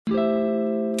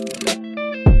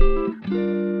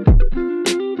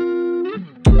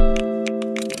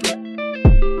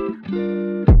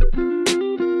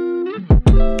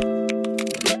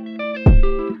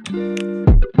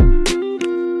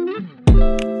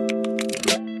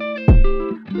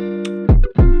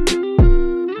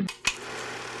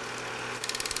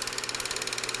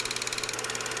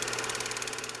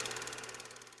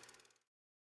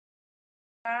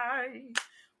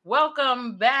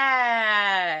Welcome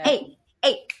back. Hey,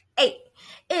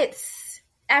 it's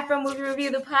Afro Movie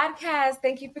Review, the podcast.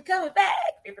 Thank you for coming back.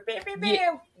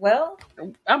 Yeah. Well,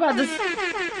 I'm about to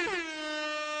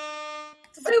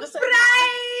surprise!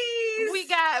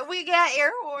 We got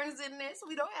air horns in this.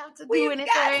 We don't have to do We've anything.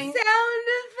 got sound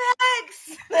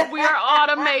effects. We are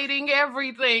automating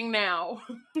everything now.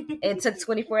 It took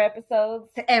 24 episodes,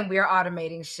 and we are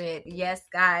automating shit. Yes,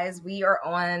 guys, we are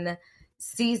on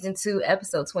Season 2,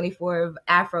 Episode 24 of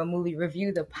Afro Movie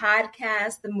Review, the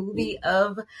podcast.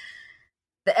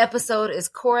 The episode is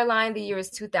Coraline. The year is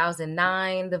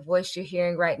 2009. The voice you're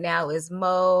hearing right now is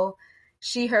Mo.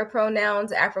 She, her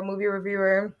pronouns, Afro Movie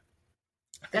Reviewer,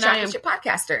 the chocolate chip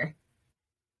podcaster.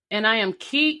 And I am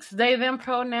Keeks, they, them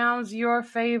pronouns, your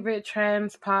favorite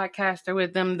trans podcaster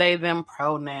with them, they, them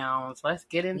pronouns. Let's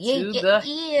get into the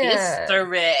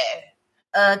history.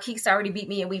 Keeks already beat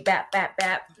me and we bap,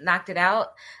 knocked it out.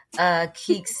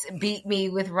 Keeks beat me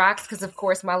with rocks because, of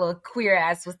course, my little queer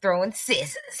ass was throwing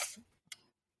scissors.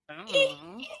 The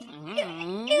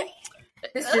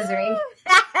scissoring.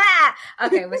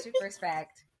 Okay, what's your first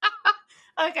fact?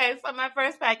 Okay, so my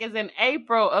first fact is in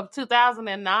April of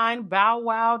 2009, Bow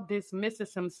Wow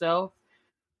dismisses himself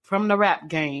from the rap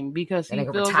game because he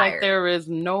feels retired. Like there is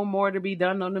no more to be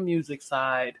done on the music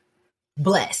side.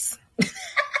 Bless.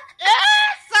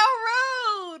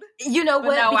 You know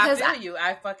what? No, because I feel you.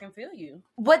 I fucking feel you.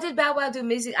 What did Bow Wow do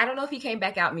music? I don't know if he came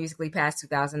back out musically past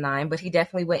 2009, but he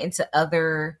definitely went into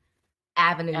other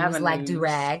avenues. Like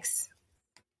do-rags.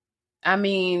 I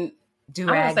mean,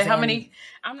 do-rags. Say how many?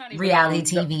 I'm not even reality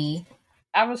TV.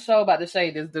 I was so about to say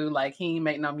this dude, like, he ain't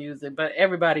make no music, but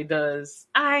everybody does.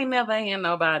 I ain't never heard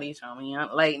nobody show me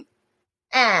like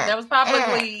that was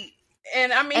probably.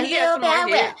 And I mean, and he has some more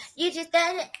hits. You just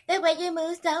done it the way you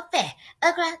move so fast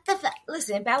across the floor.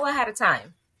 Listen, Bow Wow had a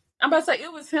time. I'm about to say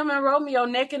it was him and Romeo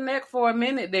neck and neck for a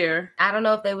minute there. I don't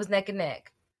know if they was neck and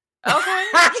neck. Okay.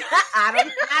 I don't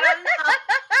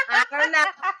know.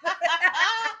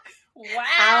 Wow.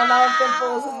 I don't know if them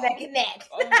fools was neck and neck.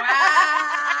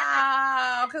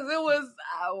 Wow. Because it was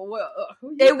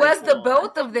it was the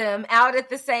both of them out at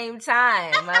the same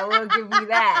time. I will give you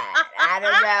that. I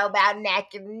don't know about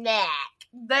neck and neck.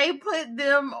 They put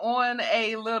them on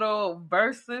a little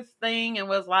versus thing and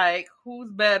was like,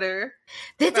 who's better?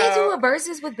 Did they do a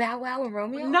versus with Bow Wow and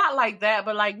Romeo? Not like that,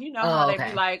 but like, you know how they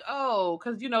be like,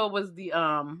 because, you know, it was the,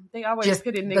 they always just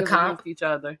pitted niggas against each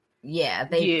other. Yeah,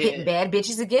 they pitting bad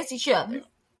bitches against each other.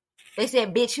 They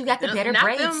said, bitch, you got the better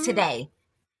braids today.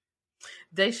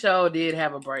 They sure did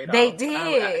have a braid off. They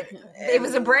did. It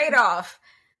was a braid off.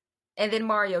 And then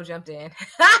Mario jumped in.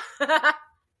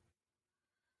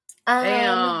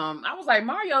 I was like,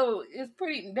 Mario is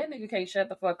pretty. That nigga can't shut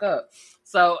the fuck up.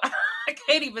 So I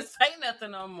can't even say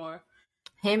nothing no more.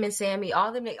 Him and Sammy,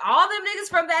 all them niggas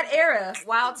from that era.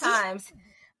 Wild times.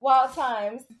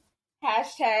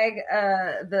 Hashtag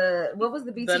what was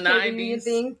the BTK reunion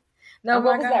thing? No,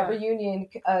 what was that reunion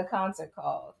concert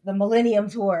called? The Millennium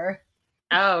Tour.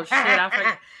 Oh shit!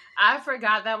 I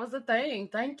forgot that was a thing.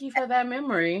 Thank you for that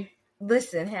memory.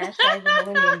 Listen, hashtag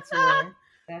the Millennium Tour.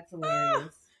 That's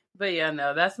hilarious. But yeah,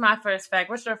 no, that's my first fact.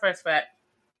 What's your first fact?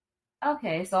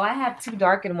 Okay, so I have 2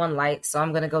 dark and 1 light, so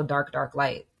I'm gonna go dark,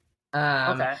 light.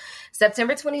 Okay.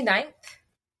 September 29th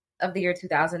of the year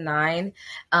 2009,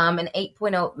 an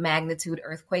 8.0 magnitude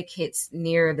earthquake hits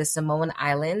near the Samoan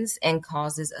Islands and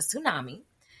causes a tsunami.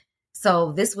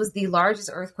 So this was the largest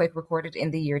earthquake recorded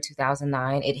in the year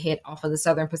 2009. It hit off of the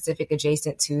Southern Pacific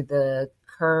adjacent to the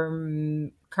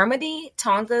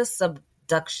Kermadi-Tonga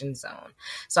subduction zone.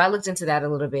 So I looked into that a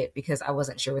little bit because I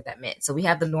wasn't sure what that meant. So we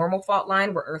have the normal fault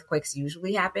line where earthquakes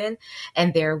usually happen,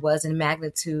 and there was a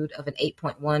magnitude of an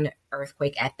 8.1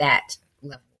 earthquake at that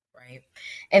level, right?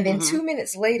 And then 2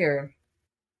 minutes later,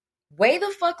 way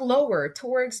the fuck lower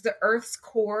towards the Earth's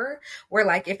core, where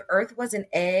like if Earth was an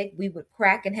egg, we would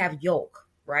crack and have yolk,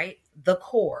 right? The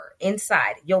core,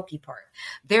 inside, yolky part.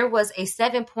 There was a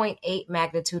 7.8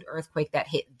 magnitude earthquake that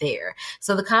hit there.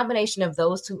 So the combination of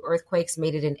those 2 earthquakes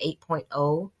made it an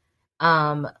 8.0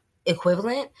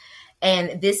 equivalent.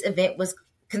 And this event was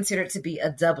considered to be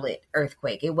a doublet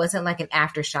earthquake. It wasn't like an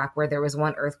aftershock where there was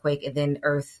one earthquake and then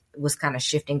Earth was kind of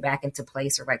shifting back into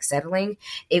place or like settling.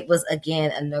 It was,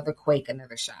 again, another quake,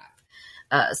 another shock.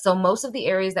 So most of the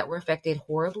areas that were affected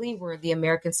horribly were the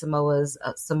American Samoas,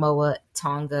 Samoa,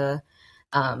 Tonga,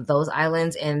 those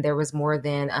islands. And there was more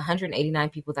than 189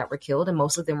 people that were killed, and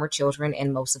most of them were children,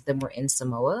 and most of them were in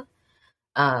Samoa.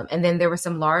 And then there were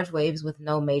some large waves with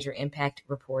no major impact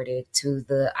reported to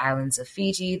the islands of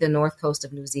Fiji, the north coast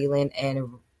of New Zealand, and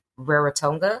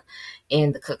Rarotonga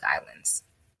in the Cook Islands.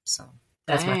 So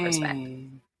that's my first fact.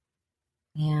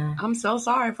 Yeah. I'm so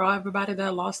sorry for everybody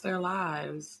that lost their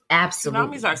lives.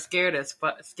 Absolutely. Tsunamis are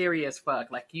scary as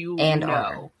fuck. Like, and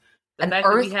know. An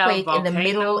earthquake in the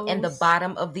middle and the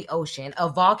bottom of the ocean, a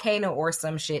volcano or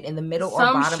some shit in the middle or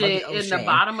bottom of the ocean. In the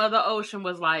bottom of the ocean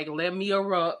was like, let me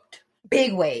erupt.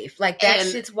 Big wave. Like, that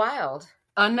shit's wild.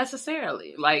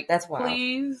 Unnecessarily. Like, that's wild.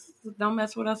 Please don't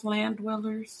mess with us land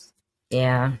dwellers.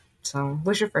 Yeah. So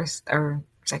what's your first or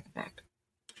second fact?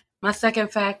 My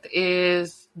second fact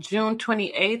is June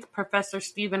 28th, Professor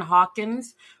Stephen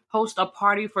Hawkins hosts a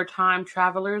party for time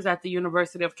travelers at the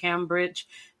University of Cambridge,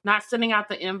 not sending out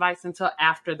the invites until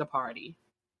after the party.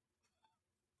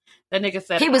 That nigga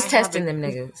said... He was testing them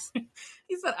niggas.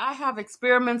 He said, I have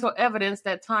experimental evidence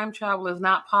that time travel is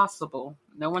not possible.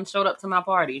 No one showed up to my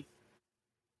party.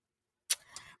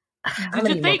 Did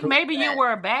you think maybe you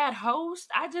were a bad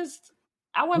host?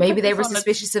 Maybe they were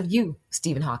suspicious of you,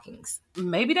 Stephen Hawkings.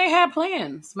 Maybe they had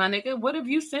plans, my nigga. What if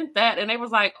you sent that and they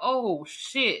was like, oh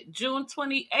shit, June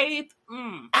 28th?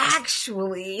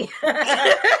 Actually, kind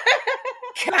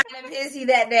of busy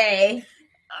that day.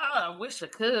 I wish I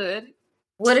could.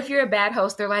 What if you're a bad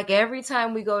host? They're like, every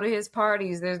time we go to his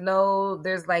parties,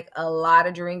 there's like a lot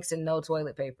of drinks and no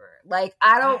toilet paper. Like,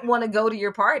 I don't want to go to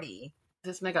your party.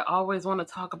 This nigga always want to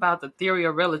talk about the theory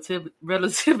of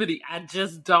relativity. I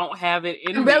just don't have it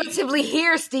in me. Relatively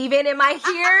here, Steven. Am I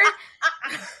here?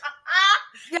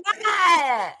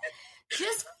 Yeah.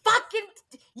 Just fucking,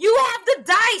 you have the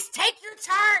dice. Take your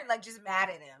turn. Like, just mad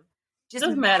at him.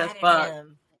 Just mad as fuck.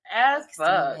 As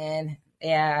fuck. Steven.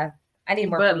 Yeah. I need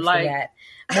more proof than that.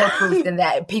 More proof than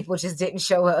that. People just didn't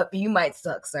show up. You might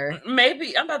suck, sir.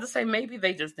 Maybe, I'm about to say, maybe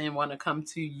they just didn't want to come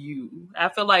to you. I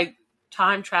feel like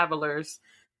time travelers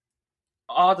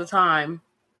all the time,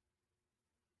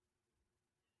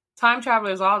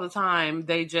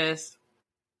 they just,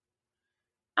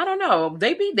 I don't know,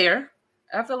 they be there.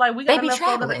 I feel like we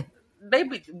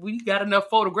got enough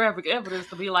photographic evidence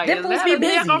to be like, is that a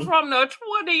nigga from the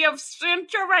 20th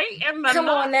century in the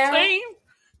 19th?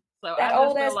 So that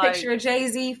old ass picture of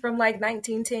Jay-Z from like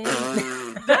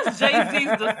 1910. That's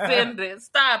Jay-Z's descendant.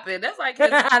 Stop it. That's like his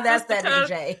that's that nigga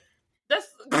Jay. That's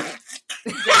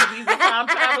Jay-Z's a time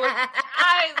traveler.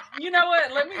 You know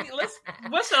what?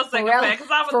 What's your second fact?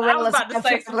 Because I was about to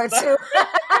say some stuff.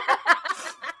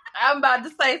 I'm about to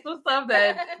say some stuff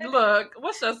that, look,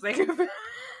 what's your second fact?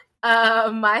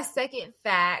 My second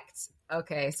fact,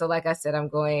 okay, so like I said, I'm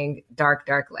going dark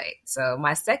light. So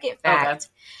my second fact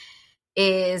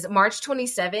is March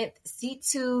 27th,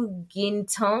 Situ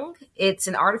Gintung. It's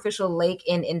an artificial lake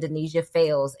in Indonesia,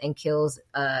 fails and kills,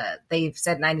 they've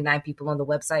said 99 people on the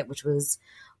website, which was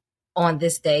on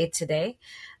this day today.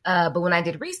 But when I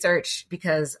did research,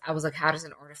 because I was like, how does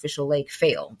an artificial lake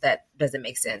fail? That doesn't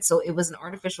make sense. So it was an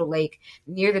artificial lake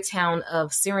near the town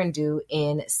of Serindu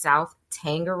in South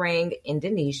Tangerang,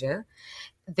 Indonesia.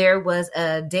 There was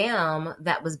a dam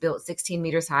that was built 16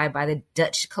 meters high by the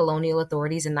Dutch colonial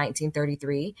authorities in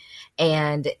 1933,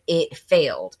 and it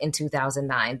failed in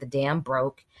 2009. The dam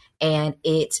broke and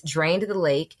it drained the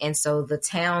lake. And so the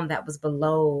town that was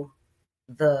below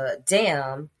the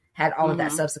dam had all of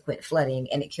that subsequent flooding,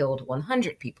 and it killed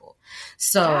 100 people.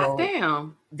 So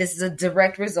this is a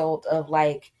direct result of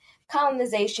like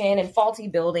colonization and faulty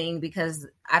building, because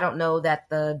I don't know that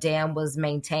the dam was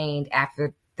maintained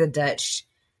after the Dutch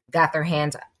got their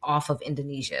hands off of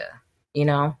Indonesia, you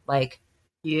know, like,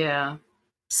 yeah.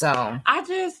 So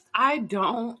I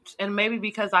don't, and maybe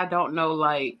because I don't know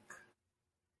like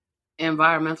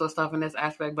environmental stuff in this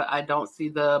aspect, but I don't see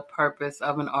the purpose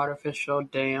of an artificial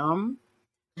dam,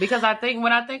 because I think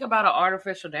when I think about an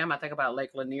artificial dam, I think about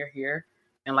Lake Lanier here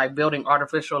and like building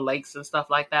artificial lakes and stuff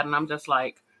like that. And I'm just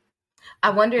like, I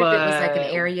wonder if it was like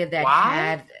an area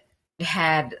that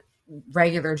had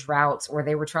regular droughts, or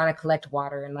they were trying to collect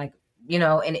water and like, you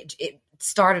know, and it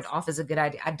started off as a good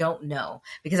idea. I don't know,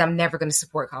 because I'm never going to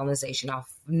support colonization. I'll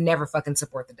never fucking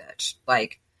support the Dutch.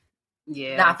 Like,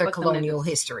 yeah, not their colonial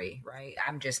history, right?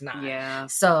 I'm just not. Yeah.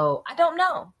 So I don't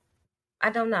know.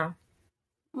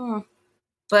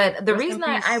 But the Rest in reason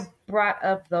I peace. brought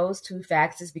up those two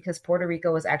facts is because Puerto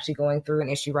Rico is actually going through an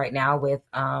issue right now with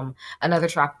another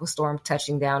tropical storm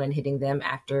touching down and hitting them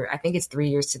after, I think it's 3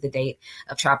 years to the date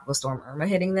of Tropical Storm Irma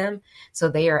hitting them. So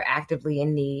they are actively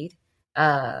in need.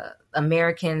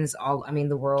 Americans,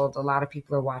 the world, a lot of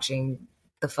people are watching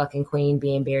the fucking queen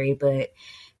being buried, but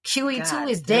QE2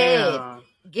 is dead.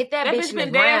 Get that bitch bitch in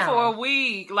been the dead for a ground.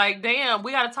 week. Like, damn,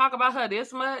 we got to talk about her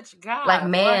this much? God. Like,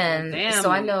 man. Damn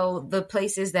So I it. know the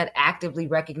places that actively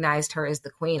recognized her as the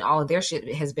queen, all of their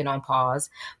shit has been on pause.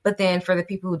 But then for the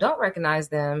people who don't recognize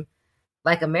them,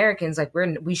 like Americans, like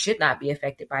we should not be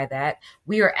affected by that.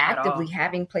 We are actively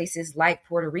having places like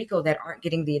Puerto Rico that aren't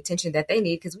getting the attention that they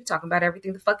need because we're talking about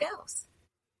everything the fuck else.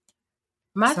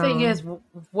 My thing is,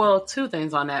 well, two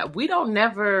things on that. We don't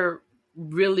never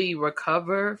really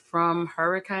recover from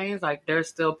hurricanes. Like, there's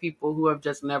still people who have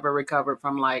just never recovered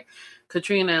from, like,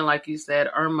 Katrina, and like you said,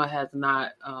 Irma has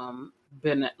not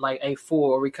been like a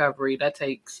full recovery. That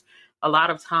takes a lot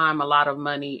of time, a lot of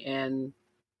money, and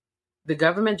the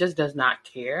government just does not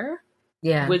care.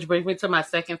 Yeah. Which brings me to my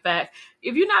second fact.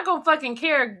 If you're not gonna fucking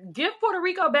care, give Puerto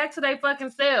Rico back to their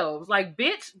fucking selves. Like,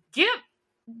 bitch, get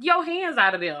your hands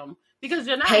out of them because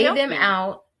you're not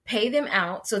helping. Pay them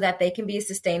out so that they can be a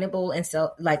sustainable and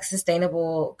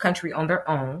sustainable country on their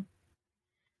own.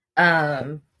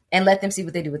 And let them see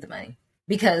what they do with the money.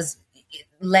 Because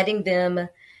letting them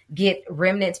get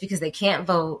remnants because they can't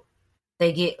vote,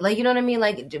 they get, like, you know what I mean?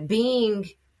 Like, being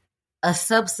a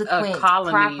subsequent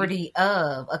property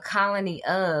of a colony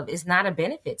of is not a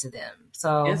benefit to them.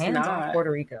 So hands off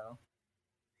Puerto Rico.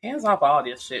 Hands off all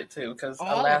this shit too, because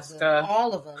Alaska,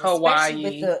 all of them, Hawaii,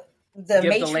 especially with the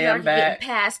matriarchy getting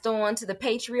passed on to the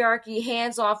patriarchy.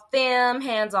 Hands off them,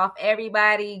 hands off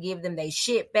everybody. Give them their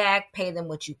shit back. Pay them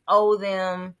what you owe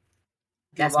them.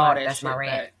 That's my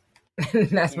rant.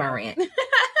 That's my rant.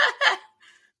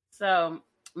 So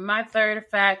my third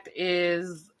fact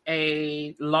is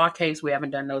a law case. We haven't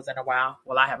done those in a while.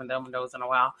 Well, I haven't done those in a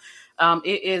while.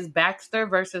 It is Baxter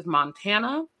versus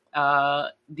Montana.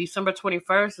 December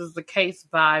 21st is the case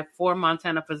by 4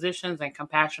 Montana physicians and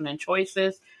Compassionate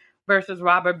Choices versus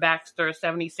Robert Baxter, a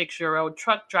 76-year-old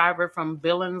truck driver from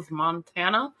Billings,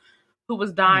 Montana, who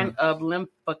was dying of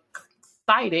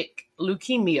lymphocytic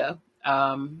leukemia.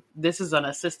 This is an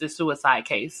assisted suicide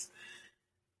case.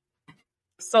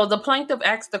 So the plaintiff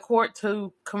asked the court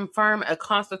to confirm a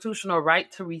constitutional right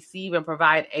to receive and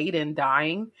provide aid in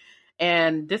dying.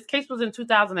 And this case was in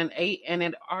 2008, and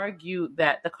it argued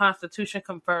that the Constitution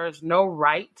confers no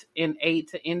right in aid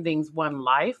to ending one's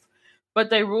life. But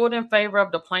they ruled in favor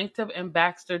of the plaintiff, and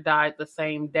Baxter died the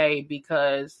same day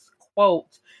because,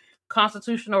 quote,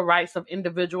 constitutional rights of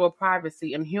individual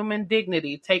privacy and human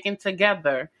dignity taken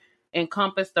together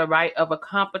encompass the right of a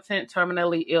competent,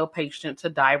 terminally ill patient to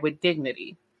die with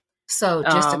dignity. So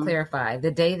just to clarify,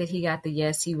 the day that he got the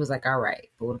yes, he was like, all right,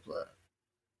 pull the plug.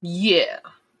 Yeah.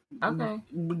 Okay.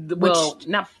 Well,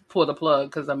 not pull the plug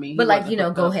because but like,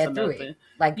 go ahead through it.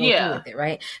 Like, go through with it,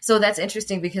 right? So that's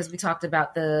interesting because we talked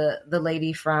about the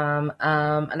lady from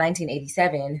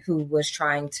 1987 who was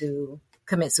trying to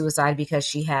commit suicide because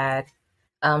she had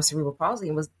cerebral palsy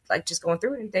and was like just going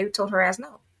through it, and they told her ass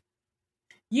no.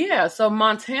 Yeah, so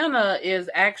Montana is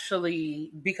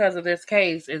actually, because of this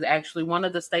case, is actually one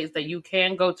of the states that you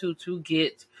can go to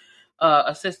get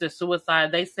assisted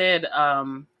suicide. They said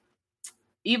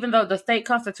even though the state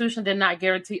constitution did not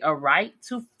guarantee a right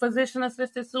to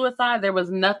physician-assisted suicide, there was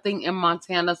nothing in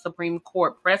Montana Supreme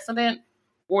Court precedent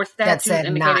or statute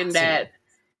indicating that,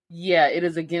 it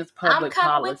is against public policy.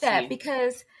 I'm kind of with that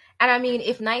because, and I mean,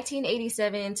 if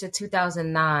 1987 to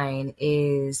 2009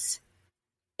 is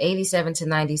 87 to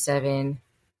 97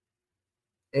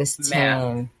 is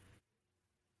 10.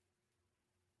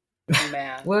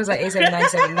 Math. What was that? 87,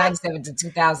 97, 97 to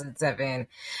 2007.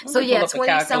 So yeah,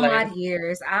 20 some odd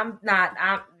years. I'm math.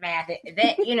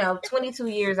 That, 22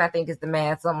 years, I think is the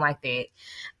math, something like that.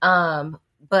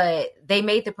 But they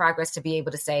made the progress to be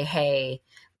able to say, hey,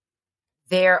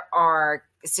 there are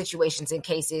situations and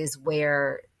cases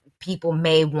where people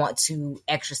may want to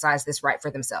exercise this right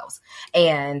for themselves.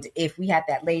 And if we had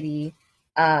that lady,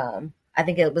 I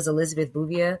think it was Elizabeth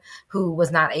Bouvier, who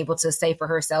was not able to say for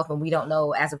herself, and we don't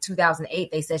know, as of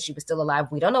 2008, they said she was still alive.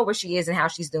 We don't know where she is and how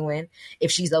she's doing, if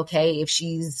she's okay, if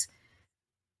she's,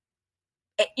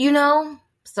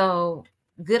 so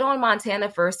good on Montana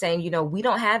for saying, we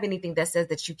don't have anything that says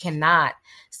that you cannot.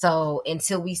 So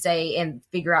until we say and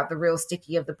figure out the real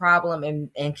sticky of the problem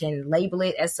and can label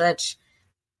it as such,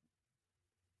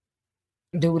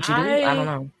 do what you do. I don't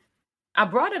know. I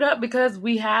brought it up because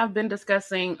we have been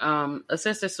discussing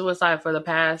assisted suicide for the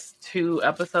past 2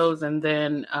 episodes, and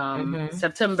then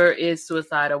September is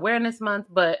Suicide Awareness Month,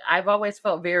 but I've always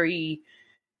felt very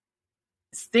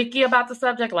sticky about the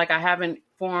subject. Like, I haven't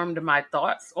formed my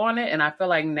thoughts on it, and I feel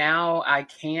like now I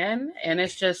can. And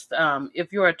it's just,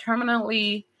 if you're a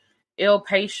terminally ill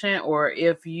patient, or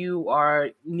if you are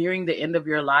nearing the end of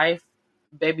your life,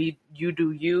 baby, you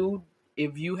do you.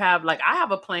 If you have, like, I have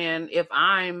a plan if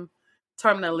I'm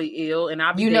terminally ill, and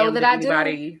I'll be damned if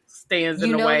anybody stands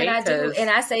in the way. That I do, and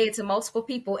I say it to multiple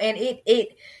people, and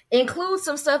it includes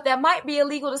some stuff that might be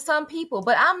illegal to some people,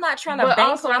 but I'm not trying to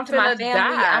bankrupt my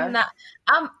family.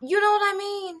 You know what I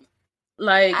mean?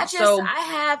 Like, I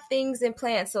have things in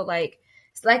plan. So like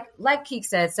Keek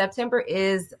said, September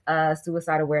is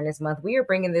Suicide Awareness Month. We are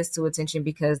bringing this to attention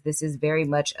because this is very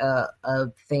much a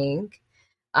thing.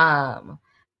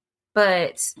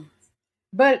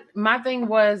 But my thing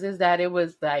is that it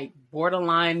was like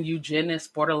borderline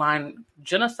eugenist, borderline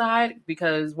genocide,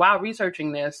 because while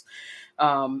researching this,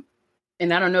 and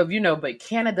I don't know if you know, but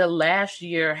Canada last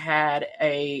year had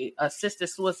a assisted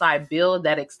suicide bill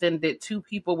that extended to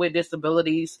people with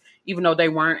disabilities, even though they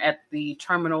weren't at the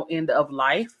terminal end of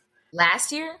life.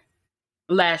 Last year,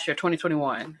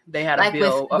 2021, they had a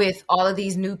bill with all of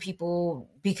these new people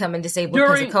becoming disabled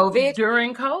because of COVID.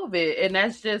 During COVID, and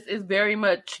that's just, it's very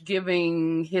much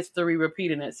giving history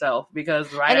repeating itself, because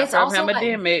after a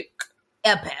pandemic.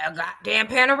 A goddamn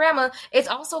panorama. It's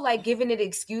also like giving it an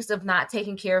excuse of not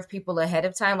taking care of people ahead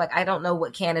of time. Like, I don't know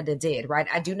what Canada did, right?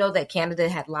 I do know that Canada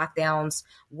had lockdowns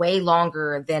way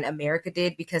longer than America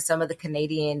did, because some of the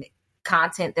Canadian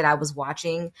content that I was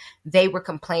watching, they were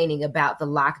complaining about the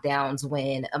lockdowns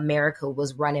when America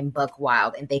was running buck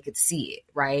wild and they could see it,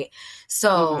 right?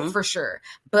 So for sure.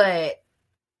 But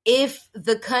if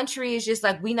the country is just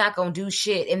like, we not gonna do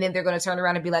shit, and then they're gonna turn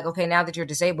around and be like, okay, now that you're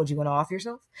disabled, you wanna off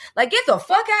yourself? Like, get the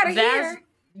fuck out of here.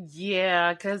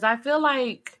 Yeah, because I feel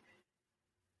like,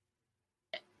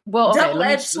 well, okay,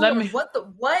 double-edged sword.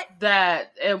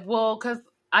 Because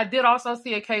I did also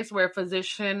see a case where a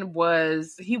physician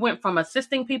he went from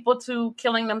assisting people to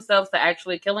killing themselves to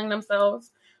actually killing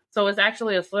themselves. So it's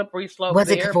actually a slippery slope.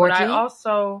 Was it Kevorkian? But I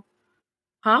also,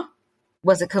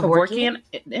 was it Kevorkian?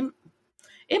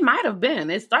 It might have been.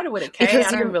 It started with a K. Because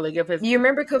I didn't really give his. You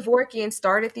remember Kevorkian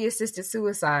started the assisted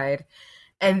suicide,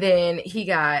 and then he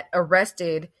got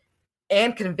arrested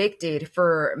and convicted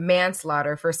for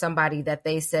manslaughter for somebody that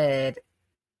they said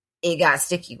it got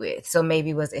sticky with. So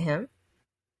maybe, was it him?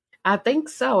 I think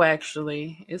so,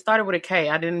 actually. It started with a K.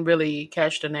 I didn't really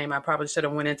catch the name. I probably should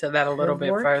have went into that a little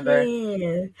bit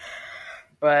further.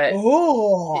 But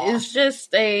it's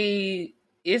just a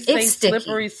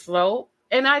slippery slope.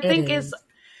 And I think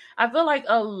I feel like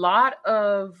a lot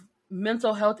of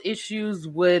mental health issues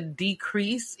would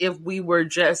decrease if we were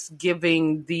just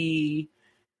giving the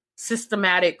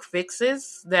systematic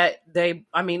fixes that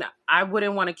I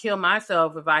wouldn't want to kill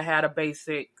myself if I had a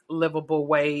basic livable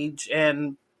wage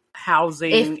and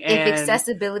housing if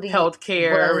accessibility,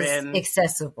 healthcare, and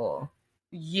accessible.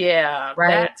 Yeah,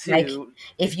 right. That too. Like,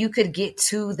 if you could get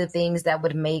to the things that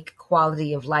would make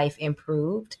quality of life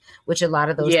improved, which a lot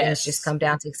of those things just come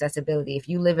down to accessibility. If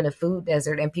you live in a food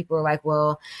desert and people are like,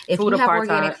 well, if you have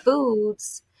organic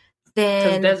foods,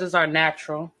 then because deserts are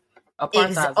natural.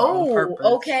 Okay.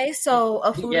 So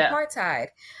a food apartheid.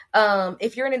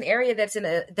 If you're in an area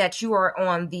that you are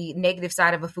on the negative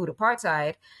side of a food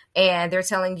apartheid, and they're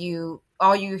telling you,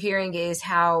 all you're hearing is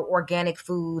how organic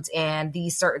foods and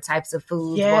these certain types of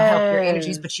foods will help your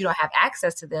energies, but you don't have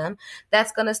access to them,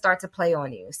 that's going to start to play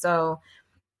on you. So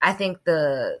I think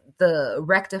the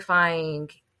rectifying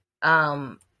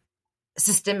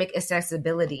systemic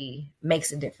accessibility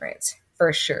makes a difference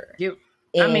for sure.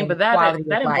 But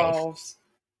that involves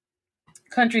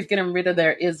countries getting rid of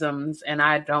their isms, and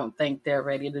I don't think they're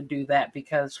ready to do that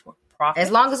because for profit. As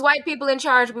long as white people in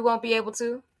charge, we won't be able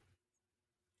to.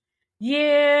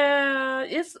 Yeah,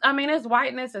 it's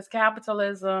whiteness, it's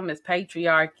capitalism, it's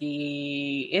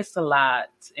patriarchy, it's a lot.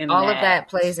 In my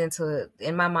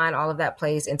mind, all of that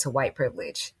plays into white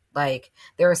privilege. Like,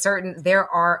 there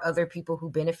are other people who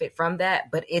benefit from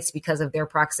that, but it's because of their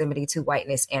proximity to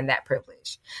whiteness and that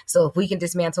privilege. So if we can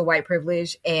dismantle white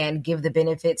privilege and give the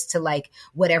benefits to like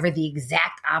whatever the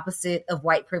exact opposite of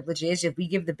white privilege is, if we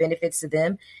give the benefits to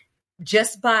them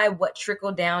just by what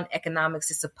trickle down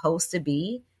economics is supposed to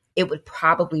be, it would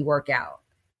probably work out.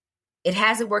 It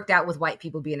hasn't worked out with white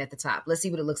people being at the top. Let's see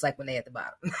what it looks like when they're at the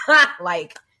bottom.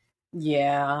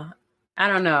 I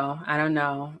don't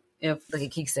know. If like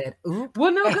Keek said, ooh.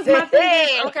 Well, no, because my thing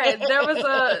is, okay, there was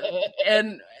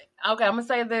and Okay, I'm gonna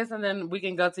say this and then we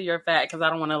can go to your fact because I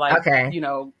don't want to Okay.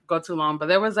 go too long. But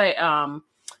there was a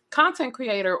content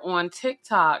creator on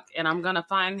TikTok, and I'm gonna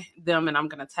find them and I'm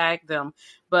gonna tag them.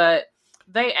 But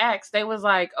they was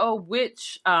like, oh,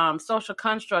 which social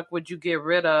construct would you get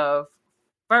rid of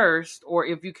first, or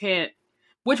if you can't,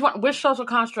 which social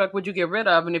construct would you get rid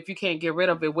of, and if you can't get rid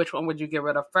of it, which one would you get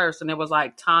rid of first? And it was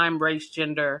like time, race,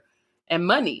 gender, and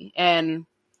money. And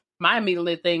my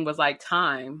immediate thing was like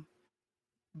time,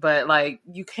 but like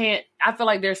you can't. I feel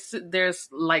like there's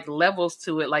like levels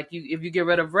to it. Like if you get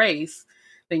rid of race,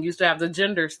 then you still have the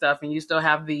gender stuff, and you still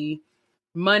have the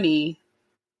money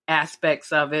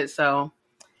aspects of it. So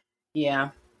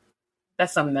yeah,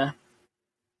 that's something to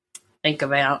think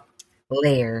about.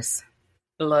 Layers.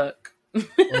 Look.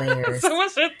 Layers. So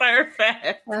what's your third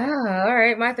fact? All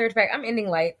right, my third fact. I'm ending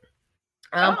light.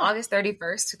 August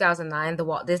 31st, 2009, the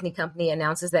Walt Disney Company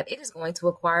announces that it is going to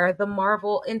acquire the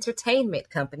Marvel Entertainment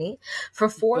Company for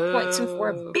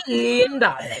 $4.24 billion.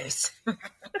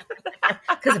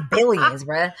 Because of billions,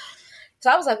 bruh. So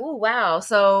I was like, ooh, wow.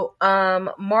 So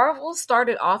Marvel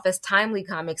started off as Timely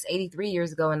Comics 83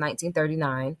 years ago in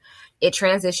 1939. It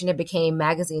transitioned and became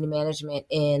magazine management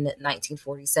in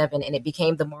 1947, and it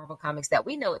became the Marvel Comics that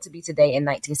we know it to be today in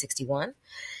 1961.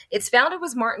 Its founder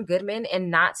was Martin Goodman and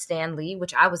not Stan Lee,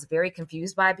 which I was very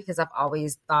confused by because I've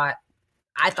always thought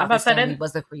that Stan Lee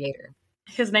was the creator.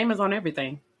 His name is on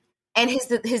everything. And his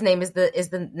name is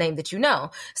the name that you know.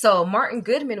 So Martin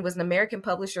Goodman was an American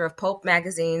publisher of pulp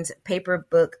magazines,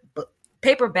 paperback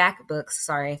books,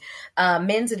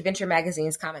 men's adventure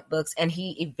magazines, comic books, and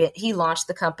he launched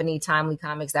the company Timely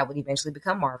Comics that would eventually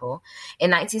become Marvel. In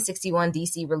 1961,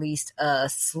 DC released a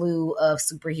slew of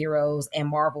superheroes, and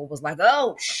Marvel was like,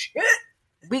 "Oh shit,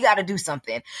 we got to do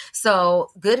something." So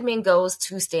Goodman goes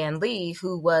to Stan Lee,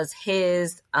 who was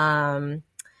his, I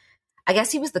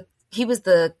guess he was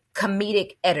the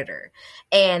comedic editor,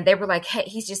 and they were like, hey,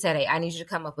 he's just said, hey, I need you to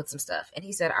come up with some stuff. And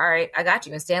he said, all right, I got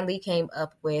you. And Stan Lee came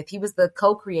up with, he was the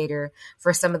co-creator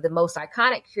for some of the most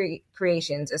iconic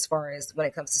creations as far as when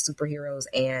it comes to superheroes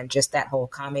and just that whole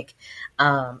comic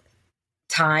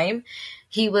time.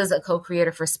 He was a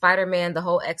co-creator for Spider-Man, the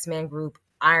whole X-Men group,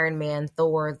 Iron Man,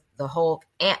 Thor, the Hulk,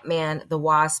 Ant-Man, the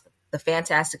Wasp, the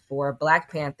Fantastic Four, Black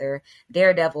Panther,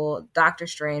 Daredevil, Doctor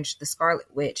Strange, the Scarlet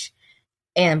Witch,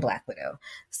 and Black Widow.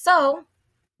 So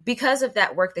because of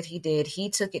that work that he did, he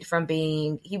took it from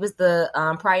he was the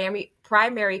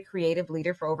primary creative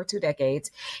leader for over 2 decades,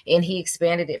 and he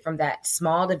expanded it from that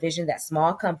small division, that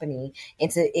small company,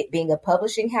 into it being a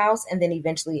publishing house, and then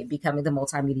eventually it becoming the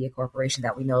multimedia corporation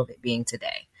that we know of it being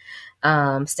today.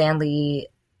 Stan Lee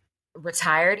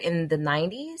retired in the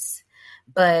 90s,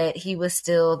 but he was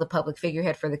still the public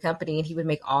figurehead for the company, and he would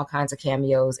make all kinds of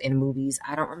cameos in movies.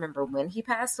 I don't remember when he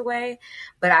passed away,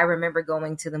 but I remember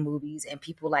going to the movies and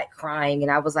people like crying,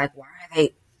 and I was like, why are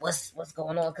they, what's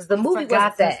going on? Because the movie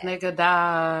wasn't sad. This nigga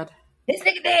died. This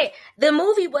nigga dead. The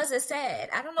movie wasn't sad.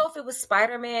 I don't know if it was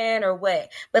Spider-Man or what,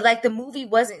 but like the movie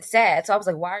wasn't sad. So I was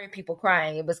like, why are people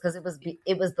crying? It was because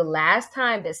it was the last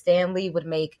time that Stan Lee would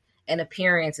make an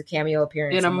appearance, a cameo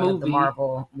appearance in one of the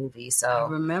Marvel movies. So I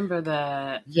remember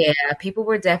that. Yeah, people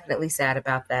were definitely sad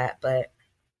about that, but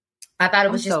I thought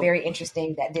it was just very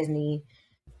interesting that Disney,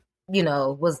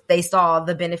 they saw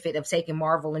the benefit of taking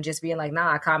Marvel and just being like,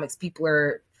 nah, comics, people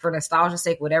are, for nostalgia's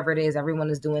sake, whatever it is,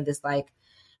 everyone is doing this, like,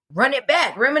 run it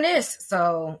back, reminisce.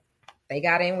 So they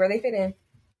got in where they fit in.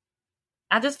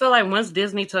 I just feel like once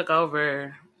Disney took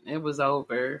over, it was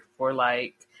over for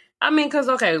because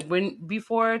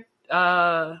before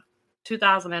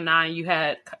 2009, you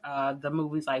had the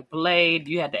movies like Blade,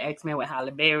 you had the X-Men with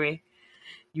Halle Berry,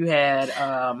 you had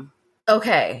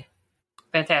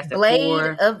Fantastic Blade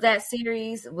Four. Of that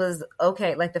series was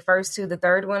okay. Like the first two, the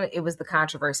third one, it was the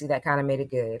controversy that kind of made it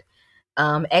good.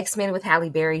 X-Men with Halle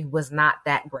Berry was not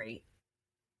that great.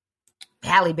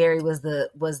 Halle Berry was the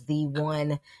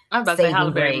one. I was about to say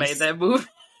Halle Berry made that movie.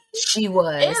 She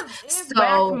was. It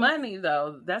backed money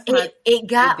though. It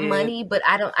got money, but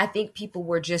I think people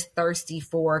were just thirsty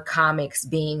for comics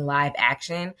being live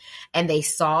action, and they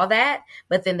saw that,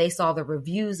 but then they saw the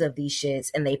reviews of these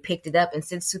shits and they picked it up. And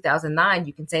since 2009,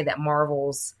 you can say that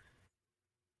Marvel's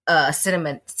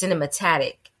cinematic,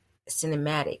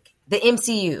 the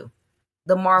MCU,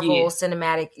 the Marvel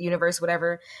Cinematic Universe,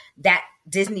 whatever, that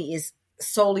Disney is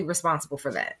solely responsible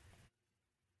for that.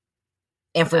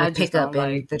 And for the pickup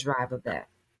and the drive of that.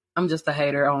 I'm just a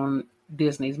hater on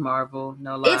Disney's Marvel,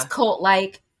 no lie. It's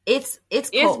cult-like. It's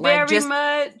cult-like. Very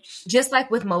much. Just like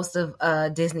with most of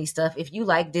Disney stuff, if you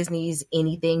like Disney's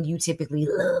anything, you typically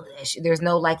love that shit. There's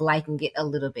no liking it a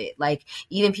little bit. Like,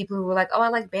 even people who were like, oh, I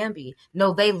like Bambi.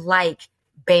 No, they like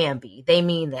Bambi. They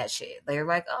mean that shit. They're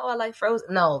like, oh, I like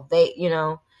Frozen. No, they,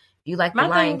 you like the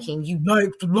Lion King. You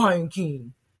like the Lion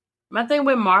King. My thing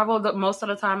with Marvel, most of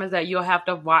the time, is that you'll have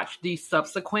to watch the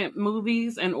subsequent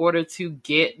movies in order to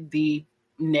get the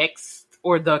next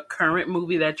or the current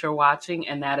movie that you're watching,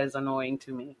 and that is annoying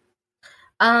to me.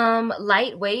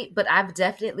 Lightweight, but I've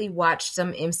definitely watched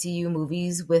some MCU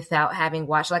movies without having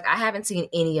watched, like, I haven't seen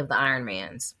any of the Iron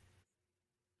Mans.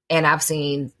 And I've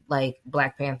seen, like,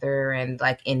 Black Panther and,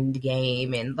 like,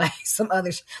 Endgame and, like, some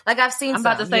other like, I've seen I'm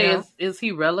about to say, is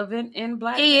he relevant in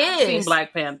Black Panther? He is. I've seen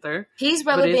Black Panther. He's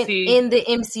relevant in the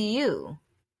MCU.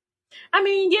 I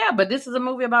mean, yeah, but this is a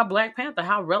movie about Black Panther.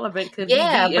 How relevant could he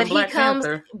be in Black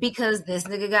Panther? Because this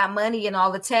nigga got money and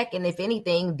all the tech, and if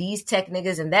anything, these tech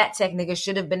niggas and that tech nigga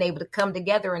should have been able to come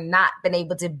together and not been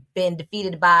able to been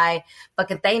defeated by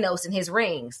fucking Thanos and his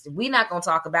rings. We're not going to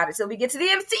talk about it till we get to the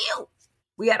MCU.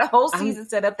 We had a whole season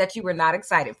set up that you were not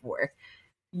excited for.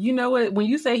 You know what? When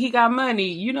you say he got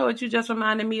money, you know what you just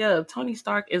reminded me of? Tony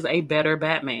Stark is a better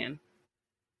Batman.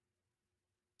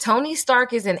 Tony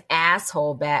Stark is an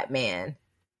asshole Batman.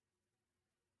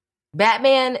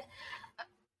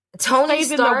 Tony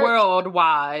Saving Stark, the world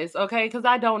wise, okay? Because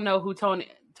I don't know who Tony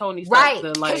Stark is. Right,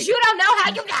 because you don't know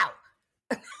how you know.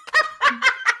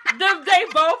 They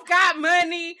both got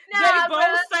money. They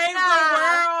both saved the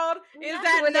world. Is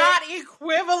that not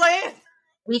equivalent?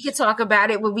 We could talk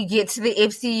about it when we get to the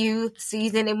MCU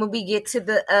season and when we get to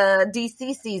the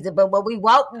DC season. But what we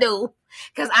won't do,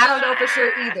 because I don't know for sure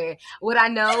either. What I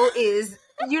know is,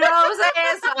 you know what I'm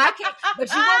saying? So I can't. But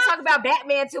you won't talk about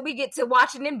Batman till we get to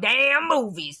watching them damn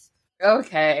movies.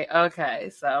 Okay.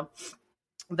 So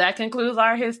that concludes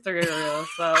our history reel.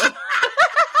 So.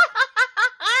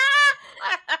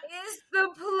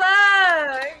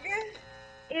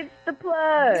 It's the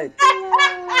plug.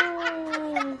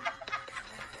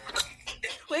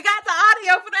 We got the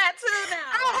audio for that too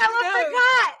now. I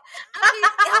forgot.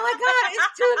 Oh my God, it's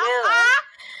too new.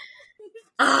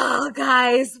 Oh,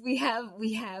 guys, we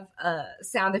have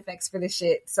sound effects for this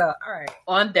shit. So, all right.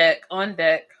 On deck. I'm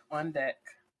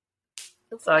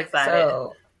so excited.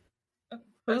 So,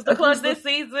 who's the plug this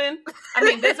season? I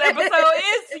mean, this episode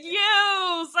is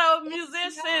you. So,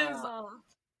 musicians,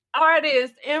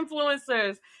 artists,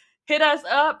 influencers, hit us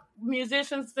up.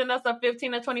 Musicians, send us a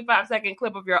 15 to 25 second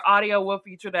clip of your audio. We'll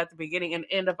feature it at the beginning and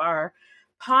end of our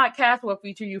podcast. We'll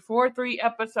feature you for 3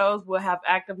 episodes. We'll have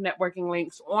active networking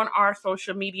links on our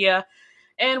social media,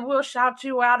 and we'll shout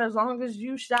you out as long as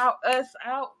you shout us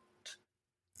out.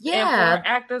 Yeah. And for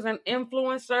actors and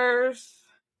influencers,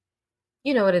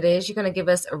 you know what it is. You're going to give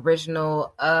us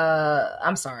original, a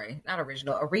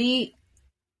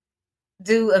redo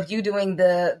of you doing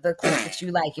the clip that you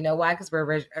like. You know why? Because we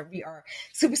are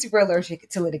super allergic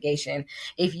to litigation.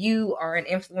 If you are an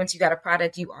influencer, you got a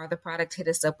product, you are the product, hit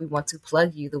us up. We want to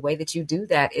plug you. The way that you do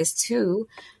that is to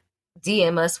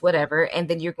DM us, whatever, and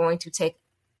then you're going to take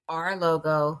our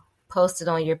logo, post it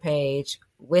on your page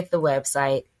with the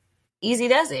website. Easy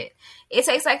does it. It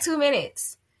takes like 2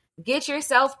 minutes. Get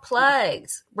yourself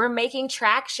plugged. We're making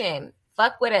traction.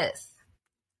 Fuck with us.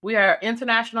 We are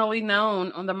internationally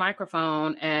known on the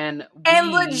microphone, and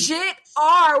legit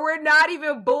are. We're not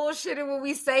even bullshitting when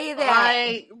we say that.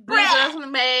 Like, we just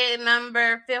made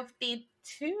number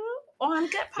 52 on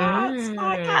Good Pods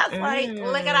podcast. Like,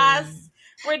 look at us.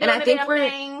 We're doing the damn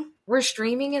thing. We're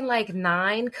streaming in like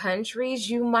 9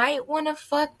 countries. You might want to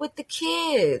fuck with the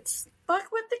kids.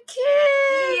 Fuck with the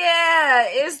kids. Yeah,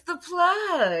 it's the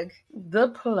plug. The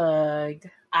plug.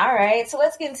 All right, so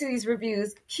let's get into these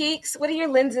reviews. Keeks, what do your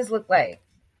lenses look like?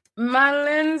 My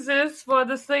lenses for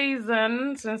the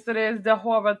season, since it is the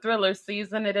horror thriller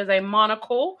season, it is a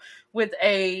monocle with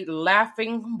a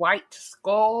laughing white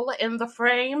skull in the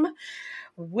frame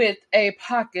with a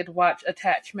pocket watch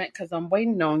attachment, because I'm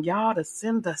waiting on y'all to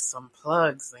send us some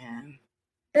plugs in.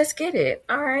 Let's get it.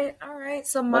 All right.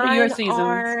 So what are your seasons?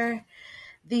 Are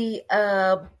the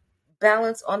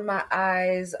Balance on My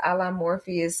Eyes a la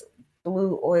Morpheus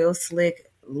blue oil slick,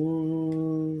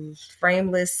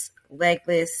 frameless,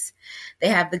 legless. They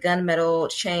have the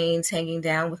gunmetal chains hanging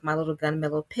down with my little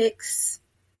gunmetal picks.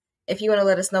 If you want to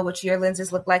let us know what your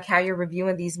lenses look like, how you're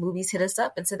reviewing these movies, hit us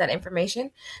up and send that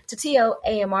information to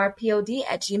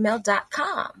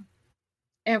toamrpod@gmail.com.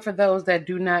 And for those that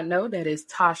do not know, that is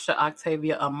Tasha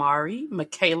Octavia Amari,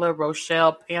 Michaela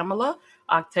Rochelle Pamela,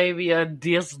 Octavia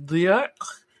Disdier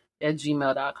at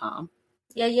gmail.com.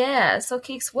 Yeah. So,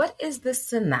 Keeks, what is the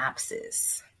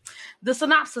synopsis? The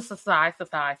synopsis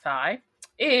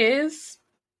is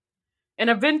an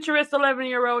adventurous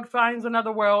 11-year-old finds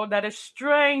another world that is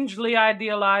strangely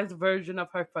idealized version of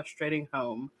her frustrating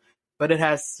home. but it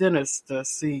has sinister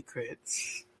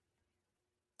secrets.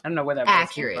 I don't know where that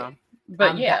voice came from.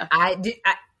 But yeah. I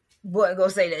wasn't going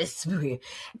to say this.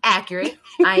 Accurate.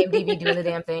 IMDb doing the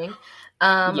damn thing.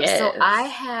 Yes. So I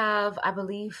have, I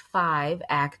believe, 5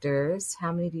 actors.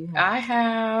 How many do you have? I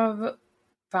have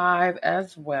 5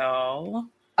 as well.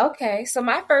 Okay, so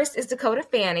my first is Dakota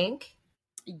Fanning.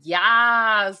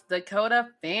 Yes, Dakota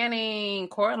Fanning,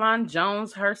 Coraline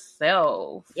Jones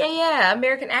herself. Yeah,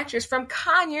 American actress from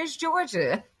Conyers,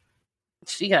 Georgia.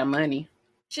 She got money.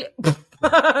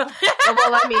 Well,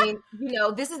 I mean,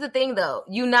 this is the thing, though.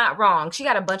 You're not wrong. She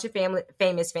got a bunch of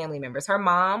famous family members. Her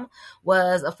mom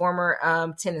was a former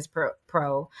tennis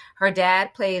pro. Her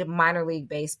dad played minor league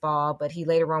baseball, but he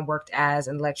later on worked as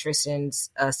an electrician's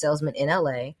salesman in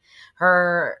LA.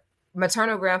 Her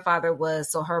maternal grandfather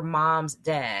her mom's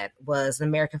dad was an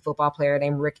American football player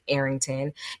named Rick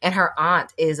Arrington, and her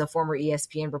aunt is a former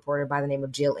ESPN reporter by the name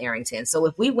of Jill Arrington. So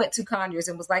if we went to Conyers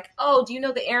and was like, oh, do you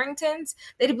know the Arringtons?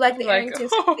 They'd be like, the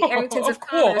Arringtons of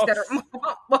Conyers that are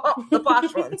the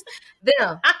posh ones.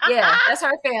 Them. Yeah, that's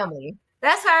her family.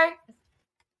 That's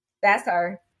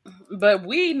her. But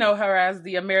we know her as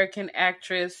the American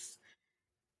actress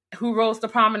who rose to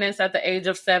prominence at the age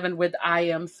of 7 with I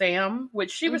Am Sam,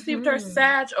 which she received her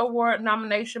SAG Award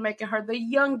nomination, making her the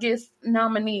youngest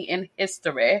nominee in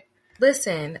history.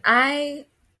 Listen, the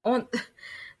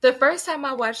first time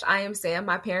I watched I Am Sam,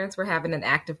 my parents were having an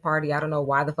active party. I don't know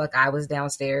why the fuck I was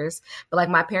downstairs, but like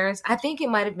my parents, I think it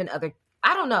might have been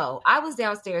I don't know. I was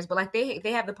downstairs, but like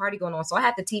they have the party going on. So I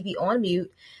had the TV on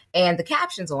mute and the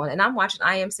captions on, and I'm watching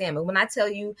I Am Sam. And when I tell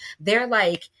you, they're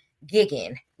like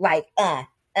gigging, like,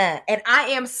 and I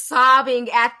am sobbing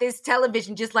at this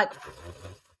television, just like,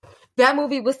 that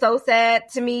movie was so sad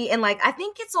to me. And like, I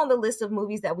think it's on the list of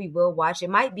movies that we will watch. It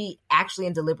might be actually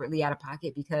in deliberately out of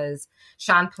pocket because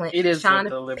Sean Penn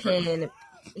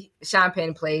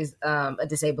plays a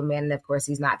disabled man, and of course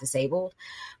he's not disabled.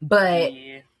 But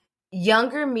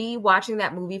younger me watching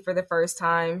that movie for the first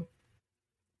time,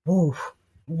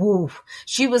 woof.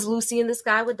 She was Lucy in the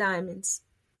Sky with Diamonds.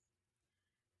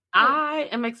 I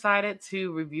am excited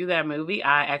to review that movie.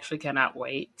 I actually cannot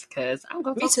wait because I'm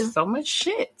going to talk so much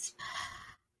shit.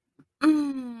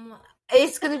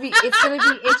 It's gonna be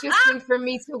interesting for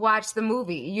me to watch the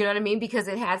movie. You know what I mean? Because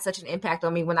it had such an impact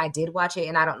on me when I did watch it,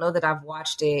 and I don't know that I've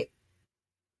watched it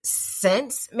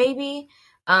since, maybe.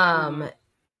 And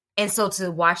so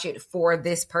to watch it for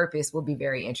this purpose will be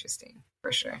very interesting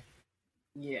for sure.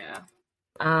 Yeah.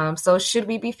 So should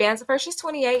we be fans of her? She's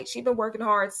 28. She's been working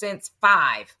hard since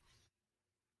 5.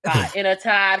 In a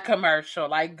Tide commercial.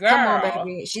 Like, girl. Come on,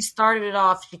 baby. She started it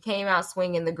off. She came out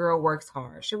swinging. The girl works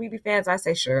hard. Should we be fans? I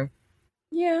say sure.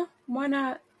 Yeah, why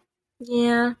not?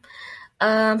 Yeah.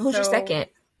 Who's your second?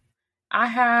 I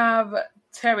have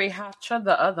Terry Hatcher,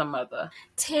 the other mother.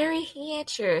 Terry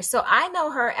Hatcher. So I know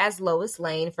her as Lois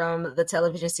Lane from the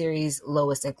television series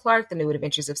Lois and Clark, The New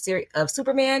Adventures of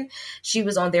Superman. She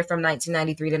was on there from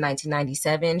 1993 to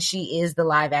 1997. She is the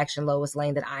live action Lois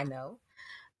Lane that I know.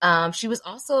 She was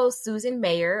also Susan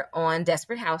Mayer on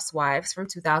Desperate Housewives from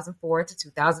 2004 to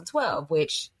 2012,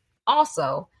 which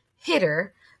also hit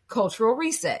her cultural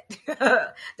reset.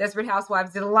 Desperate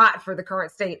Housewives did a lot for the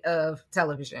current state of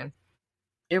television.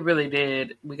 It really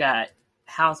did. We got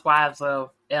Housewives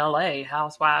of LA,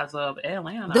 Housewives of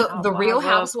Atlanta. The Real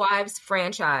Housewives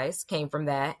franchise came from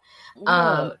that.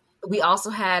 We also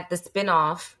had the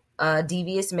spinoff,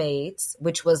 Devious Maids,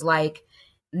 which was like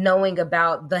knowing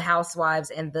about the housewives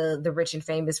and the rich and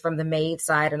famous from the maid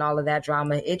side and all of that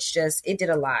drama. It did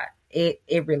a lot. It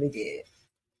really did.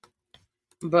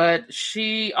 But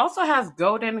she also has a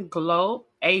Golden Globe.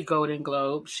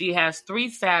 She has 3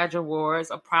 SAG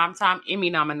Awards, a Primetime Emmy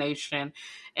nomination,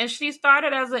 and she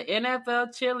started as an NFL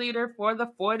cheerleader for the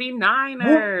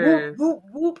 49ers. Whoop,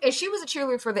 whoop, whoop. And she was a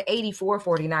cheerleader for the 84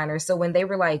 49ers, so when they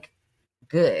were like,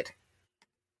 good.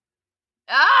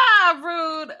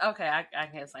 Rude. Okay, I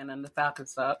can't say nothing. The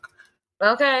Falcons suck.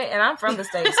 Okay, and I'm from the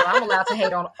States, so I'm allowed to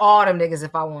hate on all them niggas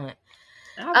if I want.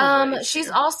 She's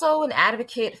also an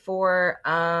advocate for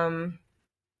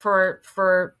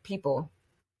people,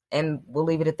 and we'll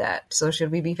leave it at that. So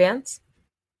should we be fans?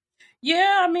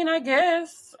 Yeah, I mean, I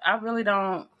guess I really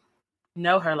don't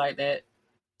know her like that.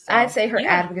 So, I'd say her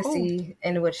advocacy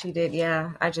and what she did.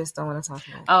 Yeah, I just don't want to talk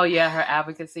about it. Oh yeah, her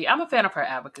advocacy. I'm a fan of her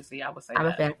advocacy. I would say I'm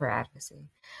a fan of her advocacy.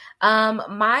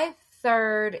 My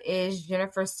third is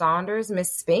Jennifer Saunders,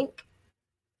 Miss Spink.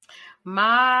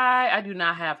 I do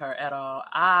not have her at all.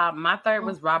 My third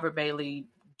was Robert Bailey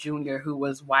Jr., who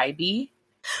was YB.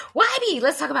 YB,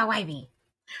 let's talk about YB.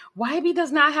 Wybie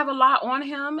does not have a lot on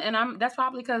him, and that's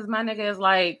probably because my nigga is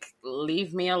like,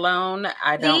 leave me alone.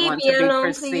 I don't Leave want me to be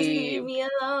alone, please leave perceived. me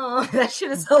alone. That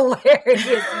shit is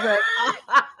hilarious.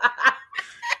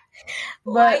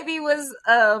 But Wybie was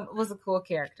a cool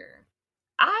character.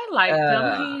 I liked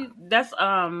him. That's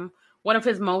one of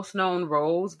his most known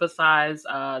roles besides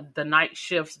the night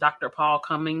shifts Dr. Paul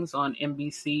Cummings on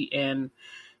NBC, and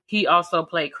he also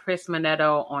played Chris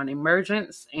Minetto on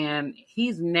Emergence, and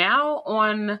he's now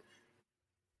on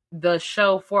the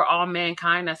show For All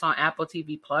Mankind that's on Apple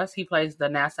TV Plus. He plays the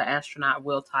NASA astronaut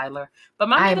Will Tyler. But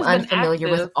my I am nigga's been unfamiliar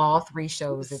active. with all three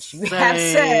shows that you have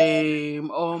said.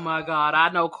 Same. Oh my God. I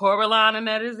know Coraline and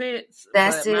that is it.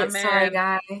 That's but it. Sorry,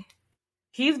 guy.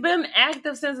 He's been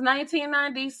active since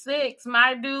 1996.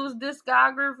 My dude's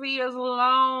discography is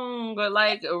long.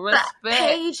 Like, respect.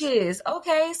 Pages.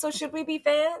 Okay, so should we be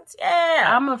fans?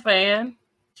 Yeah. I'm a fan.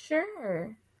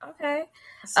 Sure. Okay.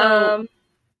 So,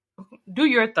 do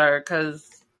your third, because...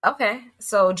 Okay.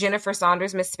 So, Jennifer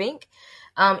Saunders, Miss Spink.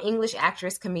 English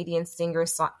actress, comedian, singer,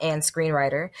 and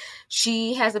screenwriter.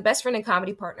 She has a best friend and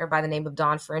comedy partner by the name of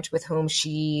Dawn French, with whom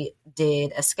she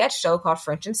did a sketch show called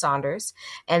French and Saunders,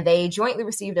 and they jointly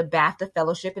received a BAFTA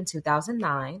fellowship in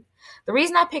 2009. The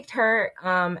reason I picked her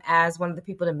as one of the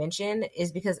people to mention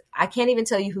is because I can't even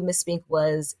tell you who Miss Spink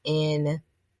was in.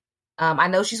 I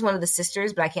know she's one of the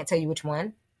sisters, but I can't tell you which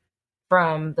one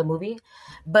from the movie,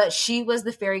 but she was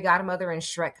the fairy godmother in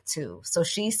Shrek 2. So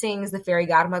she sings the fairy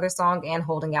godmother song and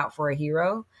Holding Out for a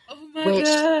Hero. Oh my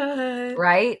God.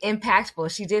 Right?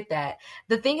 Impactful. She did that.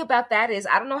 The thing about that is,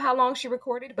 I don't know how long she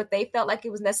recorded, but they felt like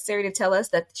it was necessary to tell us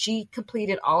that she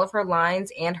completed all of her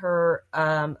lines and her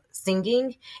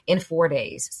singing in 4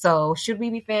 days. So should we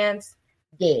be fans?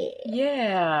 Yeah.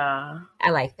 Yeah. I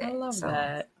like that. I love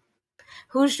that.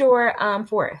 Who's your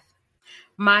fourth?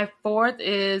 My fourth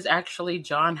is actually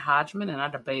John Hodgman, and I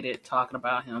debated talking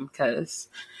about him because...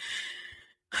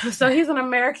 So he's an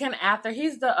American actor.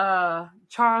 He's the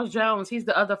Charles Jones. He's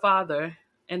the other father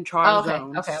in Charles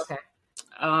Jones. Okay.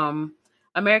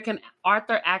 American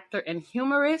author, actor, and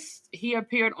humorist. He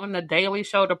appeared on The Daily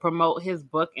Show to promote his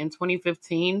book in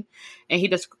 2015,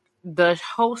 and the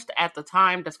host at the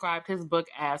time described his book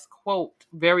as, quote,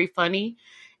 very funny,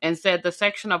 and said the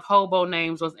section of hobo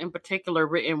names was in particular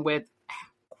written with,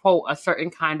 quote, a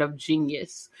certain kind of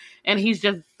genius. And he's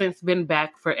just since been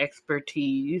back for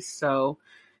expertise. So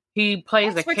he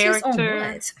plays a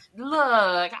character.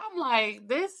 Look, I'm like,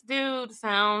 this dude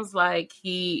sounds like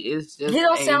he is just... He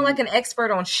don't sound like an expert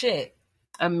on shit.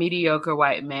 A mediocre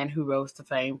white man who rose to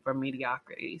fame for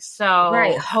mediocrity. So...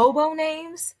 Right, hobo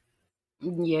names?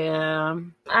 Yeah.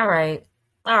 All right.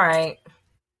 I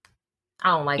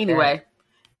don't like that. Anyway,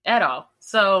 at all.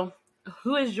 So,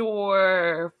 who is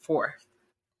your fourth?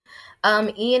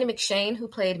 Ian McShane, who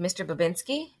played Mr.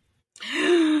 Babinski.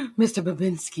 Mr.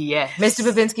 Babinski, yes. Mr.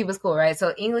 Babinski was cool, right?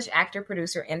 So English actor,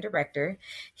 producer, and director.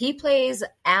 He plays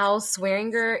Al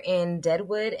Swearinger in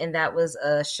Deadwood, and that was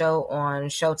a show on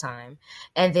Showtime.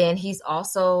 And then he's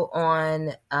also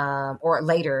on, or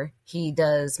later, he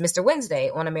does Mr. Wednesday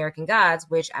on American Gods,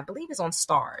 which I believe is on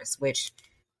Stars, which,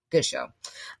 good show.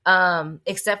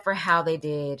 Except for how they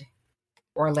did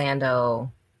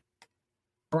Orlando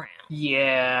Brown.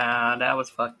 Yeah, that was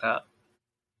fucked up.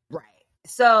 Right.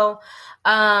 So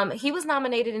he was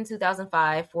nominated in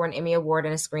 2005 for an Emmy Award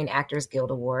and a Screen Actors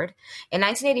Guild Award. In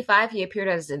 1985, he appeared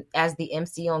as the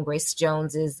MC on Grace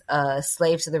Jones's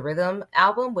Slave to the Rhythm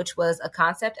album, which was a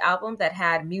concept album that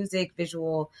had music,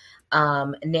 visual,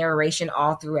 narration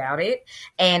all throughout it.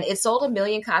 And it sold 1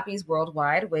 million copies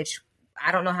worldwide, which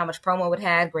I don't know how much promo it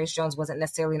had. Grace Jones wasn't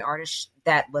necessarily an artist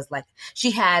that was like, she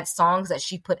had songs that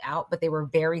she put out, but they were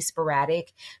very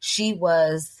sporadic. She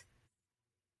was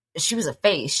a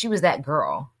face. She was that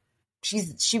girl.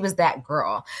 She was that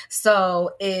girl.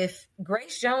 So if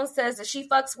Grace Jones says that she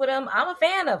fucks with him, I'm a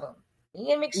fan of him.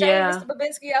 Ian McShane, yeah. Mr.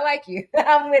 Babinski, I like you.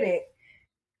 I'm with it.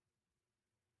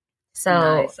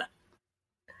 So nice.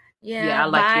 Yeah, I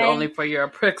like you only for your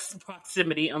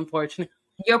proximity, unfortunately.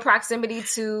 Your proximity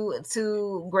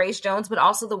to Grace Jones, but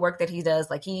also the work that he does.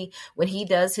 Like when he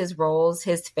does his roles,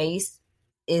 his face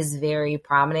is very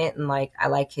prominent, and like I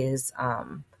like his I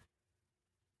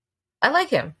like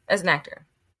him as an actor.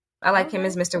 I like him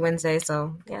as Mr. Wednesday,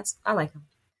 so yes, I like him.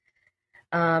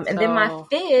 And then my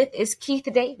fifth is Keith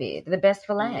David, the best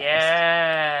for last.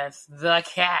 Yes, the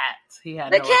cat. He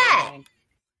had the cat name.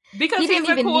 Because he's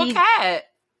a cool cat.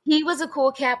 He was a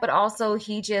cool cat, but also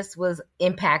he just was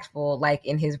impactful, like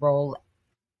in his role.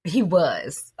 He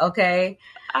was, okay?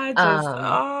 I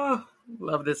just,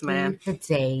 love this man.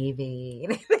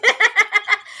 David.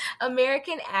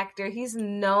 American actor. He's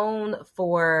known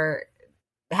for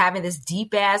having this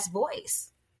deep ass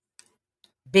voice.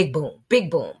 Big boom,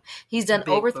 big boom. He's done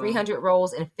Big over boom. 300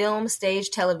 roles in film,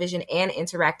 stage, television, and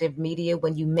interactive media.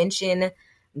 When you mention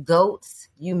GOATs,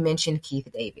 you mention Keith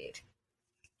David.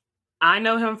 I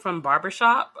know him from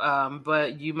Barbershop,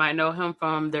 but you might know him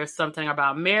from There's Something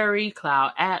About Mary,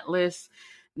 Cloud Atlas.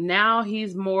 Now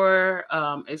he's more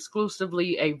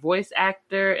exclusively a voice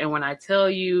actor. And when I tell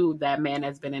you that man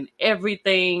has been in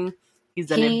everything, he's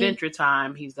done Adventure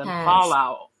Time, he's done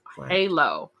Fallout,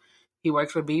 Halo. He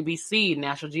works for BBC,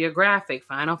 National Geographic,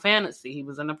 Final Fantasy. He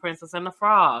was in The Princess and the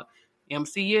Frog.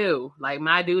 MCU. Like,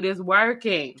 my dude is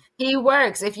working. He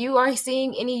works. If you are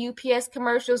seeing any UPS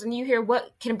commercials and you hear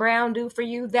what can Brown do for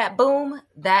you, that boom,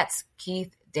 that's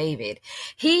Keith David.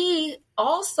 He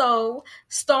also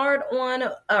starred on,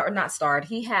 or not starred,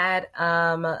 he had,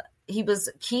 he was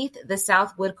Keith the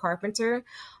Southwood Carpenter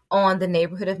on the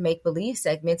Neighborhood of Make-Believe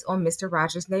segments on Mr.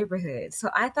 Rogers' Neighborhood. So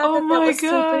I thought that was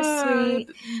super sweet.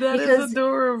 That is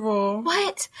adorable.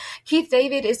 What? Keith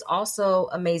David is also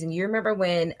amazing. You remember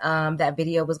when that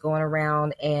video was going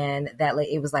around and that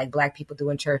it was like black people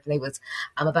doing church and they was,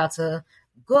 I'm about to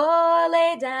go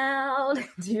lay down.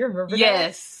 Do you remember that?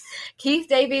 Yes. Keith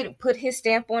David put his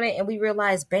stamp on it and we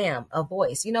realized, bam, a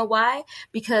voice. You know why?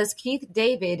 Because Keith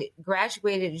David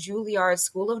graduated Juilliard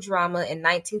School of Drama in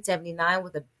 1979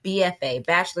 with a BFA,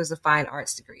 Bachelor's of Fine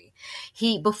Arts degree.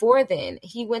 Before then,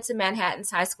 he went to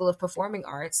Manhattan's High School of Performing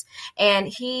Arts and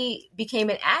he became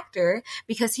an actor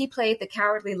because he played the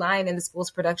Cowardly Lion in the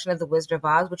school's production of The Wizard of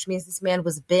Oz, which means this man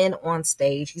was been on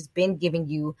stage. He's been giving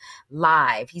you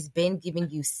live. He's been giving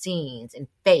you scenes and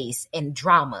face and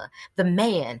drama. The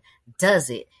man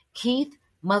does it. Keith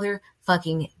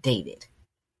motherfucking David.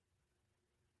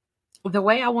 The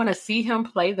way I want to see him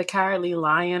play the Cowardly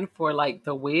Lion for like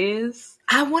The Wiz.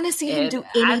 I want to see him do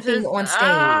anything on stage.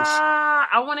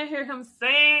 I want to hear him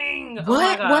sing.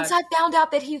 What? Oh, once I found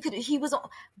out that he was on,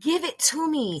 give it to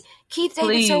me. Keith David,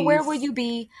 please. So where will you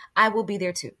be? I will be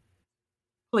there too.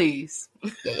 Please.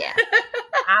 Yeah.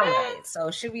 All right.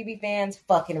 So should we be fans?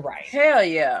 Fucking right. Hell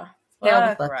yeah. Hell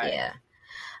the fuck right. Yeah.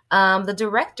 The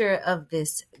director of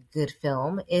this good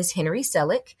film is Henry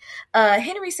Selick.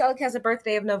 Henry Selick has a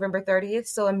birthday of November 30th,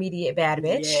 so immediate bad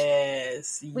bitch.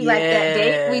 Yes. We like that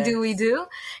date. We do.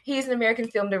 He's an American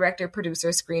film director, producer,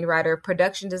 screenwriter,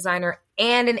 production designer,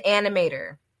 and an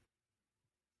animator.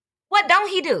 What don't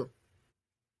he do?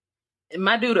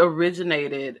 My dude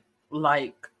originated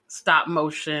like stop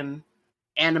motion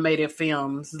animated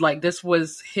films. Like this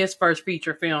was his first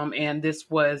feature film, and this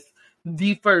was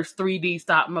the first 3D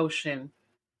stop motion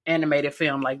animated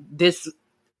film. Like this,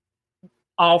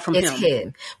 all from him. It's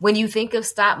him. When you think of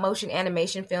stop motion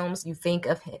animation films, you think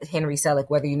of Henry Selick,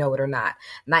 whether you know it or not.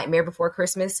 Nightmare Before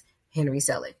Christmas, Henry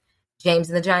Selick. James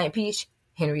and the Giant Peach,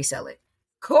 Henry Selick.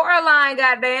 Coraline,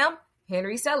 goddamn,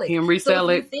 Henry Selick. Henry so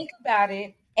Selick. If you think about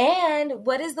it, and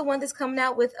what is the one that's coming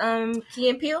out with Key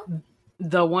and Peele?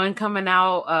 The one coming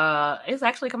out, it's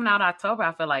actually coming out October,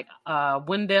 I feel like.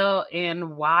 Wendell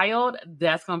and Wild,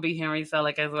 that's going to be Henry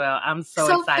Selick as well. I'm so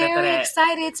excited for that. Very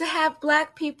excited to have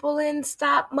black people in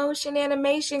stop motion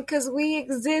animation because we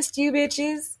exist, you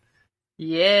bitches.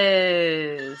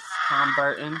 Yes. Tom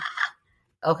Burton.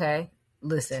 Okay,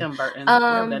 listen. Tim Burton.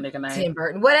 Whatever that nigga name. Tim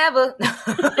Burton, whatever.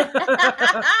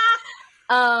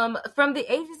 From the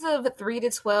ages of 3 to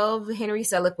 12, Henry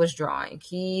Selick was drawing.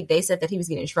 They said that he was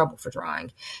getting in trouble for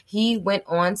drawing. He went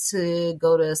on to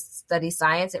go to study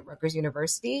science at Rutgers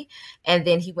University, and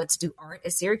then he went to do art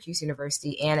at Syracuse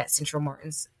University and at Central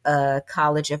Martin's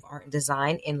College of Art and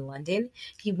Design in London.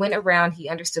 He went around, he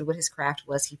understood what his craft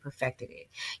was, he perfected it.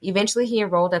 Eventually, he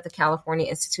enrolled at the California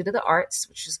Institute of the Arts,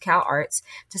 which is Cal Arts,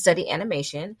 to study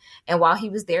animation. And while he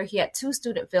was there, he had 2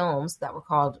 student films that were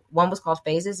one was called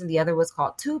Phases, and the other was called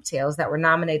Tube Tales, that were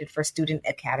nominated for Student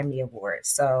Academy Awards.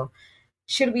 So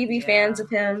should we be fans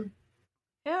of him?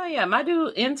 Hell yeah. My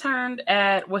dude interned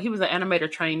he was an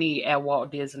animator trainee at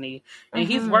Walt Disney. And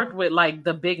he's worked with like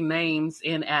the big names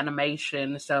in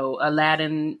animation. So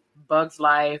Aladdin, Bug's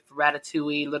Life,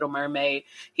 Ratatouille, Little Mermaid.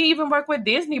 He even worked with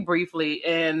Disney briefly.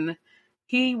 And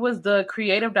he was the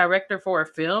creative director for a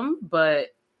film, but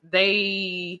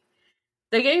they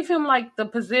gave him like the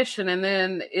position and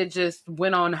then it just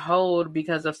went on hold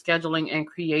because of scheduling and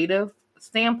creative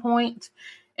standpoint.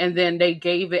 And then they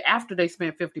gave it after they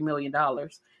spent $50 million.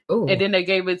 Ooh. And then they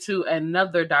gave it to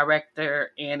another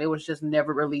director and it was just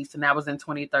never released. And that was in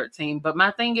 2013. But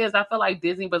my thing is, I feel like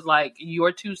Disney was like,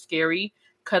 you're too scary.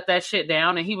 Cut that shit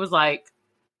down. And he was like,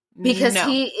 Because No.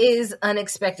 he is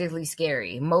unexpectedly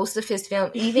scary. Most of his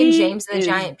film, even He James and the is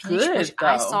Giant Peach, good, which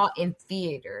I though. saw in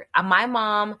theater. My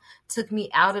mom took me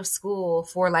out of school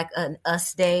for like an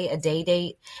us day, a day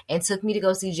date, and took me to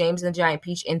go see James and the Giant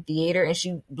Peach in theater.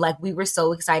 And we were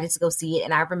so excited to go see it.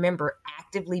 And I remember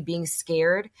actively being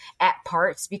scared at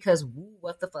parts because, woo,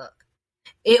 what the fuck?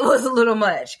 It was a little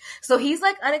much. So he's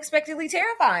like unexpectedly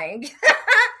terrifying.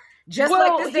 Just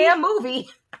like this damn movie.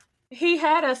 He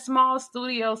had a small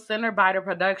studio center by the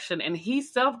production, and he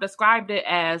self-described it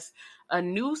as a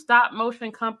new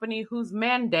stop-motion company whose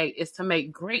mandate is to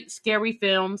make great scary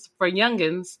films for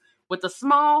youngins with a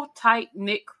small,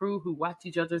 tight-knit crew who watch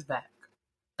each other's back.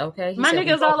 Okay, my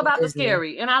nigga's all about the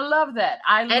scary, and I love that.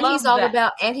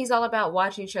 He's all about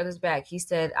watching each other's back. He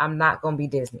said, "I'm not gonna be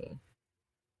Disney."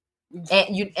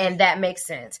 And that makes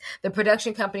sense. The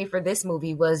production company for this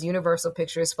movie was Universal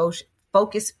Pictures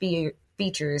Focus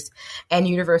Features and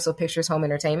Universal Pictures Home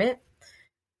Entertainment.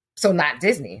 So not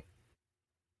Disney.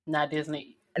 Not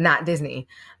Disney.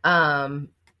 The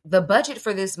budget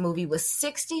for this movie was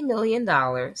 $60 million.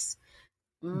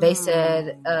 They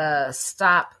said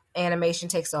stop animation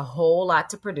takes a whole lot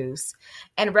to produce.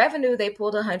 And revenue, they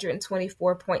pulled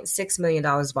 $124.6 million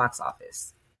box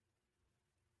office.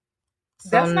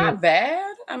 That's not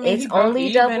bad. I mean, it's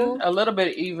only double. A little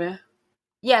bit even.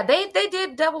 Yeah, they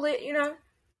did double it, you know.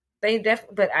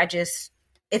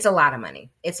 It's a lot of money.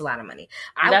 That's a lot of money.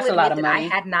 I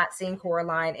had not seen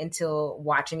Coraline until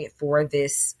watching it for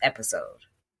this episode.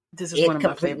 This is one of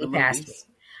my favorite movies.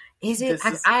 Is it?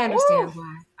 I understand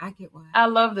why. I get why. I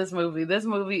love this movie. This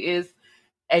movie is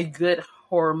a good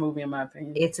horror movie, in my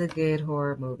opinion. It's a good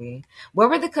horror movie.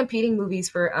 What were the competing movies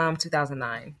for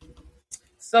 2009?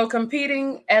 So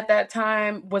competing at that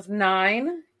time was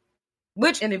 9.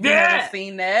 And if you haven't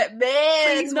seen that,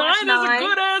 man, 9 is a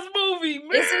good ass movie. Man.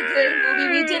 It's a good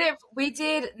movie. We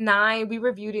did 9. We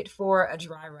reviewed it for a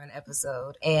dry run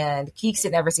episode, and Keeks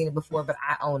had never seen it before, but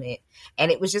I own it. And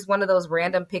it was just one of those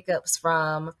random pickups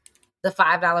from the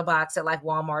 $5 box at like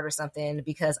Walmart or something,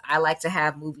 because I like to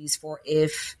have movies for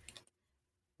if,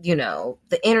 you know,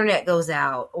 the internet goes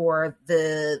out or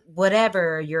the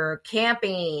whatever, you're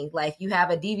camping, like you have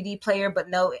a DVD player, but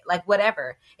no, like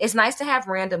whatever. It's nice to have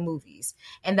random movies.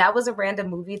 And that was a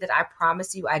random movie that I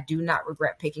promise you I do not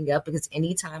regret picking up, because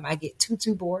anytime I get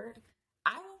too bored,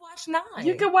 I will watch 9.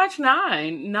 You can watch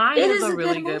 9. 9 is a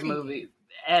really good movie.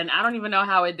 And I don't even know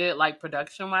how it did, like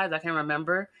production wise. I can't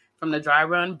remember from the dry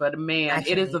run, but man,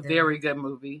 it is a very good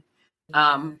movie.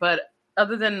 But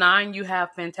other than 9, you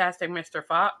have Fantastic Mr.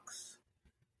 Fox,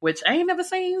 which I ain't never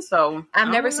seen. So I've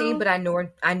never seen, but I know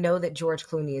that George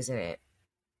Clooney is in it.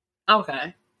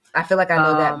 Okay. I feel like I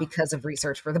know that because of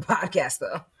research for the podcast,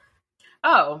 though.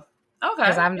 Oh, okay.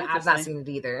 Because I've not seen it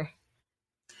either.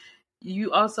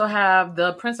 You also have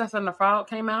The Princess and the Frog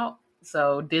came out.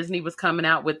 So Disney was coming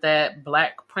out with that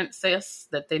black princess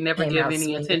that they never give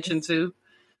any attention to.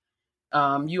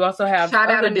 You also have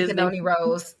shout out to Disney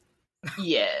Rose.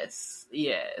 Yes.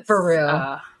 For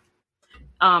real.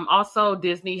 Also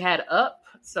Disney had Up.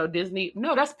 So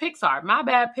that's Pixar. My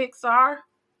bad, Pixar.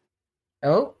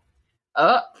 Oh.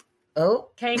 Up.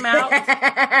 Oh. Came out.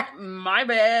 My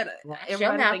bad.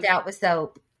 Your mouth out with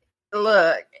soap.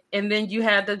 Look. And then you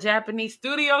had the Japanese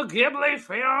Studio Ghibli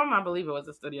film. I believe it was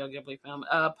a Studio Ghibli film.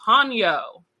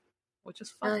 Ponyo. Which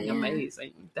is fucking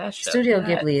amazing. That Studio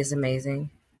Ghibli is amazing.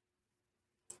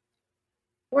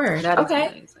 Word. Okay.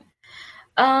 Amazing.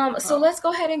 So let's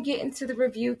go ahead and get into the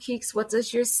review, Keeks. What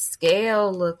does your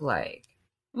scale look like?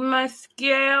 My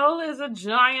scale is a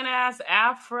giant ass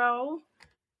afro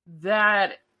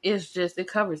that is just, it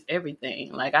covers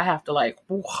everything. Like I have to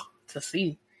to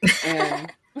see.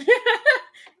 And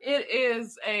it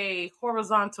is a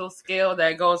horizontal scale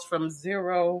that goes from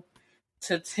 0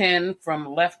 to 10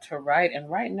 from left to right. And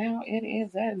right now it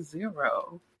is at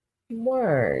 0.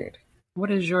 Word. What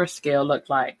does your scale look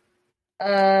like?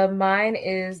 Mine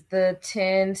is the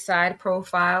 10 side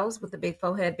profiles with the big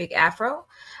forehead, big afro.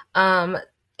 And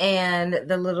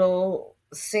the little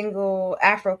single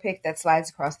afro pick that slides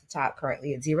across the top,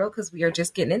 currently at 0, because we are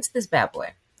just getting into this bad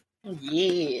boy.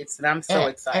 Yes, and I'm so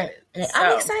excited.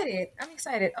 I'm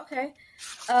excited. Okay.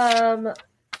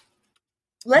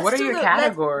 What are your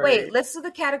categories? Let's do the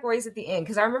categories at the end,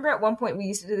 because I remember at one point we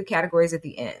used to do the categories at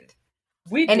the end.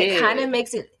 It kind of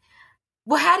makes it.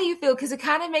 Well, how do you feel? Because it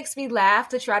kind of makes me laugh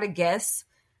to try to guess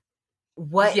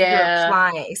what you're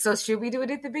applying. So should we do it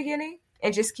at the beginning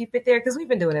and just keep it there? Because we've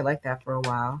been doing it like that for a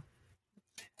while.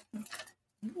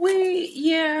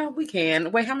 We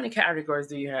can. Wait, how many categories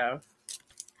do you have?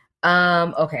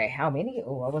 Okay, how many?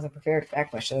 Oh, I wasn't prepared for that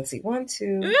question. Let's see. 1,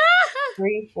 2,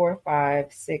 3, 4,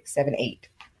 5, 6, 7, 8.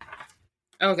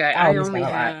 Okay, I I almost got only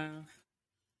a lot.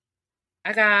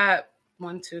 I got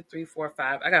 1, 2, 3, 4,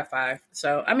 5. I got 5.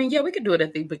 So, I mean, yeah, we could do it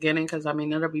at the beginning because, I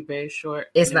mean, it'll be very short.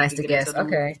 And It's then we nice can to get into guess. the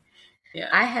Okay. movie. Yeah.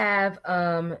 I have,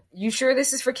 you sure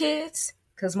this is for kids?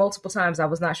 Because multiple times I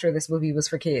was not sure this movie was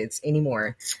for kids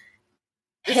anymore.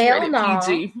 It's Hell rated no.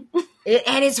 PG.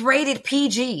 And it's rated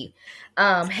PG.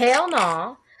 Hell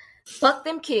no. Fuck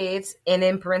them kids. And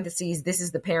in parentheses, this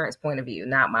is the parents' point of view,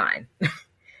 not mine.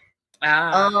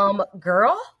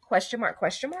 Girl? Question mark,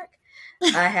 question mark.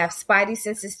 I have Spidey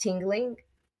senses tingling.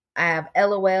 I have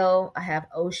LOL. I have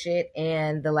oh shit.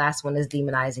 And the last one is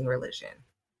demonizing religion.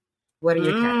 What are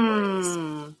your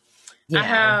categories? I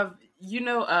have,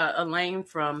 Elaine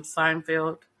from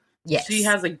Seinfeld. Yes. She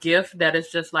has a gift that is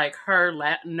just like her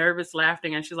nervous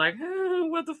laughing, and she's like,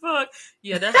 "What the fuck?"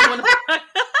 Yeah, that's one of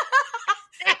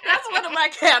my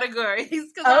categories.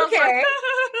 Okay. I was like,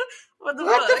 what the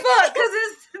fuck? Because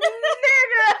it's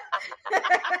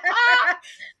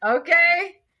nigga.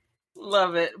 Okay.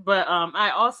 Love it. But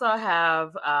I also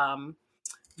have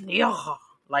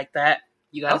like that.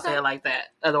 You gotta say it like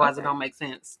that, otherwise it don't make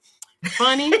sense.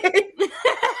 Funny.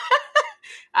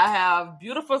 I have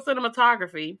beautiful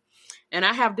cinematography, and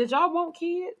I have Did Y'all Want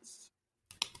Kids?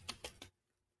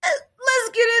 Let's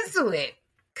get into it.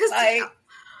 Because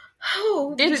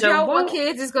Did you Y'all Want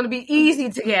Kids is going to be easy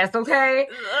to guess, okay?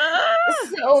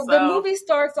 So the movie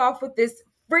starts off with this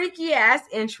freaky ass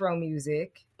intro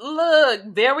music. Look,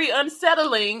 very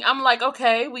unsettling. I'm like,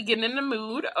 okay, we getting in the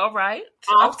mood. All right.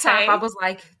 Off top, I was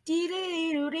like,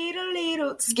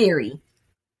 scary.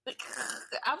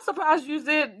 I'm surprised you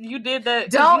did that.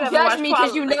 Don't judge me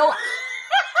because you know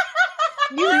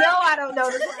I don't know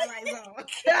the Twilight Zone.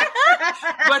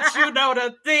 But you know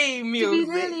the theme music.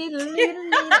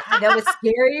 That was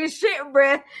scary as shit,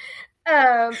 bruh.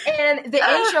 And the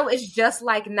intro is just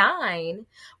like 9,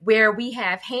 where we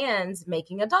have hands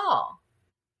making a doll.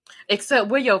 Except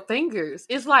with your fingers.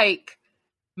 It's like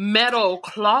metal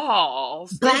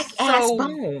claws. Black ass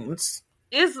bones.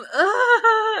 It's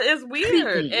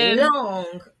weird. Creepy, and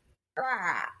long.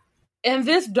 And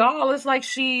this doll is like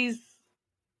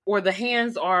the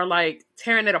hands are like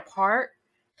tearing it apart.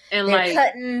 And they're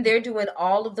cutting, they're doing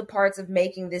all of the parts of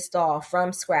making this doll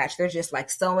from scratch. They're just like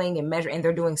sewing and measuring, and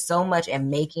they're doing so much and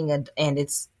making and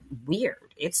it's weird.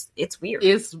 It's weird.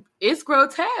 It's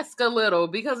grotesque a little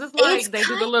because it's like they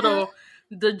do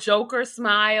the Joker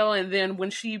smile, and then when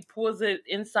she pulls it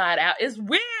inside out, it's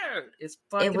weird. It's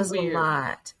fucking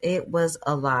weird. It was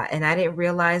a lot. And I didn't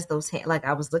realize those hands, like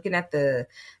I was looking at the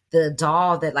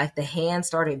doll that like the hand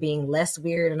started being less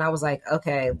weird, and I was like,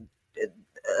 okay,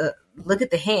 look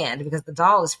at the hand because the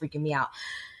doll is freaking me out.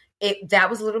 That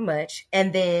was a little much.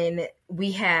 And then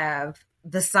we have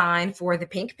the sign for the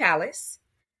Pink Palace.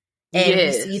 And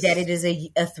we see that it is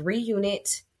a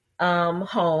 3-unit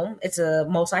home. It's a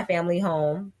multi-family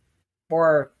home,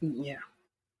 or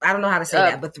I don't know how to say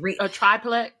that, but a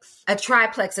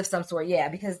triplex of some sort. Yeah,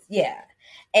 because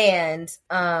and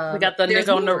we got the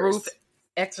nigga on the roof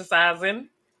exercising.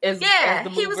 He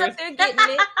was up there getting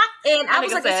it, and I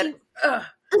was like,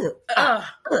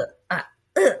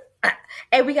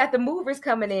 and we got the movers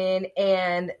coming in,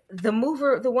 and the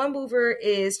one mover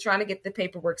is trying to get the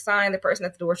paperwork signed. The person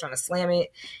at the door is trying to slam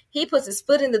it. He puts his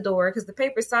foot in the door because the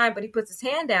paper's signed, but he puts his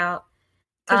hand out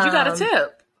because you got a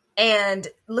tip and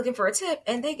looking for a tip,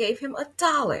 and they gave him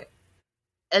 $1.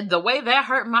 And the way that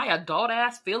hurt my adult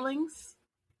ass feelings,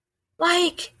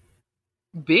 like,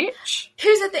 bitch.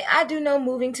 Here's the thing: I do know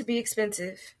moving to be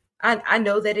expensive. I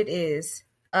know that it is.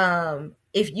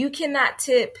 If you cannot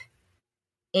tip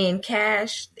in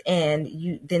cash and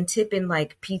you then tip in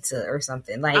like pizza or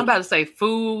something, like I'm about to say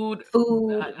food,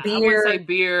 beer. I would say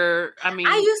beer. I mean,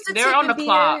 I used to they're on the beer.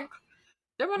 clock.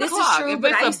 They're on the clock. Is true, if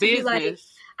but it's a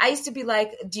business. I used to be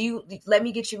like, let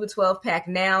me get you a 12-pack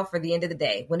now for the end of the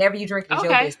day. Whenever you drink, it's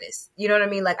your business. You know what I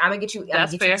mean? Like, I'm gonna get you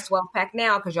this 12-pack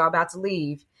now because y'all about to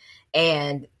leave,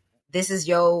 and this is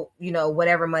your,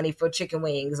 whatever money for chicken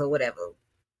wings or whatever.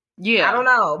 Yeah. I don't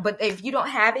know. But if you don't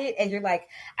have it and you're like,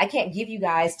 I can't give you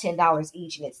guys $10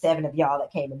 each and it's 7 of y'all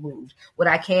that came and moved. What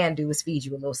I can do is feed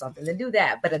you a little something and do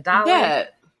that. But $1,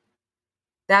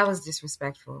 that was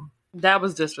disrespectful.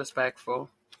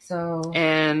 So,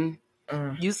 and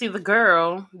you see the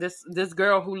girl, this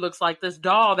girl who looks like this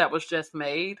doll that was just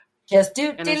made. And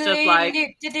it's just like,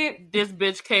 this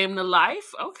bitch came to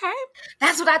life. Okay.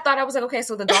 That's what I thought. I was like, okay,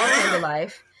 so the doll came to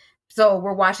life. So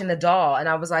we're watching the doll, and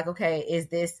I was like, okay, is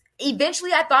this...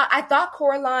 Eventually, I thought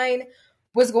Coraline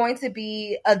was going to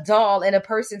be a doll, and a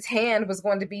person's hand was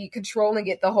going to be controlling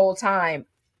it the whole time.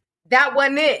 That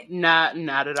wasn't it. Not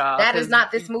at all. That is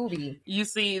not this movie. You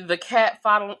see the cat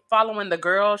following the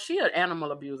girl. She an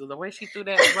animal abuser. The way she threw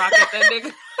that rock at that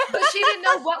nigga. But she didn't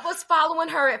know what was following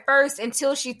her at first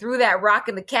until she threw that rock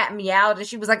and the cat meowed and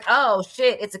she was like, oh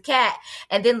shit, it's a cat.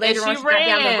 And then later on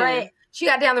she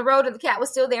got down the road and the cat was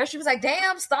still there. She was like,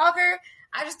 damn, stalker,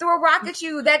 I just threw a rock at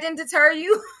you. That didn't deter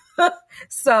you.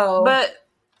 So, but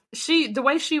the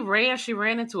way she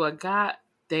ran into a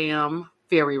goddamn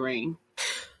fairy ring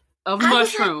of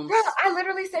mushrooms. Like, I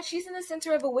literally said she's in the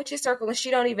center of a witch's circle and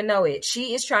she don't even know it.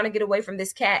 She is trying to get away from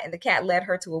this cat and the cat led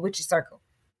her to a witch's circle.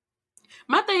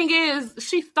 My thing is,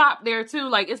 she stopped there too.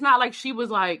 Like, it's not like she was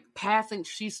like passing.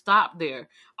 She stopped there.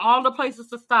 All the places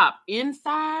to stop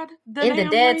inside the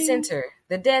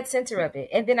dead center of it.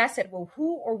 And then I said, well,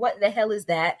 who or what the hell is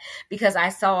that? Because I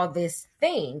saw this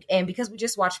thing, and because we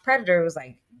just watched Predator, it was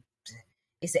like,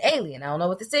 it's an alien. I don't know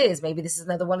what this is. Maybe this is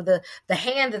another one of the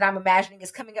hand that I'm imagining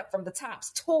is coming up from the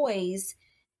top's toys,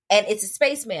 and it's a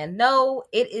spaceman. No,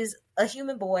 it is a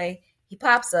human boy. He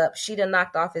pops up. She done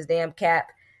knocked off his damn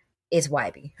cap. It's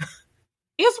Wybie.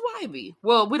 It's Wybie.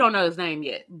 Well, we don't know his name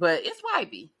yet, but it's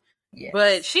Wybie. Yes.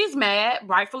 But she's mad,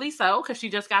 rightfully so, because she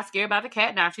just got scared by the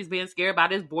cat. Now she's being scared by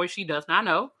this boy she does not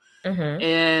know. Mm-hmm.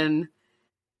 And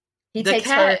he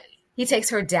takes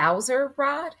her dowser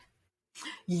rod.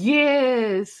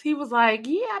 Yes. He was like,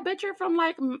 yeah, I bet you're from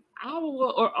like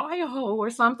Iowa or Idaho or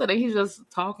something. And he's just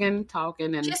talking and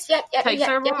takes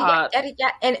her rod.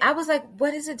 And I was like,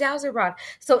 what is a dowser rod?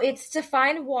 So it's to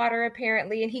find water,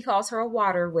 apparently. And he calls her a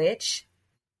water witch.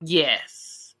 Yes.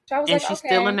 So she's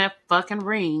still in that fucking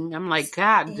ring. I'm like,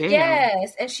 God damn.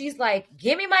 Yes. And she's like,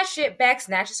 give me my shit back.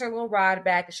 Snatches her little rod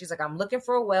back. And she's like, I'm looking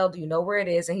for a well. Do you know where it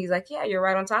is? And he's like, yeah, you're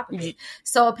right on top of it.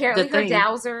 So apparently her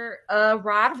dowser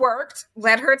rod worked.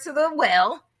 Led her to the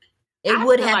well. It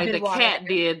would have been the cat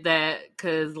did that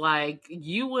because, like,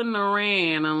 you wouldn't have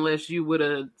ran unless you would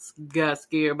have got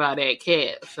scared by that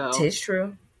cat. So Tis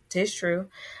true.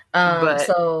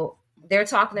 So they're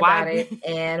talking about it,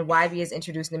 and Wybie is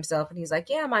introducing himself, and he's like,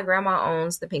 yeah, my grandma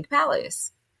owns the Pink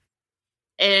Palace.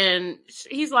 And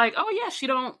he's like, oh, yeah, she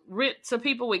don't rent to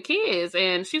people with kids.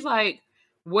 And she's like,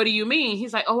 what do you mean?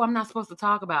 He's like, oh, I'm not supposed to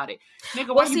talk about it.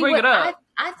 Nigga, why you bring it up?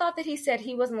 I thought that he said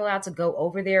he wasn't allowed to go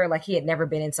over there, like he had never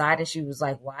been inside, and she was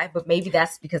like, why? But maybe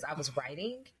that's because I was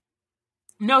writing.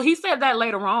 No, he said that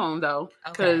later on, though,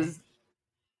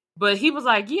 But he was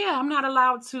like, yeah, I'm not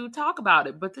allowed to talk about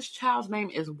it. But this child's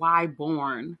name is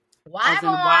Wyborn. As in,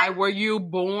 why were you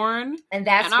born? And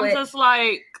I'm just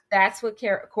like... That's what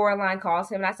Coraline calls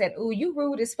him. And I said, ooh, you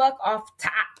rude as fuck off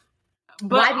top.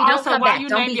 But Wybie, also, why you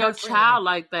name your child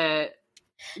like that?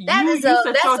 That's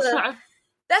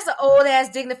an old-ass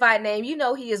dignified name. You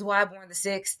know he is Wyborn the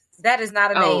 6th. That is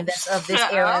not a name that's of this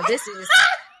era. This is...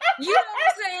 You know what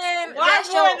I'm saying?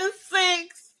 Wyborn the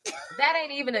 6th. That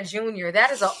ain't even a junior. That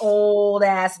is an old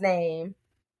ass name.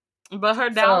 But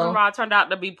her dowser rod turned out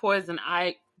to be poison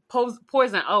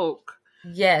oak.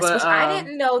 Yes, which I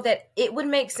didn't know that it would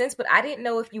make sense, but I didn't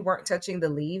know if you weren't touching the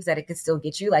leaves that it could still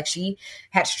get you. Like she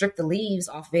had stripped the leaves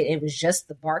off of it. It was just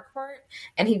the bark part.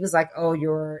 And he was like, oh,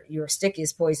 your stick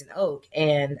is poison oak.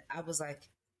 And I was like,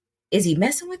 is he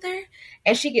messing with her?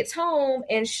 And she gets home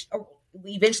and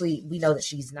eventually we know that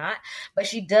she's not, but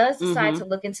she does decide to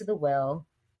look into the well.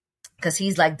 Because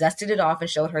he's like dusted it off and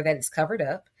showed her that it's covered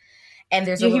up. And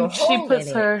there's a little hole in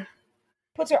it.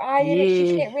 Puts her eye in it.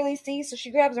 She can't really see. So she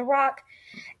grabs a rock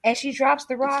and she drops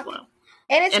the rock.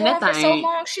 And it's on for so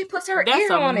long. She puts her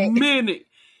ear on it. Minute.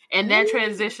 And that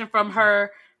transition from her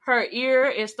ear,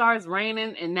 it starts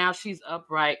raining. And now she's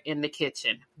upright in the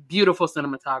kitchen. Beautiful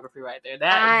cinematography right there.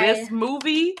 This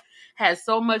movie has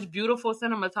so much beautiful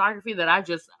cinematography that I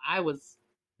was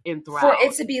enthralled. For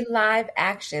it to be live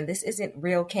action, this isn't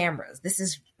real cameras. This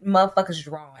is motherfuckers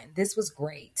drawing. This was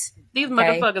great. These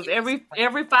motherfuckers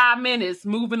every 5 minutes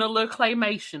moving a little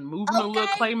claymation,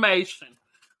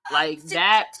 like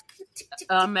that.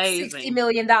 Amazing. $60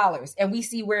 million, and we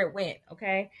see where it went.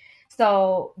 Okay,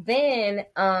 so then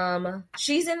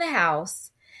she's in the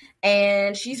house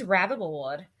and she's rather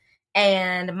bored.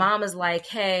 And mom is like,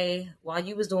 hey, while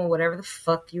you was doing whatever the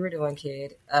fuck you were doing,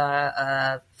 kid,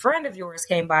 a friend of yours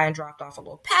came by and dropped off a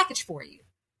little package for you.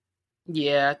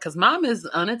 Yeah, because mom is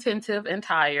unattentive and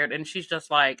tired, and she's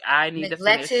just like, I need to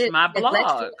finish my blog.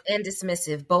 Neglectful and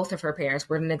dismissive. Both of her parents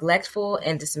were neglectful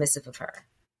and dismissive of her.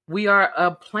 We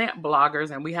are plant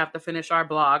bloggers, and we have to finish our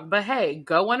blog. But hey,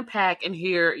 go unpack and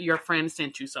hear your friend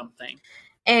sent you something.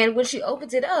 And when she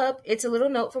opens it up, it's a little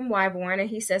note from Wyborn, and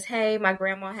he says, hey, my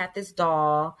grandma had this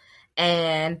doll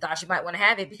and thought she might want to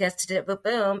have it because,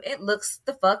 boom, it looks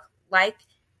the fuck like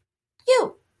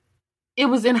you. It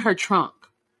was in her trunk.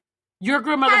 Your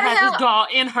grandmother had this doll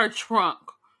in her trunk.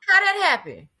 How that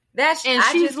happen?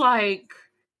 She's like,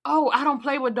 oh, I don't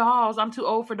play with dolls. I'm too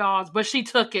old for dolls. But she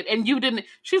took it, and you didn't.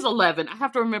 She's 11. I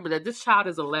have to remember that this child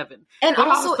is 11. And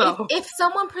also, if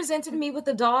someone presented me with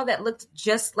a doll that looked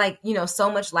just like,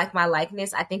 so much like my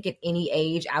likeness, I think at any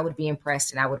age I would be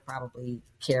impressed and I would probably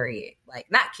carry it. Like,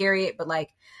 not carry it, but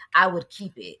like I would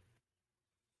keep it.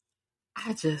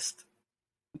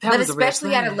 But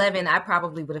especially at 11, I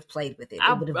probably would have played with it.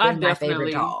 It would have been my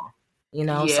favorite doll. So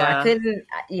I couldn't.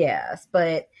 Yes,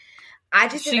 but I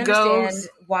just didn't understand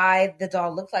why the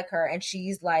doll looked like her. And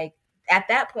she's like, at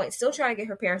that point, still trying to get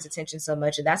her parents' attention so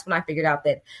much. And that's when I figured out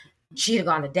that she had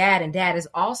gone to Dad, and Dad is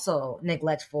also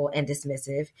neglectful and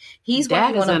dismissive. He's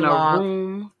Dad working on a blog.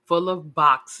 Room full of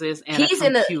boxes and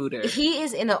a computer. He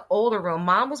is in an older room.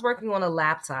 Mom was working on a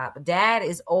laptop. Dad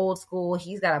is old school.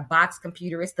 He's got a box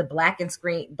computer. It's the black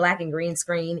and green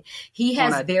screen. He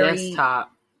has on a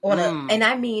desktop. And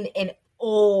I mean an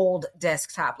old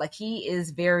desktop. Like, he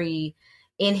is very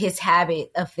in his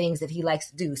habit of things that he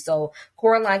likes to do. So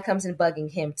Coraline comes in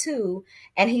bugging him too.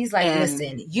 And he's like,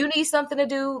 listen, you need something to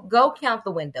do? Go count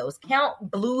the windows. Count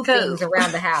blue things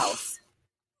around the house.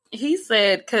 He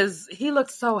said, because he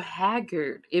looks so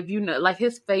haggard. If you know, like,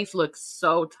 his face looks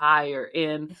so tired.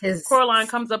 And Coraline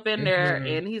comes up in there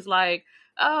and he's like,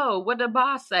 oh, what did the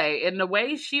boss say? And the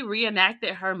way she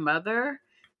reenacted her mother,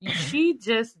 she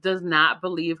just does not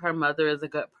believe her mother is a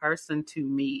good person to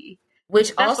me.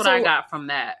 That's what I got from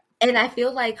that. And I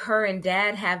feel like her and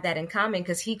Dad have that in common,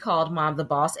 because he called Mom the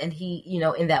boss, and he,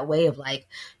 in that way of like,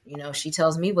 she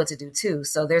tells me what to do too.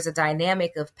 So there's a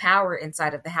dynamic of power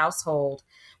inside of the household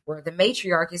where the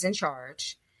matriarch is in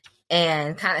charge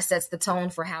and kind of sets the tone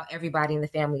for how everybody in the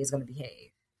family is going to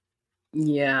behave.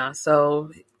 Yeah.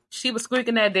 So she was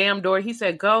squeaking that damn door. He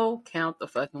said, go count the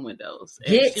fucking windows.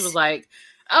 And she was like,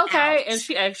 okay. Out. And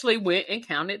she actually went and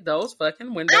counted those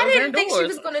fucking windows. I didn't think she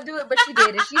was going to do it, but she did.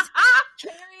 And she's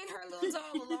carrying her little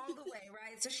doll along the way,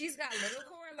 right? So she's got little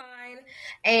Coraline,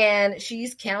 and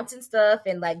she's counting stuff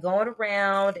and like going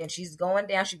around, and she's going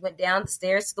down. She went down the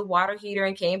stairs to the water heater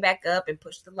and came back up and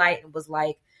pushed the light and was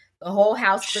like, the whole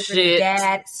house flipping.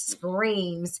 Dad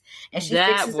screams, and she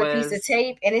fixes a piece of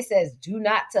tape, and it says, do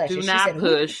not touch. Do not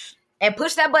push. And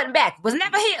push that button back. Was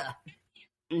never here.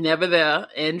 Never there.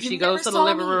 And she goes to the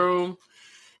living room,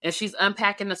 and she's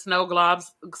unpacking the snow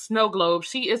globe.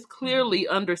 She is clearly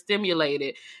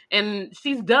understimulated, and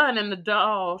she's done. And the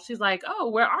doll, she's like, oh,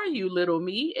 where are you, little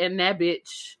me? And that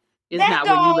bitch is not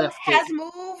where you left it. Has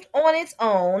moved on its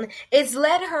own. It's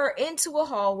led her into a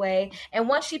hallway, and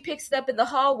once she picks it up in the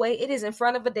hallway, it is in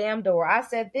front of a damn door. I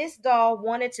said, this doll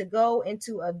wanted to go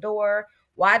into a door.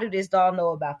 Why do this doll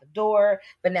know about the door?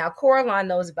 But now Coraline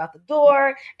knows about the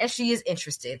door, and she is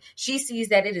interested. She sees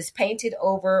that it is painted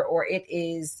over, or it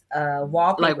is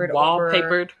wallpapered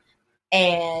over.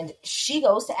 And she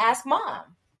goes to ask Mom.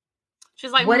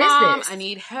 She's like, Mom, I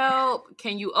need help.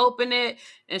 Can you open it?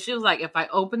 And she was like, if I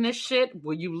open this shit,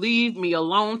 will you leave me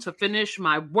alone to finish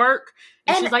my work?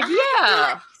 And she's like,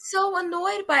 yeah. So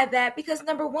annoyed by that, because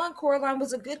number one, Coraline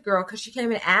was a good girl because she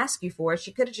came and asked you for it.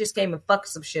 She could have just came and fucked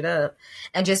some shit up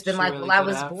and just been like, I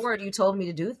was bored. You told me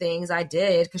to do things. I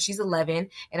did, because she's 11,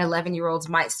 and 11-year-olds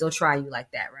might still try you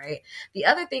like that, right? The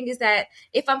other thing is that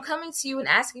if I'm coming to you and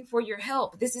asking for your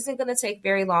help, this isn't going to take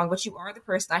very long, but you are the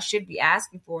person I should be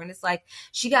asking for. And it's like,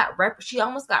 she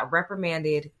almost got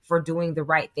reprimanded for doing the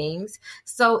right things.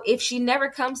 So if she never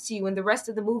comes to you in the rest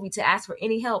of the movie to ask for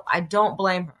any help, I don't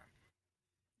blame her.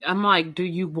 I'm like, do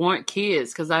you want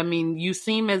kids? Because, I mean, you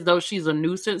seem as though she's a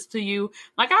nuisance to you.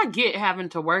 Like, I get having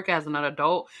to work as an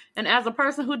adult. And as a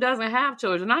person who doesn't have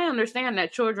children, I understand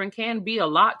that children can be a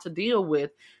lot to deal with.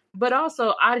 But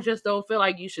also, I just don't feel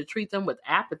like you should treat them with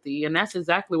apathy. And that's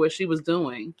exactly what she was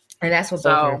doing. And that's what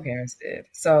both of her parents did.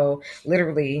 So,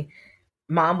 literally,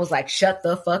 Mom was like, shut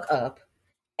the fuck up.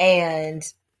 And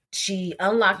she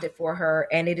unlocked it for her,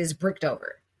 and it is bricked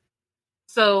over.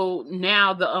 So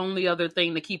now the only other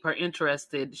thing to keep her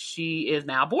interested, she is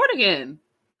now bored again.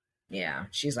 Yeah,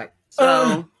 she's like,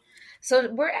 so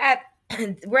we're at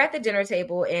the dinner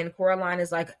table, and Coraline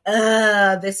is like,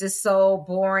 this is so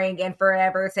boring and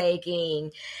forever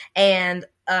taking. And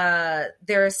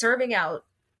they're serving out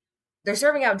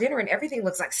dinner, and everything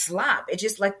looks like slop. It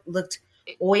just like looked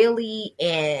oily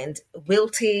and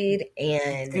wilted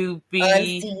and goopy,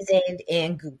 unseasoned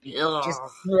and goopy. Ugh. Just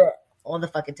on the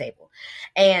fucking table.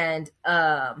 And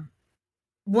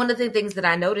one of the things that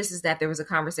I noticed is that there was a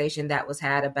conversation that was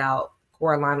had about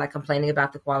Coraline like complaining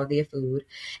about the quality of food,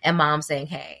 and Mom saying,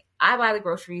 hey, I buy the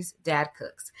groceries, dad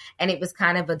cooks. And it was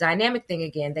kind of a dynamic thing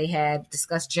again. They had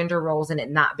discussed gender roles and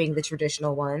it not being the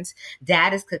traditional ones.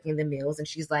 Dad is cooking the meals and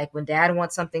she's like, when dad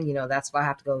wants something, you know, that's what I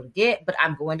have to go to get, but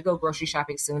I'm going to go grocery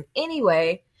shopping soon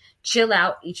anyway. Chill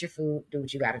out, eat your food, do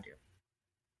what you got to do.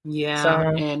 Yeah, So,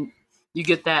 and you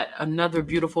get that another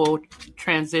beautiful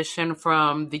transition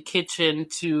from the kitchen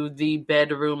to the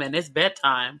bedroom, and it's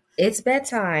bedtime. it's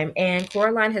bedtime, and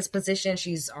Coraline has positioned,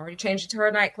 she's already changed into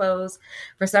her night clothes.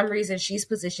 For some reason, she's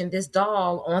positioned this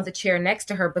doll on the chair next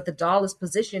to her, but the doll is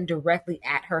positioned directly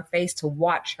at her face to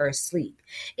watch her sleep.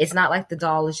 It's not like the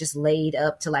doll is just laid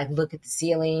up to like look at the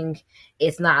ceiling.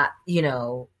 It's not, you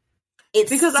know,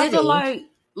 it's Because I feel sitting. like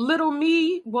little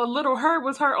her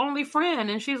was her only friend,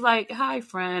 and she's like, "Hi,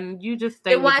 friend, you just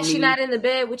stay Then why with is she me." not in the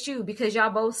bed with you? Because y'all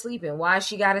both sleeping. Why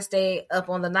she got to stay up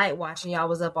on the night watch and y'all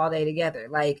was up all day together?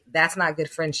 Like, that's not good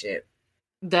friendship.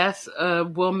 That's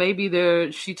well,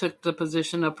 maybe she took the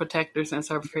position of protector since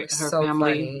her So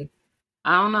family. funny.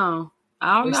 I don't know.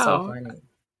 So funny.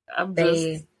 I'm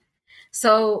just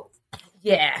So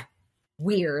yeah,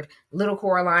 weird. Little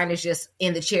Coraline is just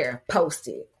in the chair,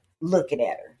 posted, looking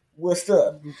at her. What's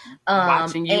up?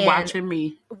 watching you, watching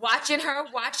me, watching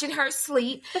her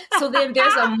sleep. So then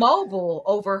there's a mobile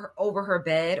over her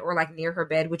bed or like near her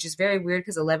bed, which is very weird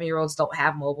because 11-year-olds don't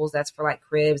have mobiles. That's for like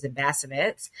cribs and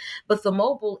bassinets. But the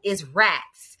mobile is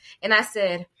rats. And I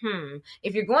said,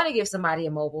 if you're going to give somebody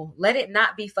a mobile, let it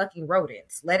not be fucking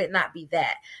rodents. Let it not be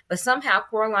that. But somehow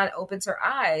Coraline opens her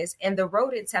eyes and the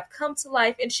rodents have come to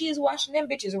life and she is watching them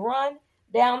bitches run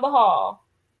down the hall.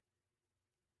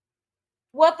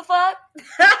 What the fuck?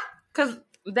 because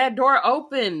that door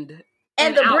opened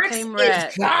and the out bricks came is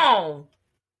rats. gone.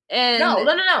 And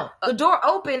No. The door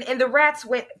opened and the rats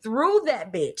went through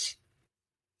that bitch.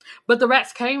 But the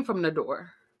rats came from the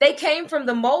door. They came from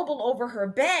the mobile over her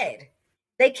bed.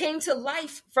 They came to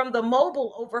life from the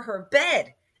mobile over her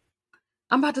bed.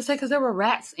 I'm about to say, because there were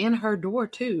rats in her door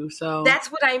too. So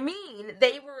that's what I mean.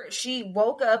 She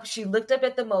woke up, she looked up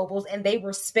at the mobiles and they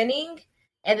were spinning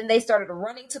and then they started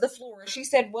running to the floor. She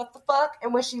said, what the fuck?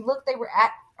 And when she looked, they were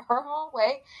at her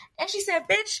hallway and she said,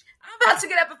 bitch, I'm about to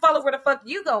get up and follow where the fuck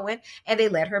you going. And they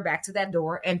led her back to that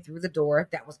door and through the door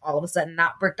that was all of a sudden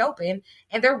not bricked open.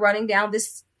 And they're running down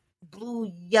this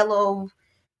blue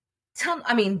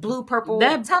purple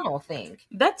tunnel thing.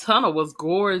 That tunnel was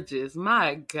gorgeous.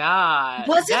 My God.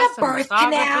 Was it a birth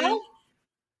canal?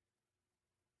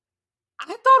 I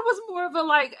thought it was more of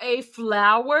a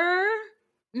flower.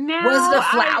 Now, was it a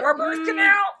flower birth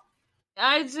canal?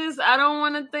 I don't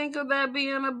want to think of that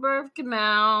being a birth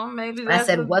canal. Maybe that's I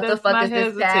said, what the fuck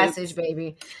is this passage,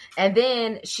 baby? And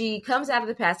then she comes out of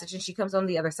the passage and she comes on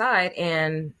the other side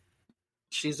and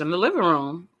she's in the living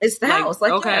room. It's the house.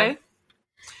 Okay. Yeah.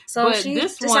 So but she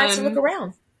this decides to look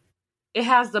around. It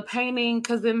has the painting,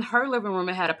 because in her living room,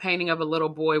 it had a painting of a little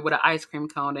boy with an ice cream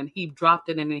cone, and he dropped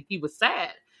it, and he was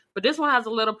sad. But this one has a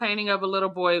little painting of a little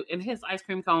boy, and his ice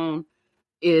cream cone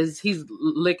he's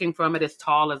licking from it as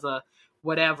tall as a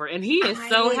whatever, and he is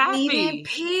so happy.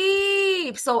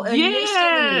 Peep. So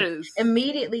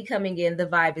immediately coming in, the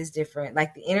vibe is different.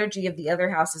 Like the energy of the other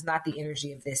house is not the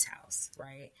energy of this house,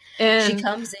 right? And she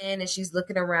comes in and she's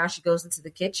looking around. She goes into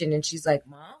the kitchen and she's like,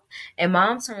 "Mom," and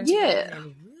Mom turns around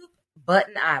and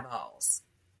button eyeballs.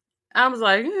 I was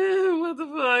like, what the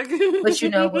fuck? But you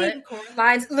know what?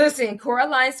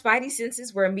 Coraline's spidey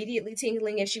senses were immediately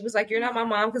tingling, and she was like, "You're not my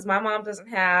mom because my mom doesn't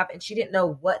have," and she didn't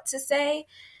know what to say.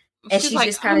 And she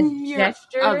just kind of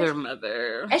gestured. Other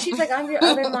mother. And she's like, "I'm your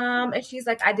other mom." And she's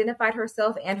like, identified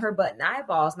herself and her button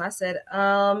eyeballs. And I said,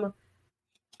 all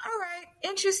right,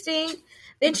 interesting.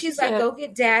 Then she's like, "Go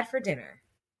get dad for dinner."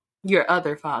 Your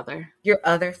other father. Your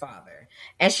other father.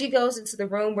 And she goes into the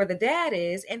room where the dad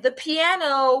is, and the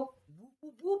piano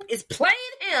is playing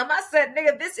him. I said,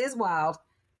 nigga, this is wild.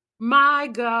 My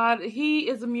God, he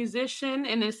is a musician,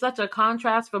 and it's such a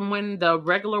contrast from when the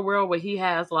regular world where he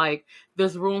has like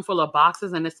this room full of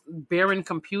boxes and this barren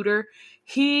computer.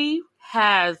 He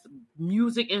has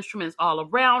music instruments all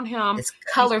around him. It's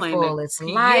colorful. It's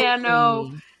piano,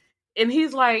 lively. And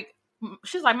she's like,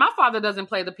 my father doesn't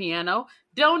play the piano.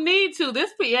 Don't need to. This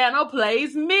piano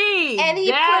plays me. And he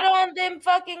put on them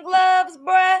fucking gloves,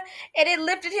 bruh. And it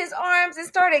lifted his arms and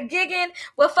started gigging.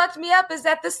 What fucked me up is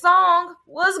that the song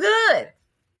was good.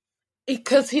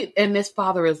 Because this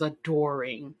father is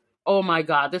adoring. Oh my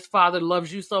God, this father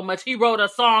loves you so much. He wrote a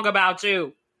song about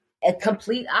you. A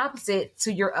complete opposite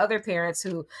to your other parents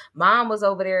who mom was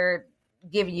over there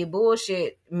giving you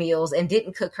bullshit meals and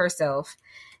didn't cook herself.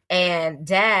 And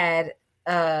dad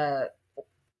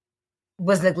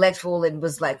was neglectful and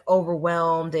was like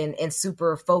overwhelmed and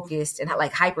super focused and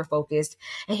like hyper focused.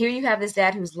 And here you have this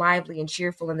dad who's lively and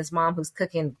cheerful and this mom who's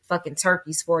cooking fucking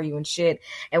turkeys for you and shit.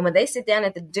 And when they sit down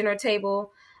at the dinner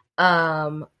table,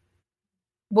 well,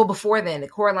 before then,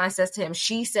 Coraline says to him,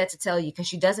 she said to tell you, because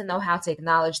she doesn't know how to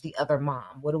acknowledge the other mom.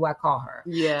 What do I call her?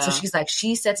 Yeah. So she's like,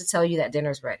 she said to tell you that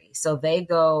dinner's ready. So they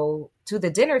go to the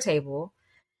dinner table,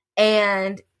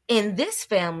 and in this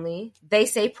family, they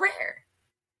say prayer.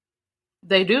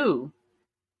 They do.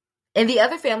 In the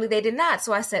other family, they did not.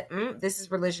 So I said, this is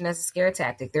religion as a scare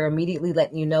tactic. They're immediately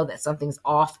letting you know that something's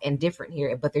off and different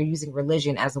here, but they're using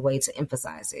religion as a way to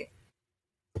emphasize it.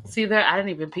 See there, I didn't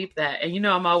even peep that. And you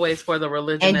know I'm always for the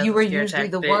religion. And you were usually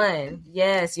tactic. the one.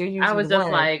 Yes, you're usually the one. I was just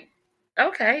like,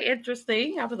 okay,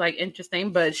 interesting. I was like,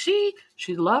 interesting. But she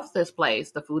loves this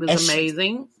place. The food is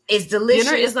amazing. It's delicious.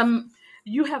 Dinner is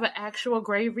you have an actual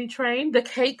gravy train. The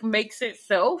cake makes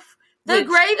itself. The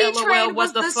gravy LOL, train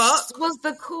was was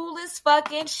the coolest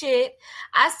fucking shit.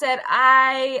 I said,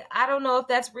 I don't know if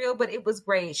that's real, but it was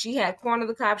great. She had corn on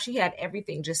the cob. She had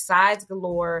everything, just sides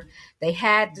galore. They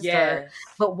had dessert. Yes.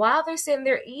 But while they're sitting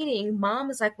there eating,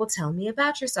 mom is like, well, tell me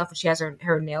about yourself. And she has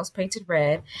her nails painted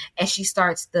red, and she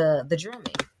starts the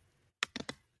drumming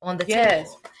on the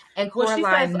table. And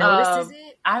Coraline notices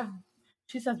it.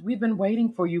 She says, we've been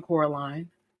waiting for you,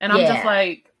 Coraline. And I'm just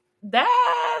like,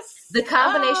 that's the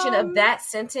combination of that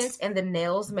sentence and the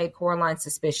nails made Coraline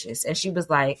suspicious. And she was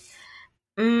like,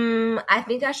 I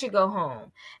think I should go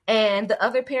home. And the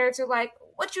other parents are like,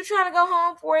 what you trying to go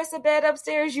home for? It's a bed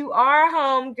upstairs. You are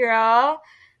home, girl.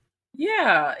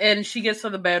 Yeah. And she gets to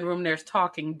the bedroom. There's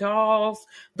talking dolls.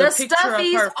 The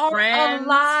stuffies are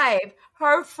alive.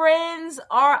 Her friends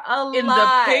are alive. In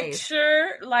the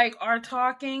picture, like, are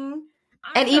talking.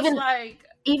 And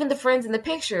even the friends in the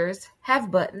pictures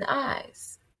have button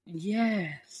eyes.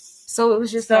 Yes. So it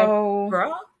was just like,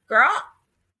 girl.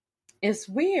 It's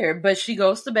weird, but she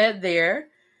goes to bed there,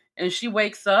 and she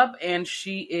wakes up, and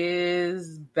she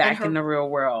is back in the real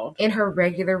world. In her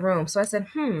regular room. So I said,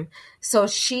 So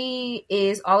she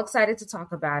is all excited to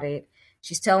talk about it.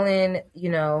 She's telling,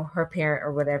 her parent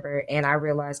or whatever, and I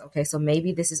realized, okay, so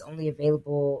maybe this is only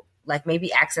available, like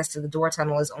maybe access to the door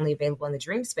tunnel is only available in the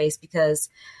dream space, because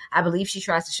I believe she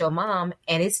tries to show mom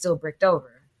and it's still bricked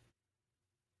over.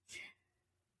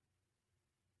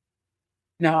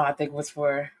 No, I think it was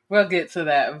we'll get to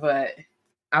that, but.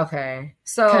 Okay.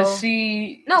 So.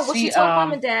 She told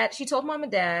mom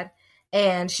and dad,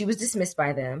 and she was dismissed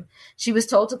by them. She was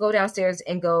told to go downstairs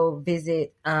and go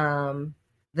visit,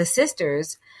 the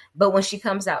sisters. But when she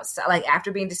comes outside, like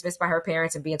after being dismissed by her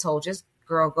parents and being told, just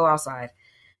girl, go outside.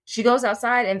 She goes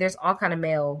outside and there's all kind of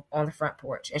mail on the front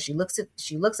porch, and she looks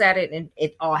at it and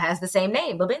it all has the same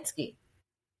name, Babinski.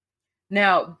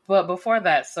 Now, but before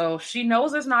that, so she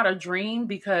knows it's not a dream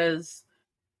because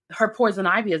her poison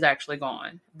ivy is actually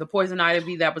gone. The poison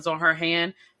ivy that was on her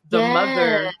hand, the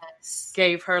mother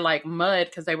gave her like mud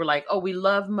because they were like, "Oh, we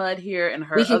love mud here." And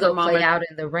her we can other go play out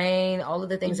in the rain, all of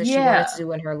the things that she wanted to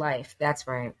do in her life. That's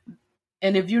right.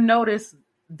 And if you notice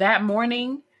that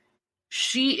morning,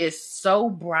 she is so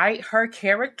bright. Her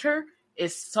character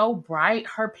is so bright.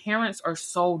 Her parents are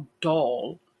so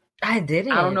dull. I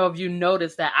didn't. I don't know if you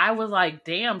noticed that. I was like,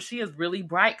 damn, she is really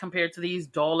bright compared to these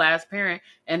dull-ass parent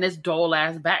and this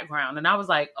dull-ass background. And I was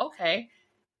like, okay,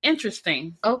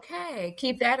 interesting. Okay,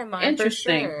 keep that in mind.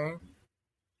 Interesting. For sure.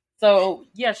 So,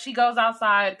 yeah, she goes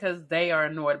outside because they are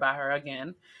annoyed by her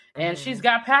again. And she's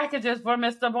got packages for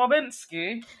Mr.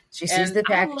 Bobinski. She sees the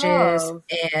packages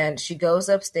and she goes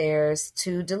upstairs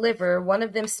to deliver. One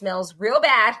of them smells real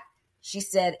bad. She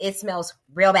said, it smells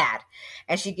real bad.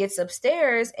 And she gets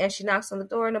upstairs and she knocks on the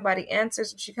door. Nobody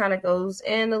answers. She kind of goes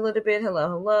in a little bit. Hello,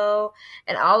 hello.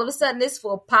 And all of a sudden, this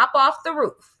will pop off the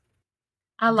roof.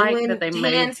 I like that they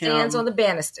made handstands on the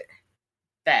banister.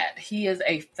 That he is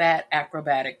a fat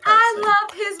acrobatic person. I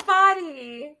love his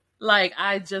body. Like,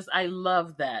 I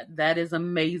love that. That is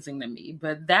amazing to me.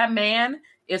 But that man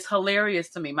is hilarious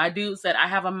to me. My dude said, I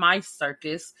have a mice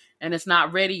circus and it's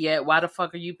not ready yet. Why the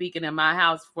fuck are you peeking in my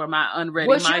house for my unready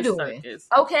mice circus?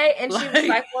 Okay. And she was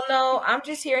like, well, no, I'm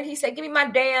just here. And he said, give me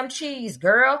my damn cheese,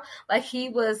 girl. Like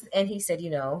and he said,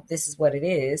 this is what it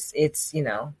is. It's,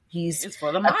 it's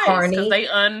for the mice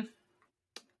because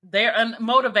they're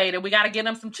unmotivated. We got to get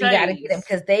them some change. We got to get them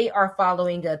because they are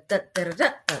following a dun, dun, dun,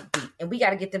 dun, dun, beat, and we got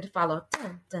to get them to follow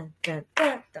dun, dun, dun,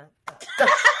 dun, dun, dun.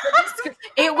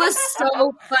 It was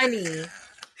so funny.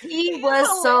 He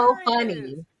was so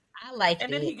funny. I liked it.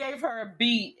 And then he gave her a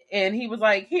beat, and he was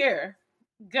like, "Here,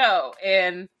 go."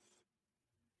 And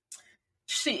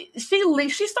she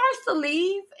starts to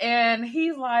leave, and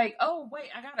he's like, "Oh wait,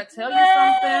 I gotta tell you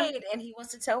something." And he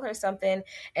wants to tell her something,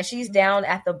 and she's down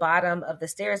at the bottom of the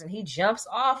stairs, and he jumps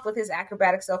off with his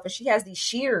acrobatic self, and she has these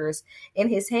shears in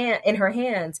her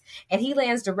hands, and he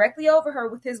lands directly over her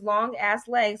with his long ass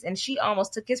legs, and she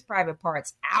almost took his private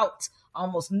parts out,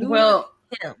 almost nuded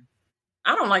him.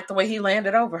 I don't like the way he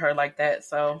landed over her like that,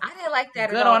 so I didn't like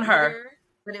that. Good at all on her. either,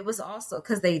 but it was also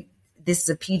because this is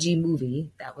a PG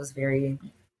movie. That was very...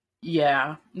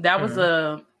 Yeah, that was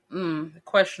a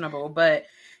questionable, but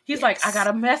he's like, I got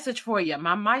a message for you.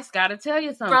 My mice got to tell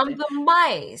you something. From the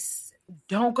mice.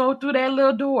 Don't go through that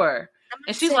little door.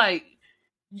 And she's like,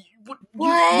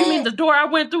 what? You mean the door I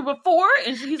went through before?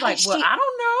 And he's like, well, I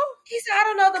don't know. He said, I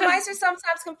don't know. The mice are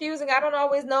sometimes confusing. I don't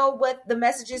always know what the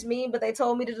messages mean, but they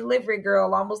told me to deliver it,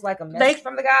 girl, almost like a message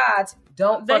from the gods.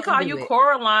 They call you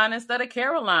Coraline instead of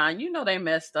Caroline. You know they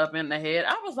messed up in the head.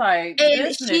 I was like,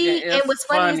 and what's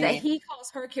funny is that he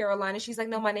calls her Caroline, and she's like,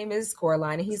 no, my name is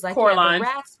Coraline. And he's like, Coraline. Yeah, the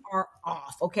rats are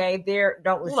off, okay?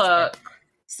 Don't listen to them.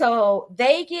 So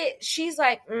she's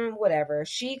like, whatever.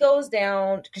 She goes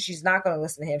down because she's not going to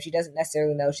listen to him. She doesn't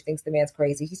necessarily know. She thinks the man's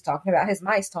crazy. He's talking about his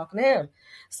mice talking to him.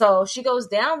 So she goes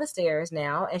down the stairs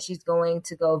now, and she's going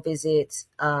to go visit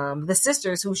the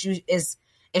sisters who she is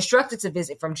instructed to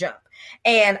visit from jump.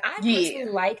 And I personally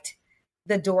liked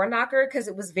the door knocker because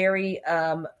it was very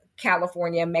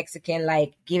California, Mexican,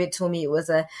 like, give it to me. It was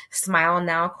a smile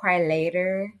now, cry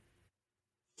later.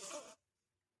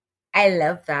 I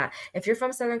love that. If you're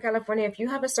from Southern California, if you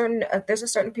have there's a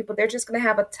certain people, they're just going to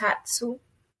have a tattoo.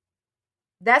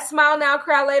 That smile now,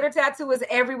 cry later tattoo is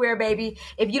everywhere, baby.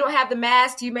 If you don't have the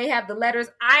mask, you may have the letters.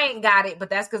 I ain't got it, but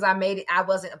that's because I made it. I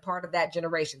wasn't a part of that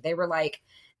generation. They were like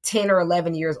 10 or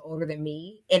 11 years older than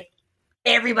me, and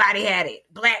everybody had it.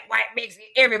 Black, white, mixed,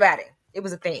 everybody. It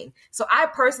was a thing. So I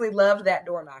personally loved that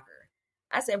door knocker.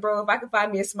 I said, bro, if I could find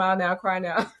me a smile now, cry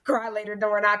later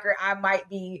door knocker, I might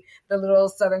be the little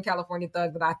Southern California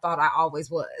thug that I thought I always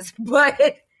was.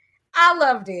 But I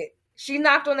loved it. She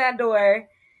knocked on that door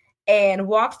and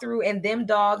walked through, and them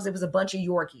dogs, it was a bunch of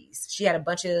Yorkies. She had a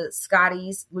bunch of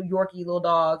Scotties, Yorkie little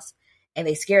dogs, and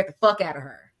they scared the fuck out of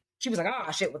her. She was like,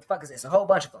 oh, shit, what the fuck is this? A whole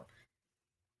bunch of them.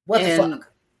 What the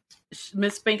fuck?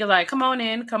 Miss Spink is like, come on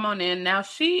in. Now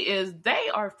they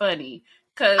are funny.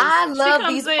 I love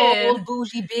these old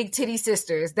bougie big titty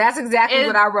sisters. That's exactly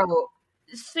what I wrote.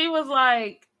 She was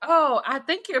like, oh, I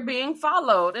think you're being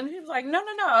followed. And he was like, no,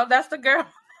 that's the girl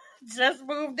just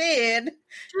moved in.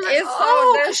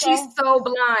 She's so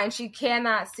blind. She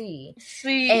cannot see.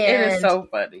 It is so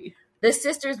funny. The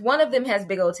sisters, one of them has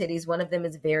big old titties. One of them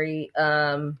is very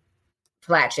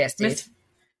flat-chested.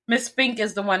 Miss Spink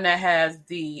is the one that has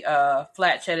the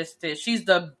flat-chested. She's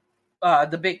the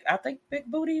big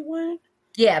booty one.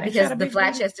 Yeah, because the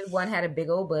flat-chested one had a big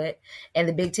old butt, and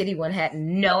the big titty one had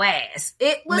no ass.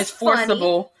 It was Miss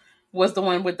Forcible was the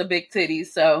one with the big titties.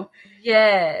 So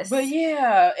yes, but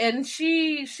yeah, and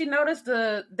she noticed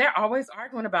they're always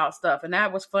arguing about stuff, and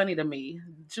that was funny to me.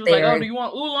 She was like, "Oh, do you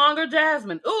want oolong or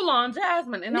jasmine? Oolong,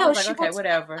 jasmine." And I was like, "Okay,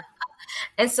 whatever."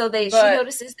 And so she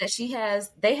notices that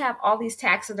they have all these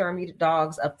taxidermy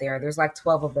dogs up there. There's like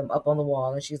 12 of them up on the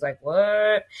wall, and she's like,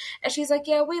 "What?" And she's like,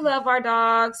 "Yeah, we love our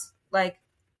dogs." Like,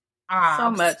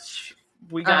 so much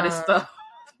we got his stuff.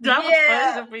 That was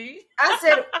funny to me. I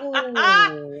said,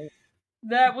 ooh.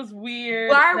 That was weird.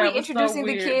 Why are we introducing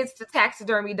the kids to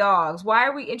taxidermy dogs? Why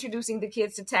are we introducing the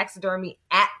kids to taxidermy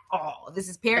at all? This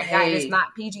is parent guidance,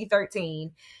 not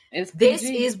PG-13. This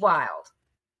is wild.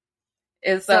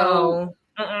 And so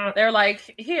they're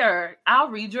like, here, I'll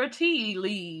read your tea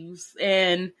leaves.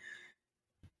 And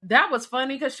that was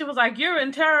funny because she was like, you're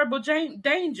in terrible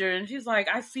danger. And she's like,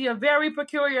 I see a very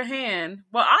peculiar hand.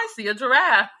 Well, I see a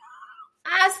giraffe.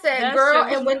 I said, girl,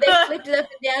 and when they flipped it up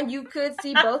and down, you could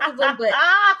see both of them, but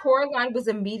Coraline was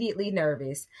immediately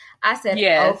nervous. I said,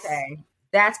 okay,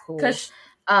 that's cool.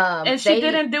 And she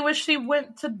didn't do it. She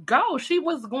went to go. She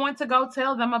was going to go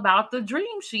tell them about the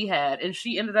dream she had, and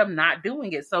she ended up not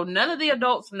doing it. So none of the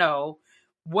adults know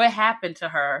what happened to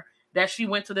her, that she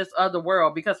went to this other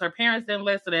world, because her parents didn't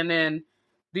listen, and then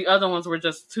the other ones were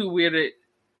just too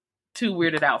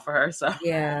weirded out for her. So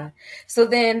yeah. So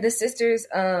then the sisters,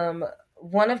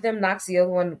 one of them knocks the other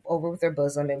one over with her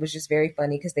bosom. It was just very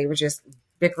funny because they were just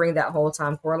bickering that whole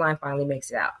time. Coraline finally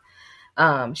makes it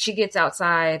out. She gets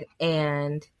outside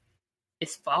and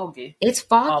it's foggy. It's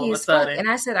foggy as fuck. And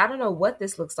I said, I don't know what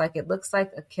this looks like. It looks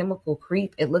like a chemical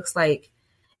creep. It looks like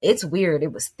it's weird.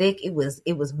 It was thick. It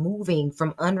was moving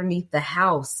from underneath the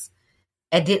house.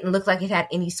 It didn't look like it had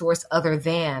any source other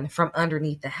than from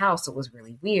underneath the house. It was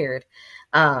really weird.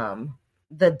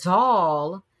 The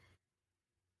doll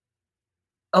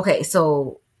Okay,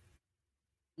 so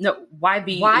No,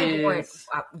 YB is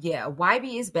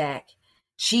YB is back.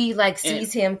 She like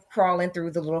sees him crawling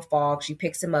through the little fog. She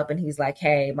picks him up and he's like,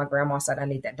 "Hey, my grandma said I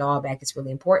need that doll back. It's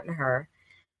really important to her."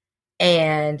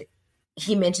 And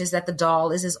he mentions that the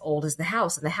doll is as old as the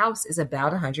house, and the house is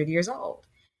about 100 years old.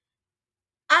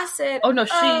 I said, "Oh no,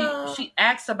 she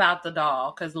asks about the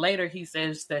doll because later he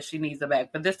says that she needs it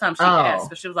back, but this time she asked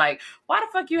because she was like, "Why the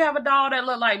fuck you have a doll that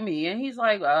look like me?" And he's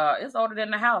like, "It's older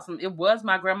than the house, and it was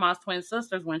my grandma's twin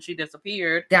sisters when she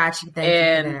disappeared." Gotcha,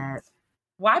 thank you for that.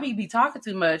 YB be talking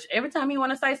too much. Every time he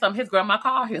want to say something, his grandma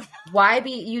call him.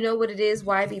 YB, you know what it is,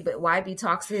 YB, but YB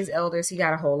talks to his elders. He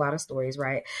got a whole lot of stories,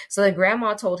 right? So the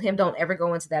grandma told him, don't ever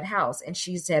go into that house. And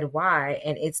she said, why?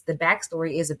 And it's the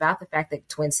backstory is about the fact that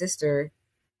twin sister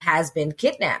has been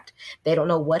kidnapped. They don't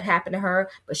know what happened to her,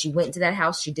 but she went into that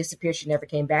house. She disappeared. She never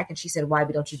came back. And she said,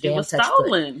 YB, don't you damn touch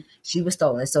it. She was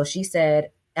stolen. So she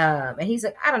said, and he's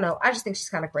like, I don't know. I just think she's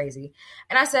kind of crazy.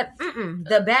 And I said,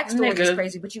 the backstory is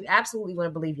crazy, but you absolutely want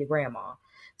to believe your grandma.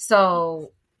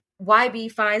 So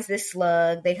YB finds this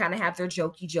slug. They kind of have their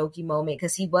jokey moment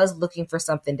because he was looking for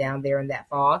something down there in that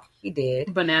fog. He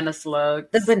did. Banana slugs.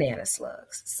 The banana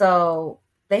slugs. So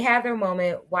they have their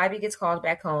moment. YB gets called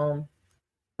back home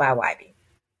by YB.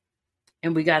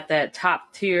 And we got that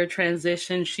top tier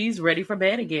transition. She's ready for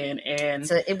bed again. And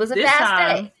so it was a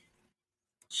fast day.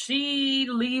 She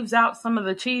leaves out some of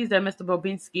the cheese that Mr.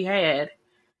 Bobinski had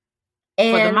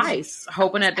for the mice,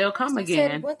 hoping that they'll come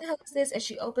again. Said, what the hell is this? And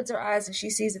she opens her eyes and she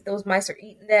sees that those mice are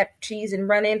eating that cheese and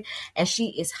running. And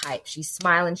she is hyped. She's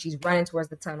smiling. She's running towards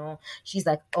the tunnel. She's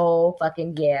like, oh,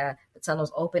 fucking yeah. The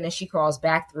tunnel's open and she crawls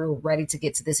back through, ready to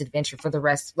get to this adventure for the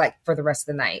rest of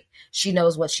the night. She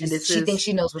knows what she thinks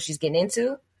she knows what she's getting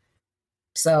into.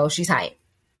 So she's hyped.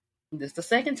 This is the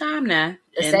second time now.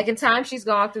 Second time she's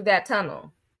gone through that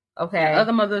tunnel. Okay. The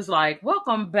other mother's like,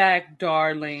 welcome back,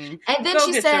 darling. And then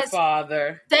she says,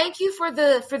 father. Thank you for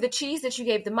the cheese that you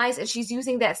gave the mice. And she's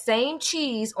using that same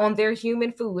cheese on their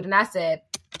human food. And I said,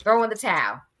 throw in the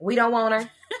towel. We don't want her.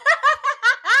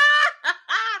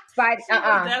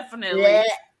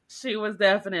 She was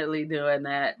definitely doing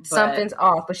that. But something's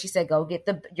off. But she said, go get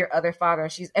your other father.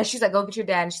 And she's like, go get your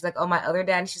dad. And she's like, oh, my other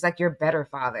dad. And she's like, your better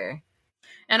father.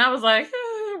 And I was like,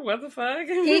 what the fuck?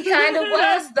 He kind of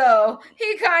was, though.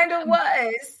 He kind of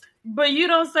was. But you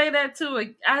don't say that to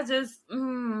it. I just,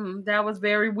 that was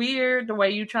very weird, the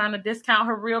way you trying to discount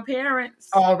her real parents.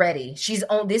 Already.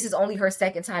 This is only her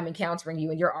second time encountering you,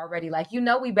 and you're already like,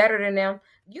 we better than them.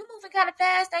 You moving kind of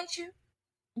fast, ain't you?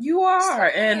 You are.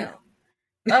 And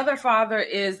other father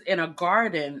is in a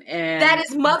garden. And that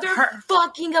is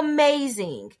fucking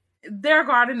amazing. Their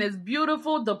garden is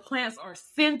beautiful. The plants are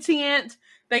sentient.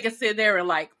 They can sit there and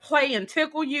like play and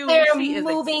tickle you. She is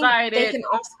excited. They can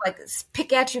also like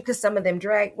pick at you because some of them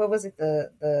drag. What was it?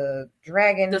 The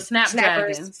dragon. The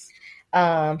snappers.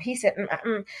 He said,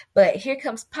 but here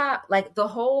comes Pop. Like the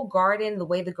whole garden, the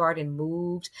way the garden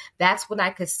moved. That's when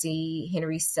I could see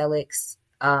Henry Selick's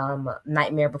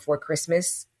Nightmare Before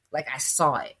Christmas. Like I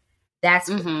saw it.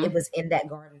 It was in that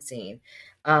garden scene.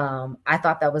 I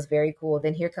thought that was very cool.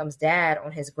 Then here comes Dad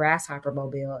on his grasshopper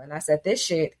mobile, and I said, this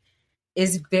shit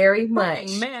is very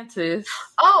much mantis.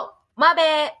 Oh, my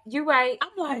bad. You're right. I'm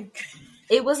like,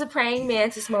 it was a praying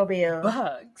mantis mobile.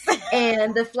 Bugs.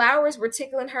 And the flowers were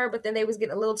tickling her, but then they was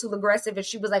getting a little too aggressive, and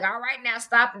she was like, all right, now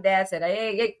stop. And Dad said,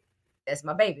 hey, that's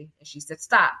my baby. And she said,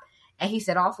 stop. And he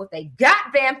said, off with they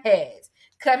goddamn heads.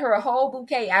 Cut her a whole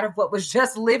bouquet out of what was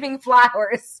just living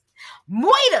flowers.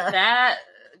 Moita. That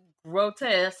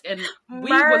grotesque. And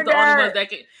we was the only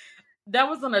ones that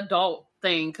was an adult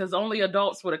thing, because only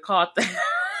adults would have caught that.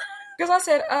 Because I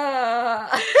said,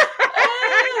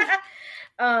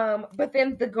 but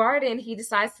then the garden, he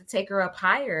decides to take her up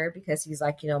higher because he's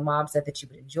like, Mom said that you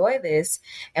would enjoy this.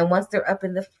 And once they're up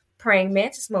in the praying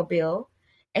mantis mobile,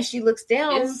 and she looks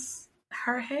down, it's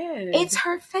her head. It's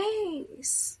her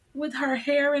face with her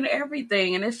hair and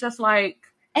everything, and it's just like,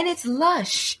 and it's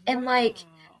lush and like.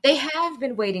 They have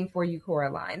been waiting for you,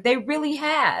 Coraline. They really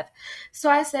have. So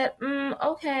I said,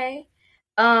 okay.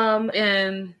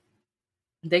 And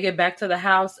they get back to the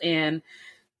house and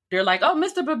they're like, oh,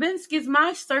 Mr. Babinski's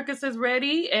My Circus is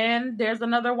ready. And there's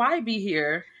another YB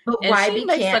here. But and YB she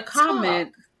makes a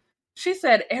comment. Talk. She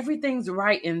said, everything's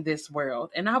right in this world.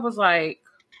 And I was like,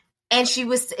 And she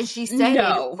said she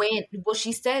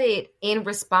said it in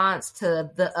response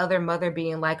to the other mother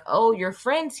being like, oh, your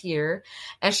friend's here.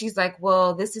 And she's like,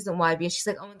 well, this isn't YB. And she's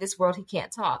like, oh, in this world, he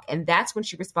can't talk. And that's when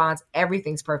she responds,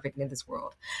 everything's perfect in this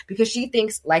world. Because she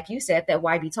thinks, like you said, that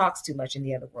YB talks too much in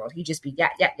the other world. He just be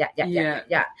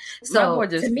yeah. So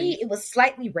to me, it was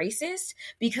slightly racist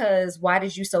because why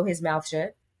did you sew his mouth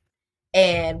shut?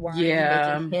 And why are you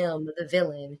making him the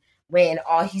villain when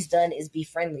all he's done is be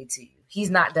friendly to you? He's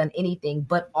not done anything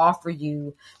but offer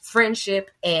you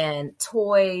friendship and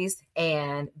toys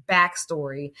and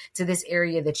backstory to this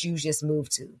area that you just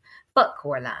moved to. But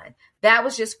Coraline, that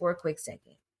was just for a quick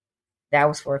second.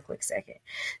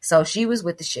 So she was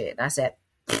with the shit. And I said,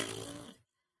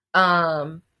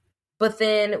 but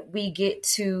then we get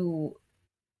to,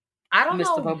 I don't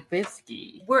know. Mr.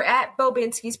 Bobinsky. We're at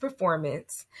Bobinsky's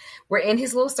performance. We're in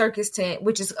his little circus tent,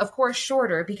 which is, of course,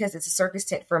 shorter because it's a circus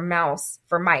tent for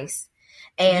mice.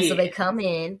 And so they come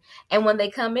in, and when they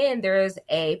come in, there's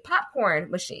a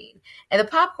popcorn machine, and the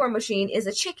popcorn machine is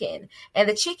a chicken, and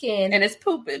the chicken and it's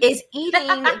pooping is eating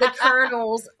the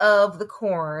kernels of the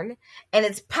corn, and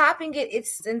it's popping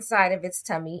it's inside of its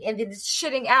tummy, and then it's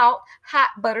shitting out hot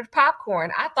buttered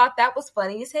popcorn. I thought that was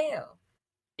funny as hell.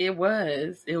 It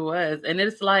was. And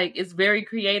it's like, it's very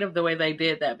creative the way they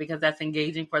did that because that's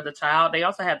engaging for the child. They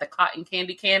also had the cotton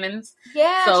candy cannons.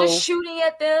 Yeah, just shooting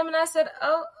at them. And I said,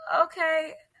 oh,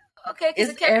 okay.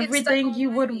 It's everything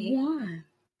you would want.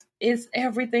 It's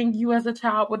everything you as a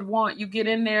child would want. You get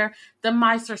in there, the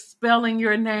mice are spelling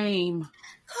your name.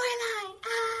 Coraline,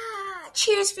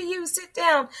 cheers for you, sit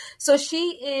down. So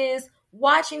she is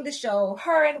watching the show,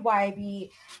 her and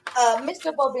YB.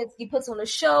 Mr. Bobinsky puts on a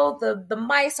show. The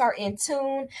mice are in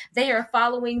tune. They are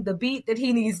following the beat that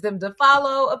he needs them to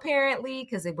follow, apparently,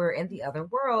 because they were in the other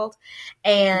world.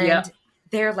 And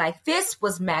they're like, this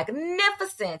was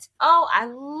magnificent. Oh, I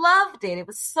loved it. It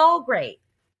was so great.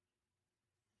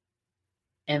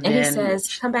 And he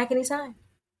says, come back anytime.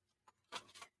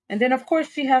 And then, of course,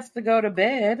 she has to go to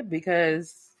bed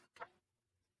because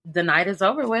the night is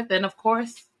over with. And, of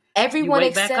course, everyone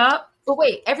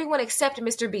except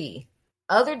Mr. B.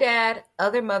 Other dad,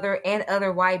 other mother, and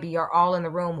other YB are all in the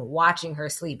room watching her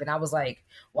sleep. And I was like,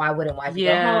 why wouldn't YB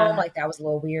go home? Like, that was a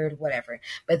little weird, whatever.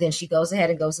 But then she goes ahead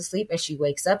and goes to sleep, and she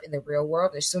wakes up in the real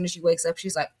world. As soon as she wakes up,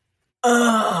 she's like,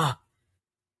 ugh.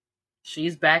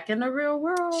 She's back in the real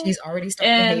world. She's already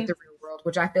starting to hate the real world,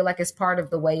 which I feel like is part of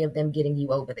the way of them getting you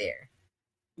over there.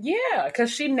 Yeah,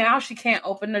 because she can't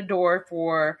open the door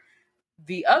for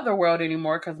the other world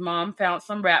anymore because mom found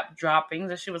some rat droppings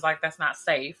and she was like, that's not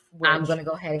safe. I'm going to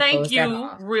go ahead and close that off.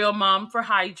 Thank you, real mom, for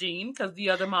hygiene because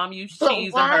the other mom used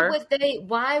cheese on her.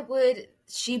 Why would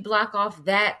she block off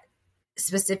that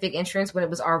specific entrance when it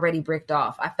was already bricked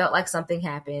off? I felt like something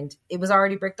happened. It was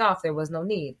already bricked off. There was no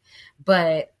need.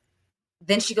 But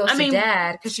then she goes to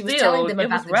dad because she was telling them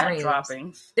about the dreams.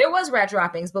 Droppings. There was rat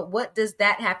droppings, but what does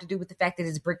that have to do with the fact that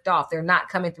it's bricked off? They're not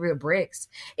coming through the bricks.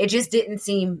 It just didn't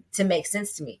seem to make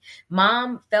sense to me.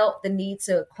 Mom felt the need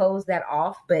to close that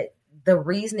off, but the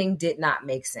reasoning did not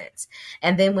make sense.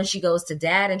 And then when she goes to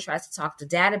dad and tries to talk to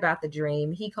dad about the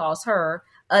dream, he calls her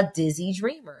a dizzy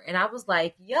dreamer. And I was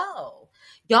like, yo,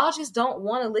 y'all just don't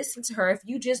want to listen to her if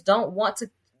you just don't want to.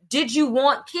 Did you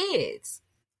want kids?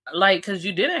 Like, because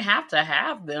you didn't have to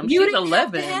have them. You She's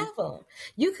 11. Have to have them.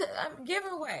 You could give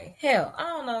her away. Hell, I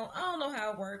don't know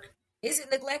how it works. Is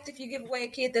it neglect if you give away a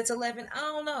kid that's 11? I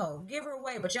don't know. Give her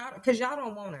away, but because y'all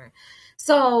don't want her.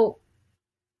 So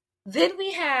then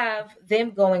we have them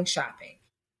going shopping.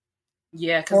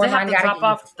 Yeah, because they have to drop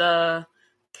off the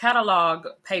catalog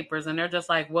papers, and they're just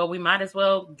like, well, we might as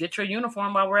well get your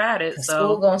uniform while we're at it. So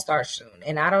school gonna start soon.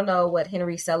 And I don't know what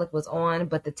Henry Selick was on,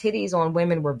 but the titties on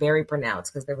women were very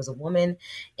pronounced because there was a woman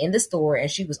in the store and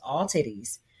she was all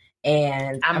titties.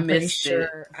 And I'm pretty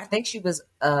sure, I think she was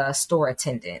a store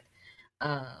attendant.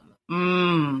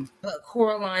 But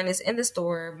Coraline is in the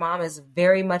store. Mom is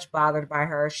very much bothered by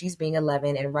her. She's being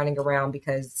 11 and running around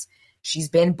because she's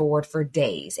been bored for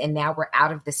days. And now we're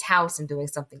out of this house and doing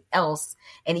something else.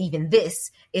 And even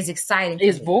this is exciting.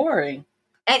 It's boring.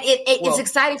 And it's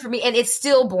exciting for me, and it's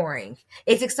still boring.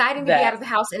 It's exciting to be out of the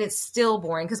house, and it's still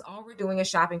boring because all we're doing is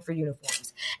shopping for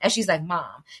uniforms. And she's like,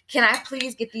 Mom, can I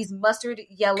please get these mustard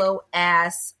yellow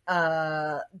ass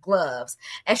gloves?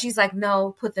 And she's like,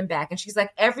 no, put them back. And she's like,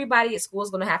 everybody at school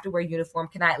is going to have to wear a uniform.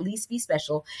 Can I at least be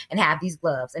special and have these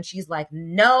gloves? And she's like,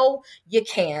 no, you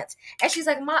can't. And she's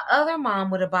like, my other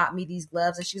mom would have bought me these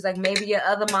gloves. And she's like, maybe your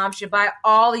other mom should buy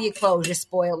all of your clothes, you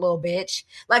spoiled little bitch.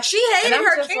 Like, she hated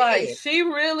her kid. Like, she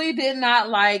really did not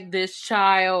like this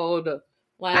child.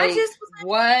 Like, I just was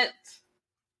like,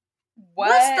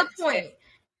 what's the point?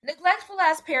 Neglectful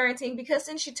ass parenting, because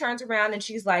then she turns around and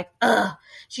she's like, ugh.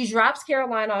 She drops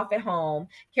Caroline off at home.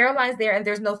 Caroline's there and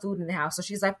there's no food in the house. So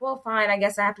she's like, well, fine, I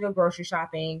guess I have to go grocery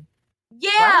shopping. Why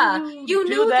Yeah, didn't you do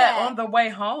knew that that. on the way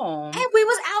home? And we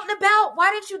was out and about.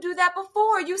 Why didn't you do that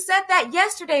before? You said that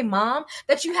yesterday, Mom,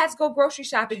 that you had to go grocery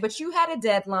shopping, but you had a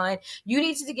deadline. You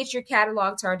needed to get your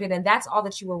catalog turned in, and that's all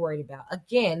that you were worried about.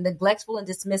 Again, neglectful and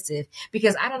dismissive,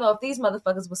 because I don't know if these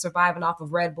motherfuckers were surviving off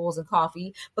of Red Bulls and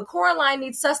coffee, but Coraline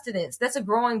needs sustenance. That's a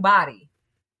growing body.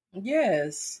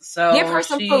 Yes. So Give her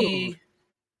some food.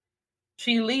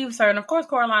 She leaves her, and of course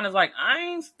Coraline is like, I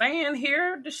ain't staying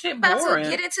here. This shit About boring. to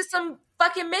get into some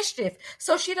fucking mischief.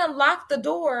 So she done locked the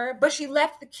door, but she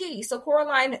left the key. So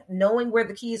Coraline, knowing where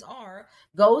the keys are,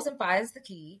 goes and finds the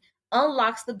key,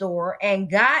 unlocks the door, and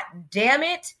god damn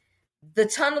it, the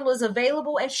tunnel is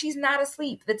available and she's not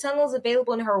asleep. The tunnel is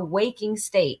available in her waking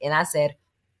state. And I said,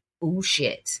 ooh,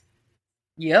 shit.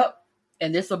 Yep.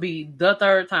 And this will be the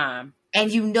third time. And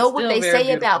you know what they say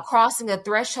beautiful. about crossing a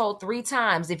threshold 3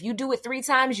 times. If you do it 3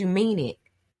 times, you mean it.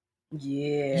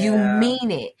 Yeah. You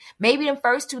mean it. Maybe them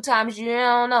first 2 times, you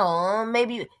don't know.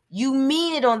 Maybe you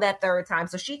mean it on that 3rd time.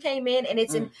 So she came in and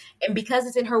it's in, and because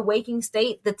it's in her waking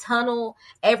state, the tunnel,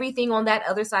 everything on that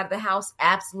other side of the house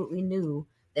absolutely knew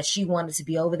that she wanted to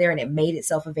be over there, and it made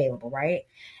itself available, right?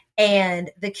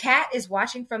 And the cat is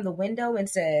watching from the window and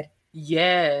said,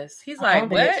 yes. He's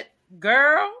like, what?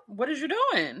 Girl, what is you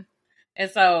doing? And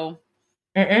so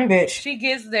bitch. She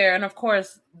gets there, and of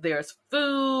course, there's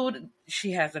food.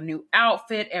 She has a new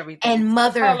outfit. Everything and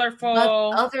colorful.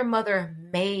 Other mother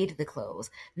made the clothes.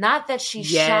 Not that she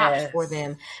shopped for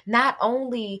them. Not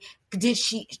only did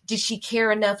she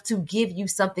care enough to give you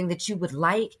something that you would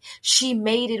like, she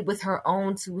made it with her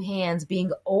own 2 hands,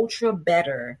 being ultra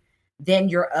better than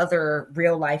your other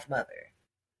real life mother.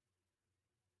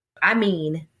 I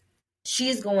mean,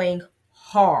 she's going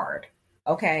hard.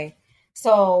 Okay.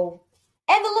 So,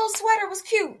 and the little sweater was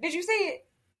cute. Did you see it?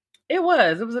 It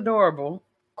was adorable.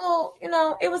 Well,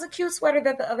 it was a cute sweater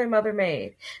that the other mother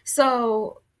made.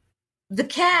 So the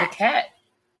cat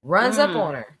runs up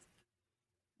on her.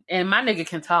 And my nigga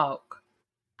can talk.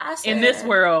 I said, in this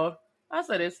world. I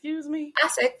said, excuse me? I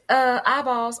said,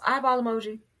 eyeball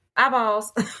emoji.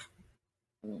 Eyeballs.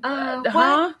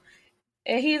 What?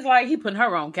 And he's like, he putting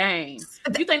her on game.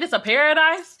 You think this a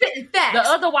paradise? Facts. The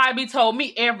other YB told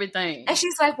me everything. And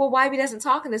she's like, well, YB doesn't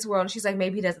talk in this world. And she's like,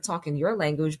 maybe he doesn't talk in your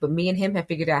language, but me and him have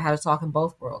figured out how to talk in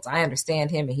both worlds. I understand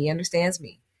him and he understands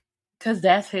me. Because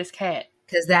that's his cat.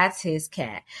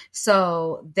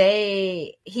 So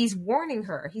he's warning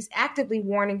her. He's actively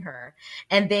warning her.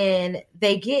 And then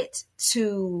they get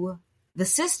to the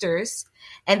sisters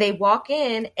and they walk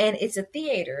in and it's a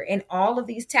theater and all of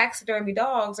these taxidermy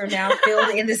dogs are now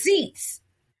filled in the seats.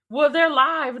 Well, they're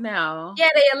live now. Yeah,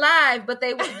 they alive, but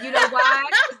they, you know why?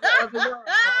 It's the other world.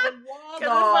 Because it's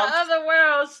the other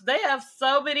world. They have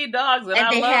so many dogs.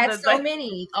 And they had so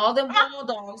many. All them wall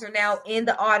dogs are now in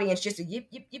the audience just to yip,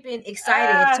 been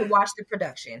excited to watch the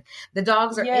production. The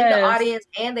dogs are in the audience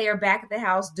and they are back at the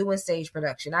house doing stage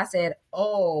production. I said,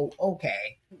 oh,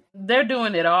 okay. They're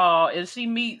doing it all. And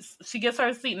she gets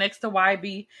her seat next to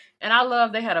YB. And I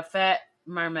love they had a fat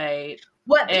mermaid.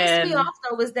 What pissed me off,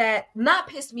 though, was that, not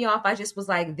pissed me off, I just was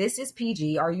like, this is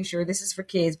PG. Are you sure this is for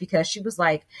kids? Because she was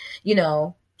like,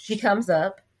 she comes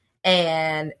up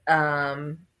and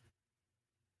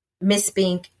Miss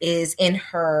Spink is in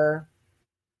her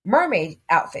mermaid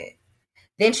outfit.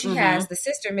 Then she has the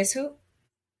sister, Miss who?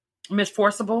 Miss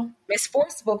Forcible. Miss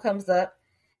Forcible comes up.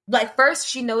 Like, first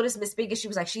she noticed Miss Spink and she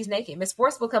was like, she's naked. Miss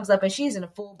Forcible comes up and she's in a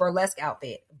full burlesque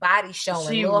outfit, body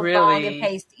showing, little thong and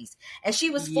pasties. And she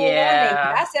was full on naked.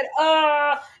 I said,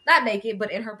 not naked,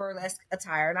 but in her burlesque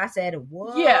attire. And I said,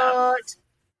 what? Yeah.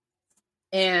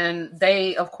 And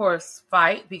they, of course,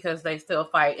 fight because they still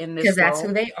fight in this world. Because that's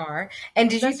who they are. And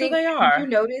did you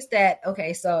notice that,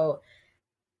 okay, so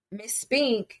Miss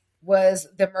Spink was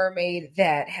the mermaid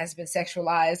that has been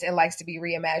sexualized and likes to be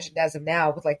reimagined as of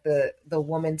now with like the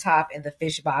woman top and the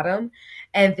fish bottom.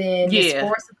 And then Miss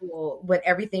Forcible, when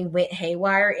everything went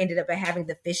haywire, ended up having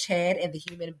the fish head and the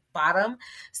human bottom.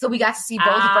 So we got to see both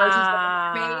versions of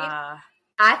the mermaid.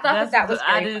 I thought that was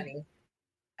very funny.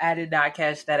 I did not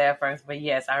catch that at first, but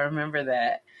yes, I remember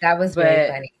that. That was very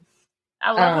funny.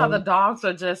 I love how the dogs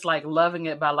are just like loving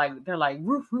it by like, they're like,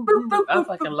 woof, woof, woof, woof. I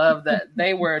fucking love that.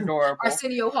 They were adorable.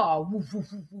 Arsenio Hall. Woof, woof,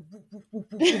 woof, woof, woof, woof,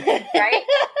 woof, right?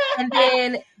 And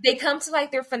then they come to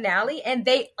like their finale and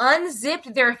they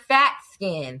unzipped their fat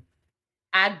skin.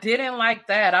 I didn't like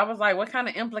that. I was like, what kind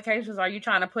of implications are you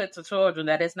trying to put to children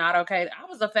that it's not okay? I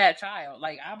was a fat child.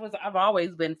 Like I've always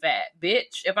been fat,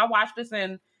 bitch. If I watched this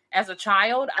in as a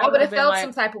child, I would have been felt like,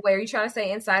 some type of way. Are you trying to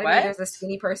say inside of me what? there's a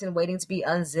skinny person waiting to be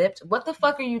unzipped? What the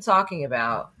fuck are you talking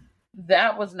about?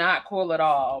 That was not cool at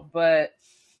all. But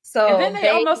so and then they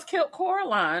almost killed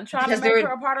Coraline, trying to make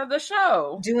her a part of the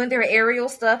show, doing their aerial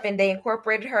stuff, and they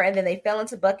incorporated her, and then they fell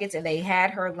into buckets, and they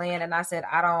had her land. And I said,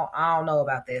 I don't know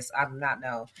about this. I do not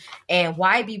know. And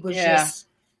YB was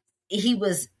he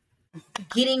was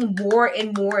getting more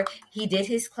and more. He did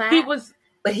his clap. He was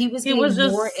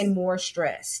getting more and more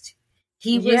stressed.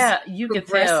 He was you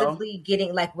progressively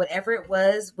getting, like, whatever it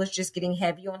was just getting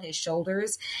heavy on his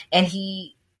shoulders. And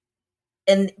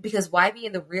because YB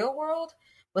in the real world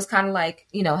was kind of like,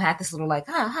 you know, had this little like,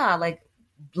 like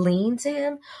lean to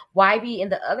him. YB in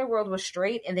the other world was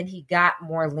straight, and then he got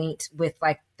more linked with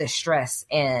like the stress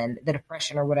and the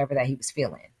depression or whatever that he was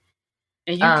feeling.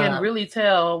 And you can really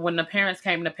tell when the parents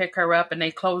came to pick her up and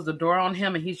they closed the door on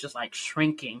him, and he's just like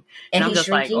shrinking. And he's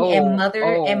shrinking,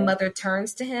 and mother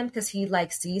turns to him because he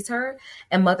like sees her,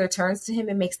 and mother turns to him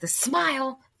and makes the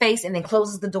smile face and then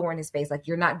closes the door in his face like,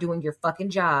 you're not doing your fucking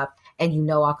job, and you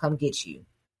know I'll come get you.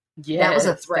 Yeah, that was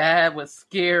a threat. That was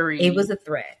scary. It was a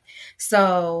threat.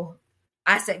 So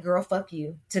I said, girl, fuck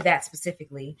you, to that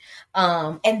specifically.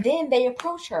 And then they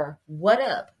approach her. What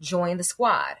up? Join the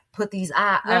squad. Put these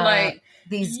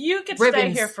these you can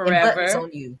stay here forever on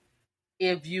you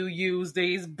if you use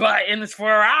these buttons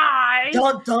for eyes.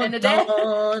 Dun, dun, and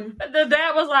dun. The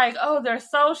dad was like, oh, they're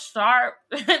so sharp.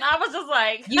 And I was just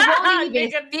like, you won't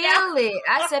even feel it.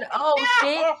 I said, oh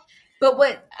shit. But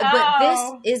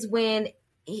this is when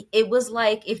it was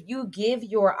like, if you give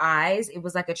your eyes, it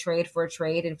was like a trade for a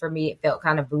trade. And for me, it felt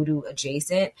kind of voodoo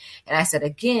adjacent. And I said,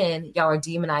 again, y'all are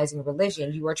demonizing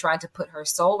religion. You are trying to put her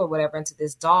soul or whatever into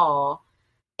this doll.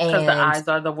 Because the eyes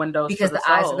are the windows. Because the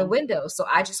eyes are the windows. So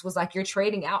I just was like, you're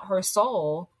trading out her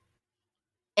soul.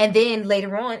 And then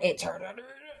later on, it turned out,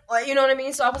 you know what I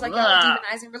mean? So I was like, y'all are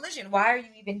demonizing religion. Why are you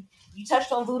even, you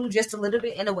touched on voodoo just a little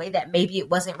bit in a way that maybe it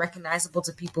wasn't recognizable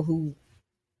to people who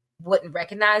wouldn't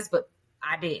recognize, but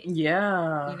I did.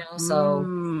 Yeah. You know, so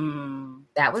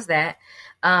that was that.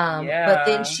 But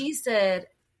then she said,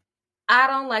 I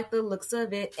don't like the looks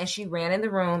of it. And she ran in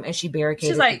the room and she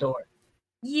barricaded the door.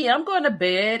 Yeah, I'm going to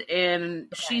bed. And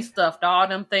she stuffed all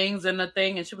them things in the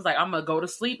thing. And she was like, I'm going to go to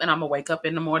sleep and I'm going to wake up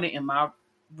in the morning in my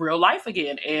real life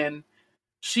again. And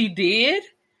she did.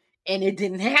 And it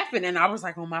didn't happen. And I was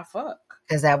like, oh my fuck.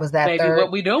 Because that was that baby, third,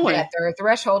 what we doing? That third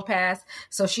threshold pass.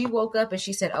 So she woke up and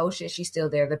she said, oh shit, she's still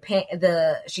there.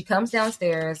 She comes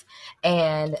downstairs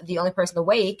and the only person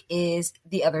awake is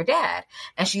the other dad.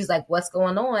 And she's like, what's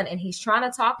going on? And he's trying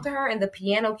to talk to her and the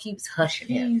piano keeps hushing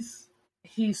him.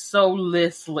 He's so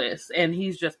listless and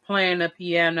he's just playing the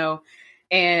piano.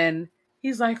 And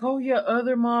he's like, oh, your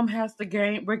other mom has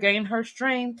to regain her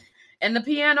strength. And the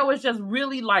piano is just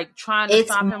really like trying to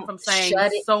stop him from saying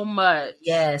so much.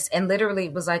 Yes. And literally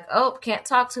it was like, oh, can't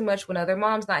talk too much when other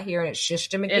mom's not here. And it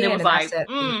shushed him again. And it was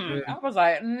I was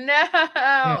like, no.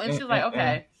 And she's like,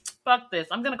 okay, fuck this.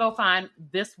 I'm going to go find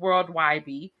this world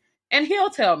YB. And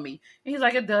he'll tell me. And he's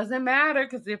like, it doesn't matter.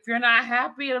 Because if you're not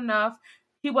happy enough,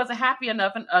 he wasn't happy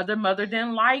enough and other mother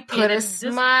didn't like it. Put a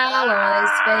smile on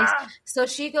his face. So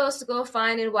she goes to go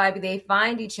find YB. They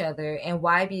find each other and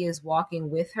YB is walking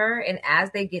with her. And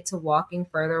as they get to walking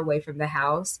further away from the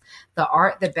house,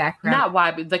 the background. Not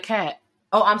YB, the cat.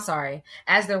 Oh, I'm sorry.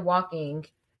 As they're walking,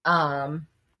 all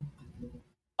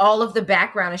of the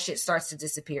background and shit starts to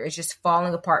disappear. It's just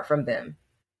falling apart from them.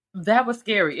 That was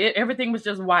scary. Everything was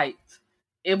just white.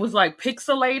 It was like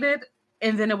pixelated.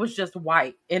 And then it was just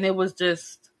white. And it was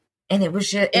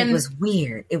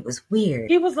weird. It was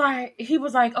weird. He was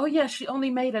like, oh yeah, she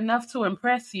only made enough to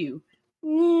impress you.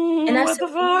 And what the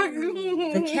fuck?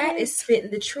 The cat is spitting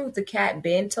the truth. The cat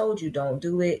Ben told you don't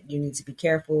do it. You need to be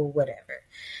careful, whatever.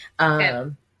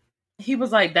 And he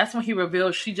was like, that's when he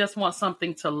revealed she just wants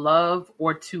something to love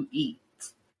or to eat.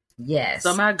 Yes.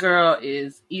 So my girl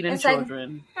is eating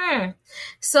children. Like,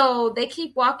 So they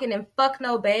keep walking and fuck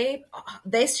no, babe.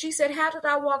 She said, how did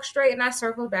I walk straight and I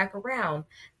circled back around?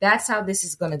 That's how this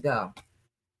is going to go.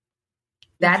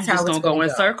 That's how it's going to go.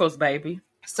 In circles, baby.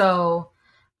 So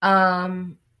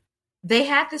they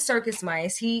had the circus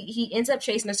mice. He ends up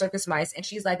chasing the circus mice and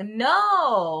she's like,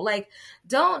 no, like,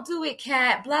 don't do it,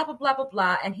 cat, blah, blah, blah, blah,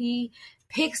 blah. And he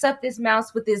picks up this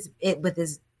mouse with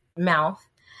his mouth.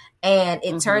 And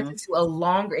it turns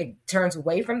into it turns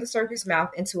away from the circus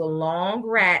mouth into a long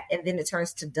rat, and then it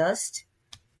turns to dust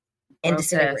and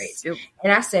disintegrates. Yep.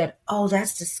 And I said, oh,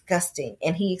 that's disgusting.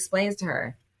 And he explains to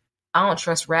her, I don't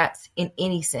trust rats in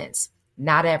any sense.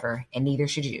 Not ever. And neither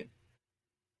should you.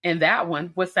 And that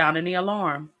one was sounding the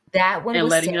alarm. That one and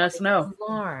was letting us sounding know.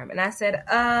 alarm. And I said,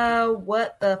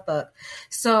 what the fuck?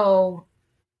 So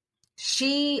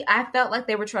I felt like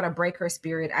they were trying to break her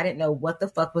spirit. I didn't know what the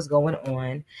fuck was going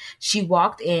on. She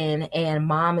walked in and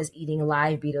mom is eating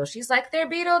live beetles. She's like, they're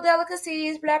beetle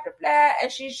delicacies, blah, blah, blah.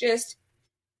 And she's just,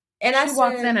 and she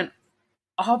walks in and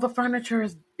all the furniture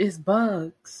is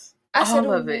bugs. I said,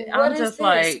 all of it. What I'm is just this?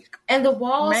 like, and the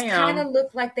walls ma'am. kind of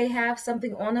look like they have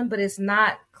something on them, but it's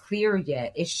not clear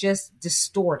yet. It's just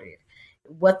distorted.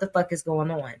 What the fuck is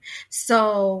going on?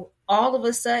 So all of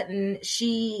a sudden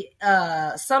she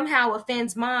somehow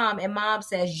offends mom, and mom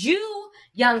says, you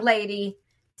young lady,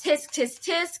 tisk tisk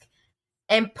tisk,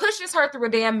 and pushes her through a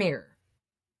damn mirror.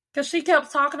 Because she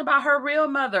kept talking about her real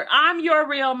mother. I'm your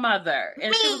real mother.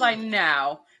 And she was like,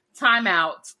 no, time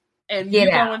out. And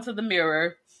you go into the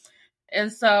mirror. And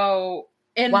so,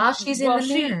 while she's in the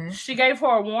mirror, she gave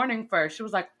her a warning first. She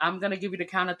was like, I'm going to give you the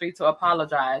count of 3 to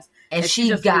apologize. And she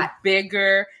just got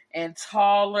bigger and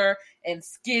taller and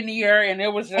skinnier. And it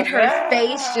was just, and her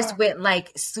face just went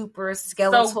like super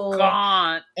skeletal. So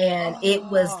gaunt. And it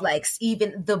was like,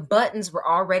 even the buttons were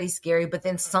already scary, but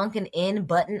then sunken in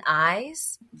button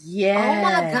eyes. Yeah. Oh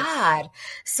my God.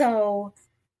 So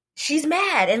she's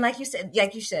mad. And like you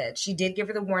said, she did give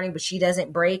her the warning, but she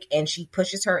doesn't break, and she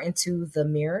pushes her into the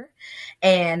mirror.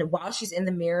 And while she's in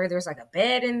the mirror, there's like a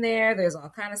bed in there. There's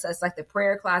all kind of stuff. It's like the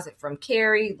prayer closet from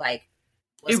Carrie. Like,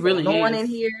 what's going on in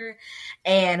here?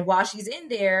 And while she's in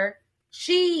there,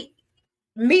 she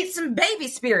meets some baby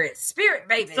spirits, spirit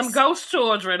babies. Some ghost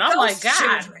children. I'm like,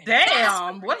 God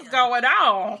damn, what's going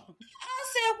on?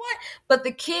 Said what? But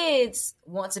the kids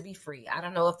want to be free. I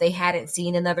don't know if they hadn't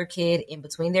seen another kid in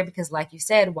between there, because like you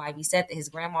said, YB said that his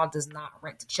grandma does not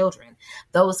rent to children.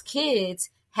 Those kids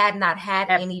had not had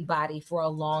anybody for a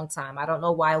long time. I don't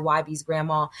know why YB's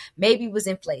grandma, maybe it was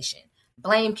inflation,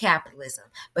 blame capitalism,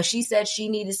 but she said she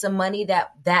needed some money,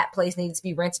 that place needed to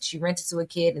be rented. She rented to a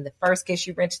kid, and the first kid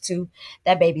she rented to,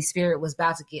 that baby spirit was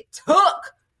about to get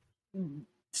took.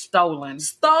 Stolen.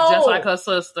 Just like her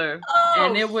sister.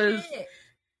 And it was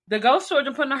the ghost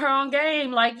children putting her on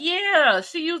game. Like, yeah,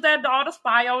 she used that doll to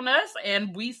spy on us,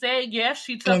 and we said yes.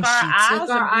 She took our eyes,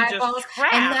 and we just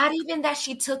trapped. And not even that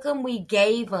she took them, we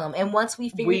gave them. And once we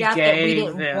figured out that we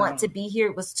didn't want to be here,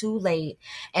 it was too late.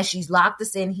 And she's locked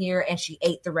us in here, and she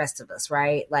ate the rest of us,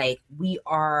 right? Like, we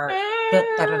are...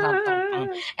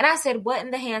 And I said, what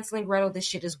in the Hansel and Gretel? This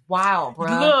shit is wild, bro.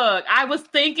 Look, I was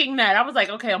thinking that. I was like,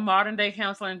 okay, a modern day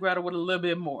Hansel and Gretel with a little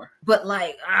bit more. But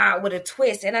like, with a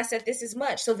twist. And I said, this is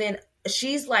much. So then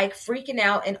she's like freaking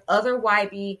out, and other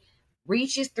YB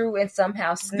reaches through and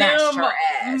somehow snatched her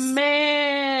ass.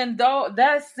 Man, though,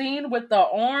 that scene with the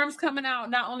arms coming out,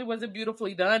 not only was it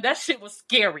beautifully done, that shit was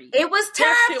scary. It was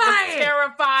terrifying. That shit was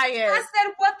terrifying. I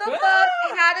said, what the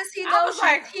fuck? How does he know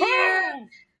she's here?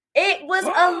 It was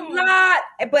a lot,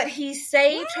 but he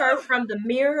saved her from the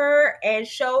mirror and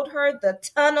showed her the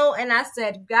tunnel. And I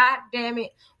said, God damn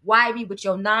it, YB, with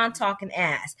your non-talking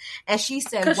ass. And she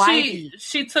said, YB.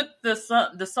 She took the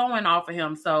sewing off of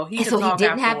him, so he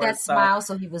didn't have that smile,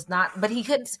 so he was not, but he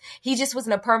couldn't, he just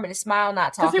wasn't a permanent smile,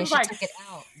 not talking. She took it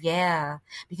out. Yeah,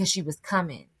 because she was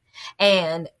coming.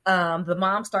 And the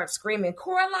mom starts screaming,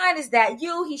 Coraline, is that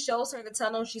you? He shows her the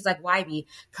tunnel. She's like, YB,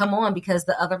 come on, because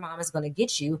the other mom is going to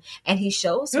get you. And he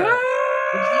shows her. When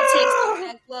he takes off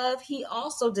that glove, he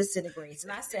also disintegrates.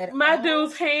 And I said, my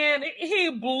dude's hand, he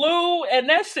blew, and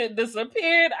that shit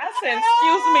disappeared. I said,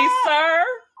 excuse me, sir.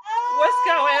 What's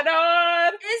going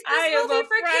on? Is this movie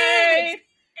for kids?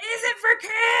 Is it for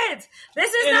kids?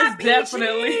 This is not PG.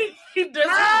 Definitely. This is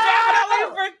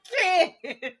definitely for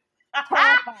kids.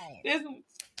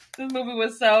 This movie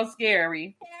was so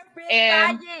scary.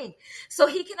 And so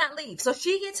he cannot leave. So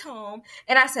she gets home,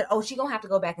 and I said, oh, she gonna have to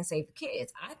go back and save the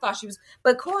kids. I thought she was,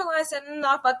 but Coraline said,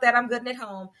 no, fuck that, I'm good at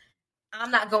home.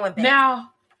 I'm not going back.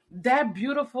 Now, that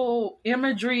beautiful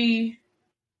imagery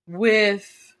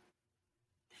with,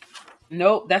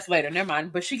 nope, that's later, never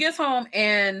mind. But she gets home,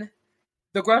 and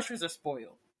the groceries are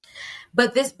spoiled.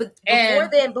 But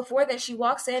before then, she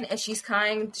walks in and she's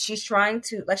trying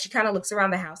to, like, she kind of looks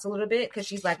around the house a little bit because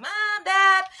she's like, Mom,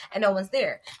 Dad, and no one's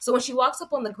there. So when she walks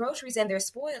up on the groceries and they're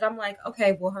spoiled, I'm like,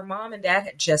 okay, well, her mom and dad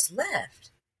had just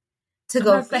left to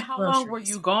go get how groceries. long were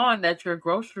you gone that your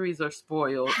groceries are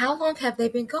spoiled? How long have they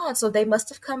been gone? So they must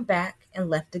have come back and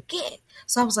left again.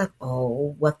 So I was like,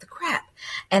 oh, what the crap?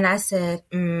 And I said,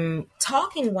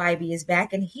 talking YB is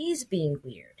back and he's being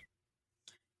weird.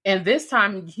 And this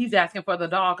time he's asking for the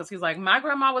doll because he's like, my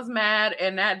grandma was mad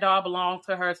and that doll belonged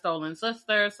to her stolen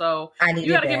sister. So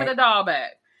you got to give me the doll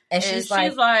back. And she's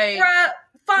like,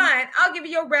 fine, I'll give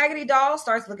you your raggedy doll.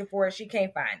 Starts looking for it. She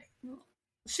can't find it.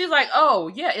 she's like,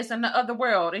 oh, yeah, it's in the other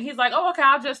world. And he's like, oh, okay,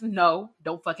 I'll just, no,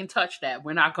 don't fucking touch that.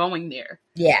 We're not going there.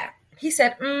 Yeah. He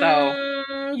said, So,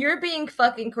 you're being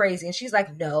fucking crazy. And she's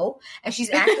like, no. And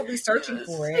she's actively searching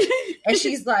for it. And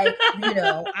she's like,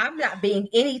 I'm not being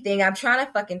anything. I'm trying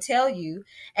to fucking tell you.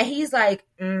 And he's like,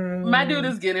 my dude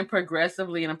is getting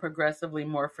progressively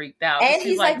more freaked out. And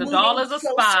she's like, the doll is a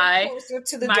spy. Closer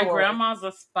to the my door. grandma's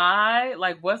a spy.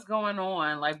 Like, what's going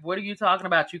on? Like, what are you talking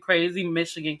about, you crazy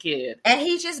Michigan kid? And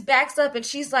he just backs up and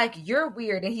she's like, you're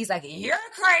weird. And he's like, you're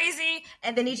crazy.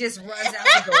 And then he just runs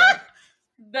out the door.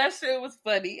 That shit was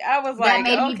funny. I was like, that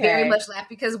made me very much laugh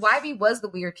because YB was the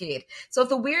weird kid. So if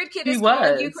the weird kid is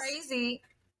calling you crazy,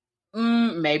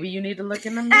 maybe you need to look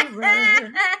in the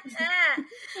mirror.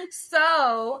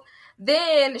 So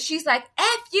then she's like,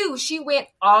 F you. She went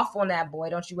off on that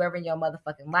boy. Don't you ever in your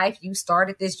motherfucking life. You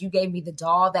started this. You gave me the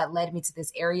doll that led me to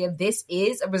this area. This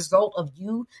is a result of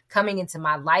you coming into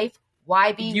my life.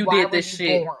 YB, you did this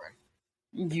shit.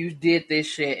 You did this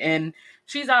shit. And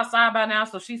she's outside by now,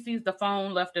 so she sees the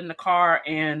phone left in the car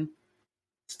and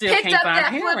still can't find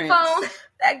parents. Flip phone,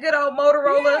 that good old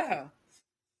Motorola. Yeah.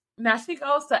 Now she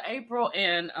goes to April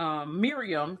and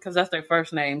Miriam, because that's their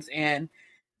first names, and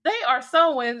they are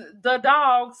sewing the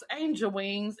dog's angel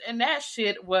wings, and that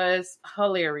shit was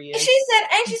hilarious. And she said,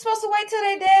 ain't she supposed to wait till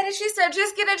they dead? And she said,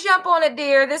 just get a jump on it,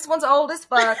 dear. This one's old as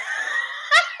fuck.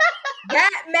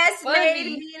 That mess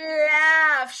made me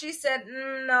laugh. She said,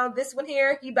 no, this one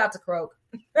here, he about to croak.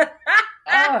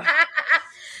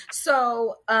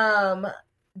 So,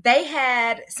 they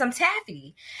had some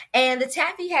taffy, and the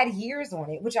taffy had years on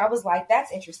it, which I was like,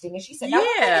 that's interesting. And she said,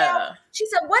 she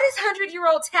said, what is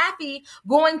 100-year-old taffy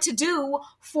going to do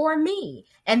for me?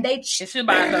 And they chiseled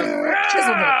it.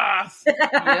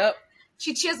 Yep.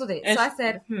 She chiseled it. And so I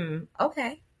said,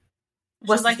 okay.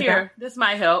 What's like, here, this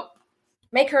might help.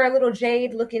 Make her a little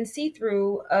jade looking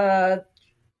see-through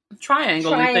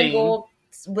triangle thing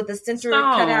with the center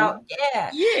cut out.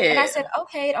 Yeah. And I said,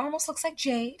 okay, it almost looks like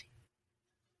jade.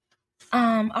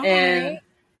 All right.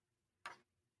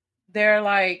 They're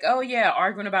like, oh yeah,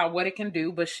 arguing about what it can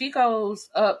do, but she goes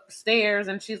upstairs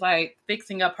and she's like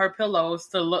fixing up her pillows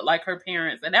to look like her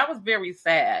parents, and that was very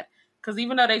sad because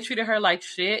even though they treated her like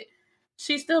shit,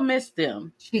 she still missed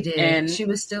them. She did, and she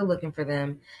was still looking for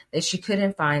them. That she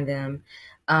couldn't find them,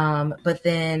 but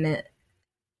then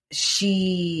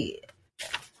she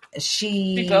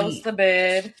goes to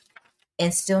bed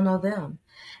and still know them.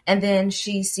 And then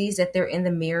she sees that they're in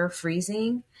the mirror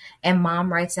freezing, and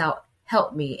mom writes out,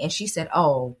 help me. And she said,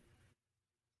 oh,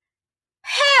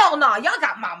 hell no, y'all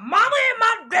got my mama and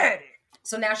my daddy.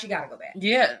 So now she got to go back.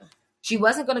 Yeah. She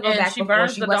wasn't going to go back before.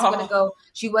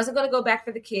 She wasn't going to go back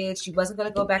for the kids. She wasn't going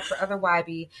to go back for other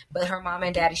YB, but her mama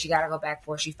and daddy, she got to go back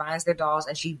for. She finds their dolls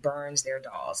and she burns their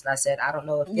dolls. And I said, I don't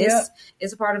know if this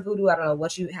is a part of voodoo. I don't know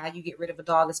how you get rid of a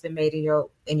doll that's been made in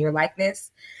your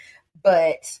likeness,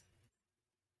 but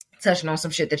touching on some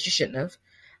shit that you shouldn't have.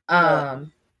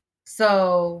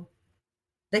 So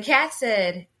the cat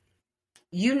said,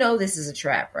 you know this is a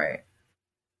trap, right?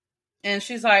 And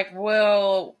she's like,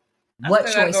 well, what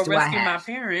choice go do rescue I have? My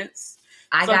parents.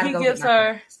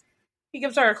 He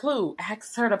gives her a clue.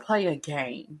 Asks her to play a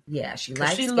game. Yeah, she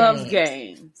loves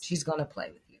games. She's gonna play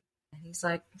with you. And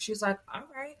she's like, all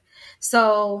right.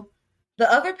 So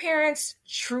the other parent's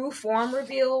true form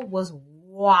reveal was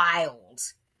wild.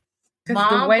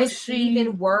 Mom was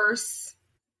even worse.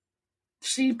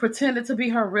 She pretended to be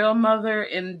her real mother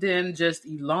and then just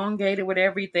elongated with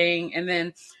everything. And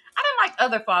then I didn't like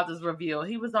other father's reveal.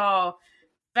 He was all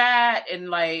fat and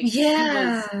he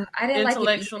was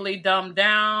intellectually dumbed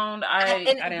down. I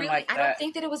didn't like that. I don't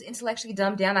think that it was intellectually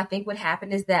dumbed down. I think what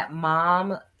happened is that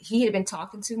he had been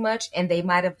talking too much and they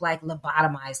might have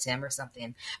lobotomized him or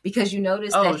something, because you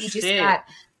notice that he just got,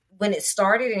 when it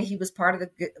started and he was part of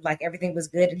the, everything was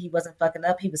good and he wasn't fucking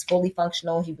up. He was fully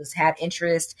functional. He had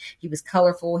interest. He was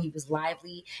colorful. He was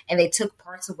lively. And they took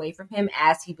parts away from him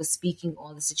as he was speaking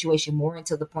on the situation more,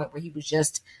 until the point where he was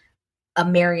just a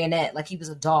marionette. Like he was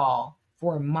a doll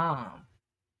for mom.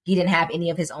 He didn't have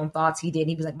any of his own thoughts. He did.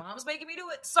 He was like, mom's making me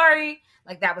do it. Sorry.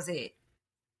 That was it.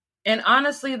 And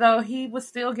honestly, though, he was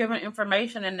still giving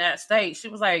information in that state. She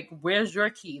was like, where's your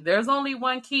key? There's only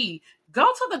one key.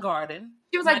 Go to the garden.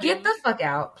 She was like, get the fuck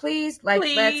out, please.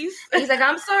 Please. He's like,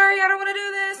 I'm sorry, I don't want to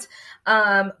do this.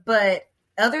 But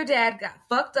other dad got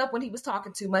fucked up when he was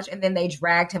talking too much, and then they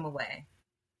dragged him away.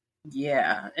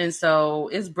 Yeah. And so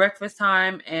it's breakfast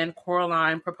time, and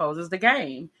Coraline proposes the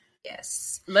game.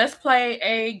 Yes. Let's play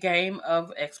a game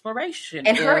of exploration.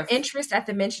 And her interest at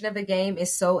the mention of the game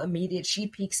is so immediate. She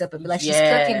peeks up and be like, she's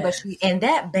cooking, and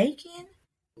that bacon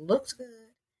looks good.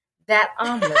 That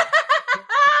omelet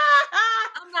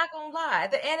gonna lie.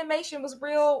 The animation was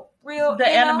real. The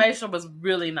animation was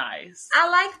really nice. I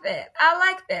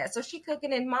like that. So she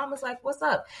cooking and mom was like, what's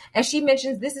up? And she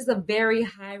mentions this is a very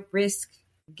high risk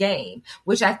game,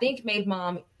 which I think made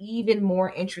mom even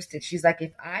more interested. She's like,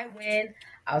 if I win,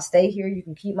 I'll stay here. You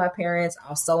can keep my parents.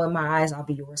 I'll sew in my eyes. I'll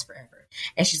be yours forever.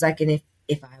 And she's like, and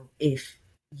if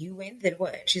you win, then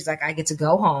what? She's like, I get to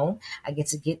go home. I get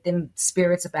to get them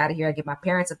spirits up out of here. I get my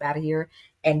parents up out of here.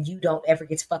 And you don't ever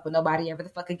get to fuck with nobody ever the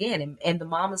fuck again. And the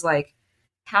mom is like,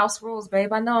 house rules,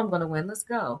 babe. I know I'm going to win. Let's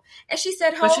go. And she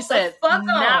said, but she said, fuck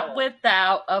not on.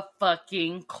 without a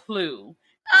fucking clue.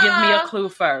 Give me a clue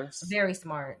first. Very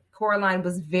smart. Coraline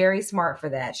was very smart for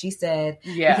that. She said,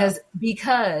 yeah,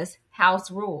 because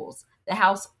house rules. The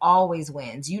house always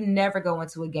wins. You never go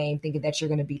into a game thinking that you're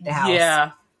going to beat the house.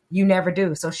 Yeah. You never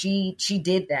do. So she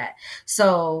did that.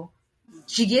 So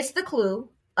she gets the clue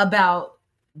about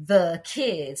the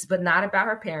kids, but not about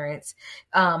her parents.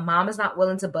 Mom is not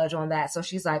willing to budge on that. So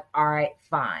she's like, all right,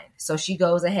 fine. So she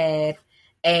goes ahead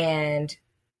and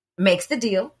makes the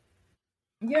deal.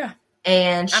 Yeah.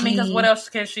 And because what else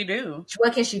can she do?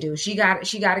 What can she do? She got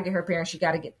to get her parents. She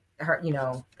got to get her,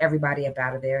 everybody up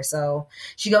out of there. So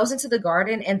she goes into the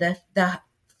garden, and the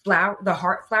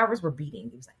heart flowers were beating.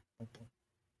 It was like, boom, boom,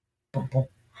 boom, boom.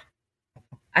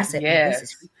 I said, yes.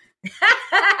 This is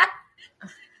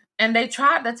and they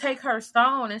tried to take her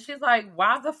stone, and she's like,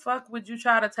 why the fuck would you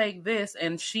try to take this?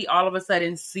 And she all of a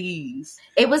sudden sees.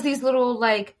 It was these little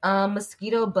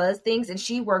mosquito buzz things, and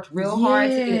she worked real hard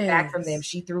to get it back from them.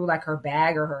 She threw like her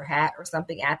bag or her hat or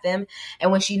something at them.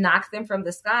 And when she knocked them from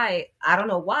the sky, I don't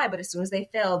know why, but as soon as they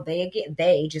fell,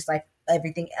 they just like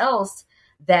everything else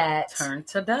that turned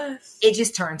to dust. It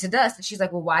just turned to dust. And she's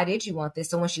like, well, why did you want this?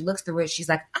 So when she looks through it, she's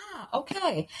like,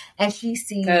 okay. And she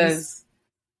sees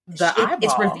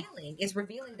it's revealing. It's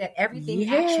revealing that everything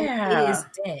actually is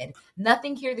dead.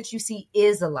 Nothing here that you see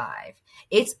is alive.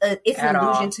 It's an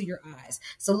illusion to your eyes.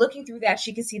 So looking through that,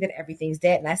 she can see that everything's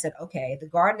dead. And I said, okay, the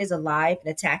garden is alive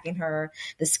and attacking her.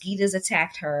 The skeeters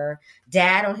attacked her.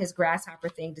 Dad on his grasshopper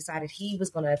thing decided he was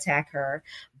going to attack her.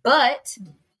 But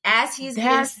as he's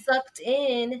being sucked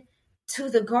in to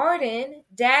the garden,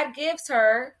 Dad gives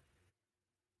her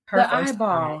the eyeball.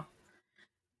 Eye.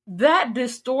 That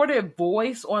distorted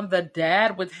voice on the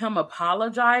dad with him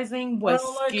apologizing was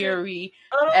scary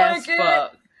as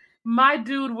fuck. My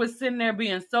dude was sitting there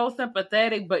being so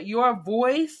sympathetic, but your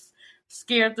voice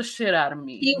scared the shit out of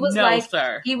me. He was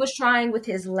sir. He was trying with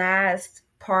his last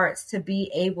parts to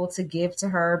be able to give to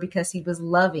her because he was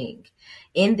loving.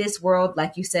 In this world,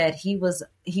 like you said, he was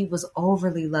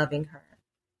overly loving her.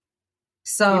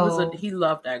 So he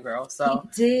loved that girl. So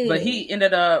he did. But he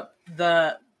ended up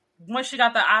once she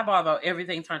got the eyeball, though,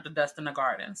 everything turned to dust in the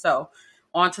garden. So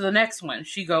on to the next one.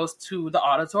 She goes to the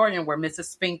auditorium where Mrs.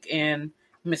 Spink and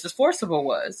Mrs. Forcible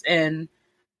was. And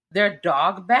they're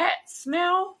dog bats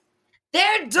now?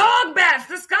 They're dog bats!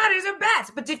 The Scotties are bats!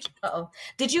 But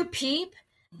did you peep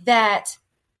that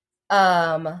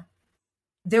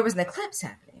there was an eclipse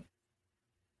happening?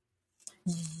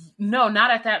 No,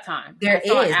 not at that time. There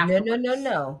is.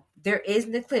 No. There is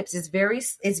an eclipse. It's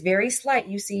very slight.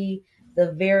 You see the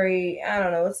very, I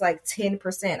don't know, it's like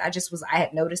 10%. I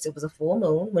had noticed it was a full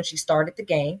moon when she started the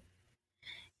game.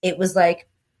 It was like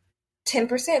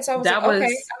 10%. So I was okay.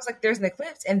 I was like, there's an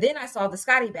eclipse. And then I saw the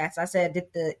Scotty bats. I said,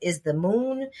 is the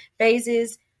moon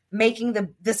phases making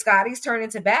the Scotties turn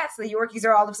into bats? The Yorkies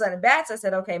are all of a sudden bats. I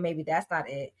said, okay, maybe that's not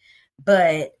it.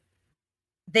 But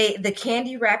the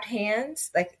candy wrapped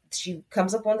hands, like she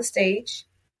comes up on the stage.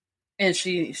 And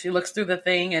she looks through the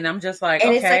thing, and I'm just like,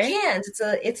 and okay. It's like hands.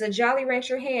 It's a Jolly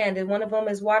Rancher hand, and one of them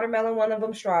is watermelon, one of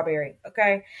them strawberry.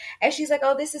 Okay, and she's like,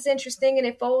 oh, this is interesting, and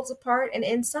it folds apart, and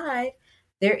inside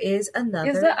there is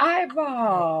another. It's the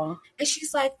eyeball. And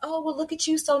she's like, oh, well, look at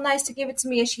you, so nice to give it to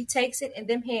me. And she takes it, and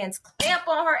them hands clamp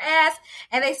on her ass,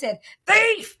 and they said,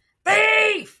 thief,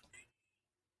 thief.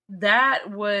 That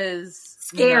was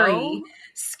scary.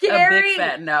 Scary. A big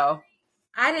fat no.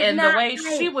 I did not. And the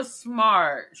way she was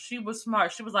smart. She was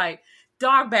like,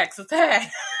 dogbacks attack.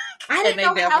 I didn't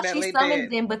know how she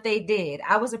summoned them, but they did.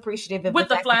 I was appreciative of with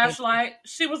the flashlight.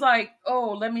 She was like,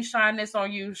 oh, let me shine this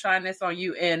on you,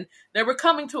 And they were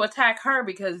coming to attack her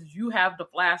because you have the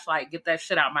flashlight. Get that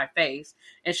shit out my face.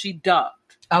 And she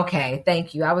ducked. Okay,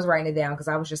 thank you. I was writing it down because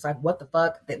I was just like, what the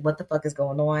fuck? What the fuck is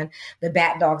going on? The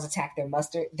bat dogs attack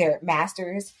their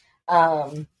masters.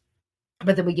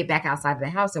 But then we get back outside of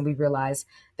the house and we realize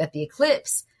that the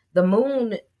eclipse, the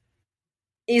moon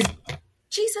is...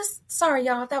 Jesus, sorry,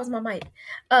 y'all. That was my mic.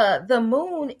 The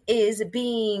moon is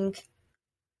being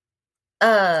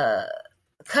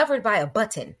covered by a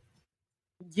button.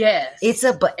 Yes. It's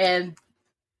a button. And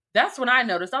That's when I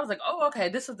noticed. I was like, oh, okay,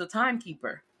 this is the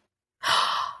timekeeper.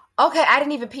 Okay, I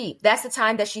didn't even peep. That's the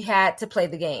time that she had to play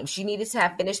the game. She needed to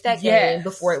have finished that game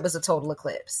before it was a total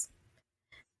eclipse.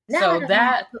 Now I don't know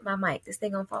how to put my mic. This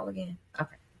thing gonna fall again.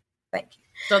 Okay, thank you.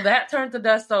 So that turned to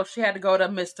dust, so she had to go to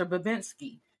Mr.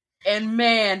 Babinski. And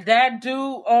man, that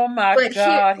dude, oh my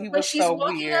God, he was so weird.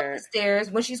 When she's walking up the stairs,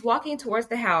 when she's walking towards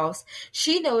the house,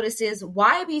 she notices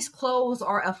Wybie's clothes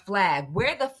are a flag.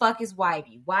 Where the fuck is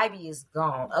Wybie? Wybie is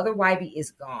gone. Other Wybie is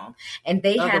gone. And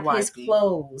they have his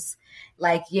clothes.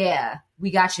 Like, yeah, we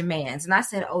got your mans. And I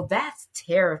said, oh, that's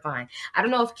terrifying. I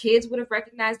don't know if kids would have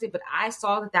recognized it, but I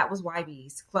saw that was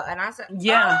Wybie's clothes. And I said,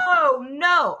 oh,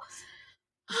 no.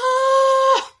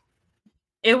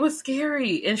 It was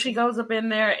scary. And she goes up in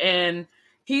there and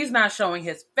he's not showing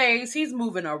his face. He's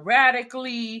moving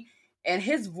erratically and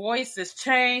his voice is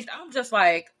changed. I'm just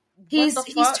like, he's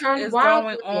turned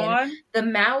wild on? The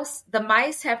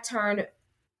mice have turned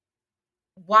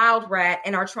wild rat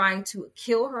and are trying to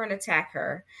kill her and attack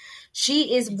her.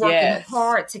 She is working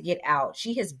hard to get out.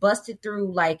 She has busted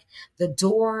through like the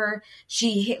door.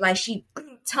 She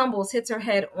tumbles, hits her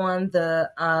head on the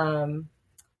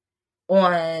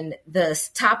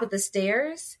top of the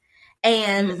stairs,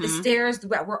 and the stairs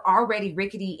that were already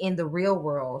rickety in the real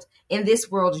world, in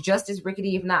this world just as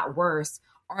rickety if not worse,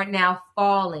 are now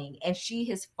falling, and she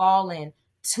has fallen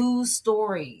 2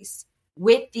 stories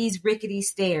with these rickety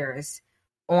stairs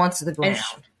onto the ground.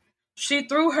 And she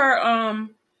threw her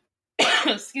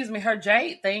excuse me, her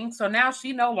jade thing, so now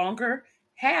she no longer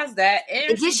has that.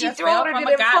 And did she throw it? Did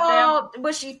it fall?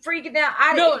 Was she freaking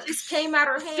out? It just came out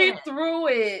her hand. She threw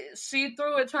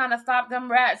it trying to stop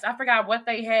them rats. I forgot what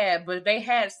they had, but they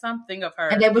had something of her.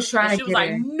 And they was trying to get her.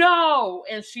 She was like, no!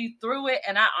 And she threw it,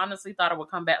 and I honestly thought it would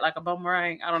come back like a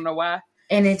boomerang. I don't know why.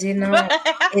 And it did not.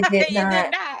 It did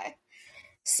not.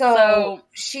 So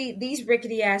these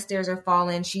rickety ass stairs are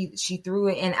falling. She threw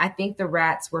it, and I think the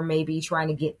rats were maybe trying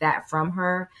to get that from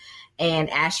her.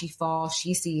 And as she falls,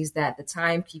 she sees that the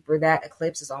timekeeper, that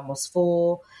eclipse is almost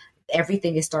full.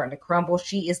 Everything is starting to crumble.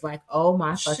 She is like, oh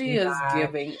my fucking God. She is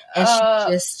giving and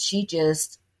up. She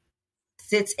just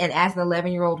sits, and as an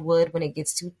 11-year-old would when it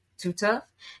gets too tough,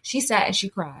 she sat and she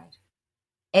cried.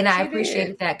 And I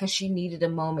appreciated that because she needed a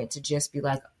moment to just be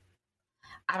like,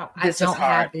 I don't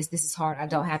have this. This is hard. I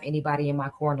don't have anybody in my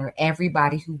corner.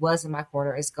 Everybody who was in my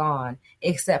corner is gone,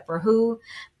 except for who?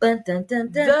 The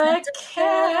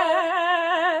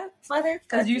cat.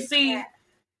 Because you see,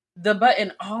 the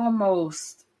button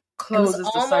almost closes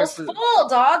the surface. It was almost full,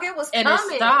 dog. It was and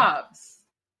coming. It stops.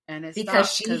 And it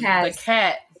because stops she has the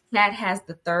cat. The cat has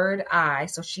the third eye,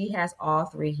 so she has all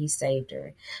 3. He saved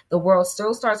her. The world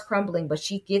still starts crumbling, but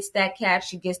she gets that cat.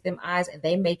 She gets them eyes, and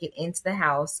they make it into the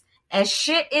house. And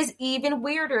shit is even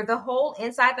weirder. The whole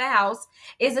inside the house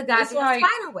is a goddamn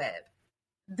spider web.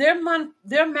 They're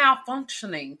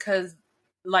malfunctioning because,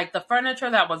 like, the furniture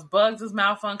that was bugs is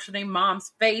malfunctioning.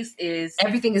 Mom's face is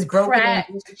everything is broken.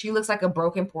 She looks like a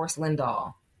broken porcelain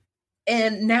doll.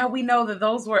 And now we know that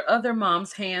those were other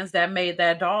mom's hands that made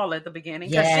that doll at the beginning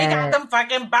because she got them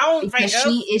fucking bone fingers.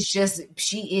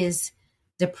 She is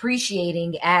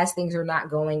depreciating as things are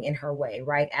not going in her way,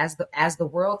 right? As the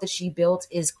world that she built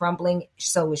is crumbling,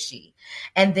 so is she.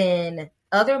 And then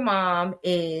other mom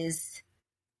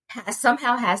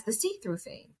somehow has the see-through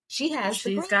thing. She's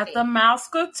got the mouse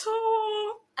couture.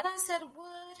 And I said,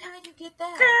 what? How you get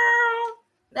that? Girl.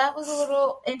 That was a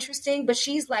little interesting, but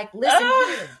she's like, listen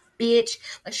here, bitch.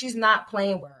 Like, she's not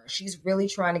playing with her. She's really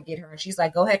trying to get her. And she's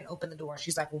like, go ahead and open the door. And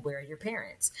she's like, well, where are your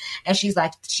parents? And she's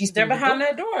like, they're behind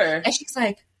that door. And she's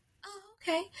like, oh,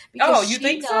 okay. Because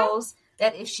she knows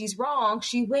that if she's wrong,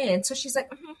 she wins. So she's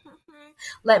like,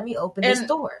 let me open this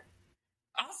door.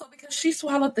 Also, because she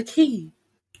swallowed the key.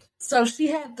 So she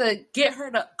had to get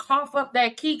her to cough up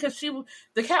that key because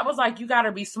the cat was like, you got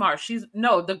to be smart.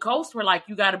 The ghosts were like,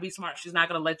 you got to be smart. She's not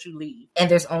going to let you leave. And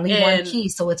there's only one key.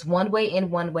 So it's one way in,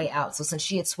 one way out. So since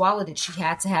she had swallowed it, she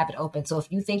had to have it open. So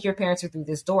if you think your parents are through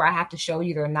this door, I have to show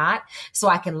you they're not so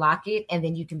I can lock it and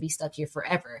then you can be stuck here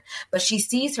forever. But she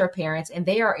sees her parents and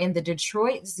they are in the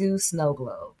Detroit Zoo snow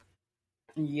globe.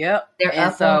 Yep. They're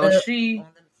up on the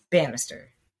banister.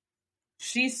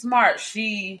 She's smart.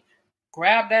 She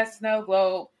grabbed that snow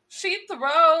globe. She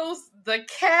throws the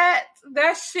cat.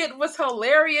 That shit was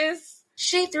hilarious.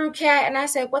 She threw Cat, and I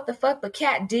said, what the fuck? But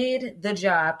Cat did the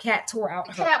job. Cat tore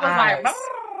out her eyes.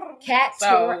 Cat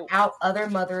tore out other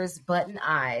mother's button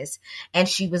eyes, and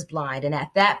she was blind. And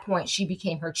at that point, she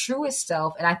became her truest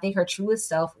self, and I think her truest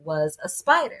self was a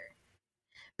spider.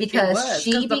 Because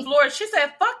the floor, she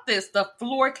said, fuck fuck this. The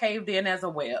floor caved in as a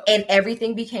web. And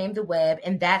everything became the web.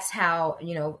 And that's how,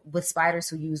 with spiders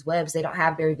who use webs, they don't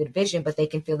have very good vision, but they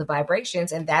can feel the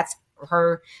vibrations. And that's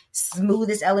her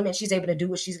smoothest element. She's able to do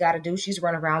what she's got to do. She's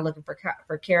running around looking for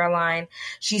Coraline.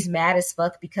 She's mad as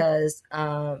fuck because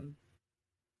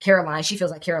Coraline, she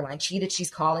feels like Coraline cheated.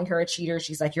 She's calling her a cheater.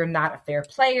 She's like, you're not a fair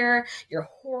player. You're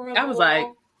horrible. I was like,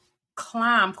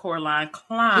 climb, Coraline,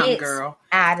 climb, girl.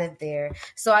 Out of there.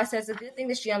 So I said, it's a good thing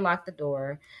that she unlocked the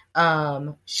door.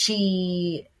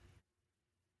 She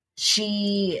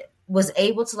was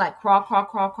able to like crawl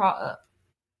up.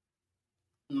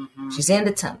 Mm-hmm. She's in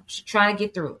the tunnel. She's trying to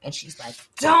get through. And she's like,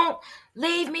 don't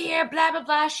leave me here, blah, blah,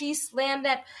 blah. She slammed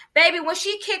that. Baby, when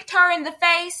she kicked her in the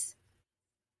face.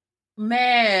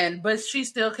 Man, but she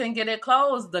still couldn't get it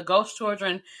closed. The ghost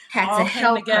children had to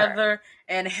help together her.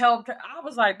 And helped her. I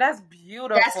was like, that's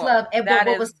beautiful. That's love. And that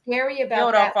what was scary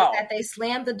about that was that they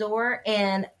slammed the door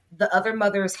and the other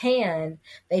mother's hand,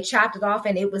 they chopped it off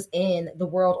and it was in the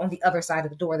world on the other side of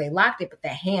the door. They locked it, but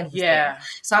that hand was there.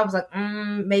 So I was like,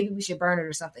 maybe we should burn it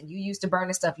or something. You used to burn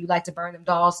the stuff. You like to burn them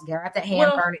dolls. Grab that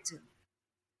hand, burn it too.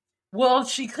 Well,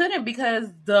 she couldn't because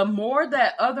the more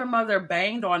that other mother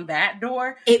banged on that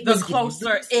door, the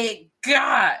closer it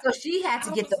got. So she had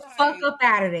to get the fuck up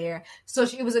out of there. So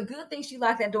it was a good thing she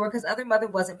locked that door because other mother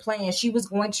wasn't playing. She was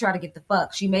going to try to get the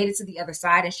fuck. She made it to the other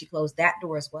side and she closed that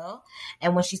door as well.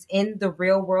 And when she's in the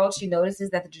real world, she notices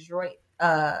that the Detroit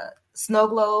snow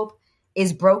globe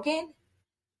is broken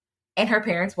and her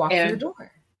parents walk through the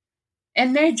door.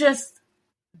 And they just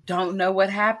don't know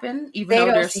what happened, even though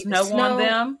there's snow on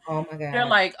them. Oh my God. They're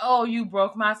like, oh, you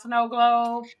broke my snow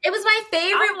globe. It was my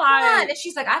favorite one. And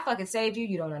she's like, I fucking saved you.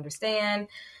 You don't understand.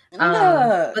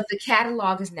 But the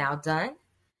catalog is now done.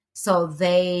 So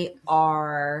they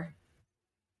are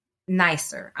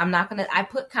nicer. I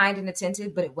put kind and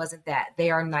attentive, but it wasn't that. They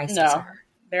are nicer to her.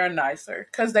 They're nicer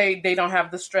because they don't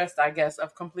have the stress, I guess,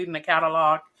 of completing the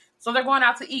catalog. So they're going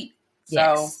out to eat.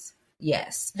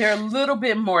 Yes. They're a little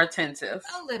bit more attentive.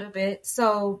 A little bit.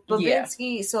 So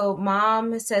Babinski, so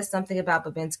mom says something about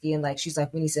Babinski and like, she's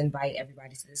like, we need to invite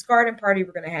everybody to this garden party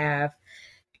we're going to have.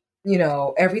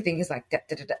 Everything is like,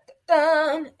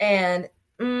 and,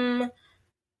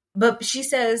 but she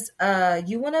says,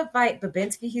 you want to invite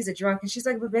Babinski? He's a drunk. And she's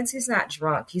like, Babinski's not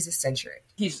drunk. He's eccentric.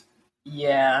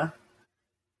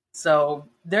 So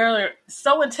they're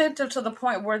so attentive to the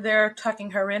point where they're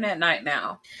tucking her in at night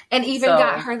now. And even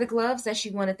got her the gloves that she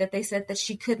wanted that they said that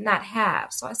she could not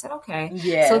have. So I said, okay.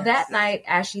 Yes. So that night,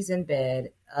 as she's in bed,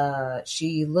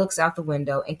 she looks out the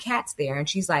window and Kat's there. And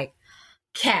she's like,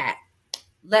 Kat,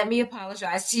 let me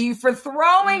apologize to you for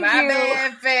throwing you. My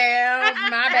bad,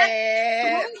 fam. My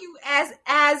bad. Throwing you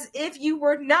as if you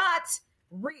were not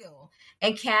real.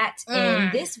 And Kat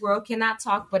in this world cannot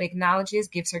talk, but acknowledges,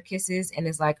 gives her kisses, and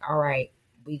is like, all right,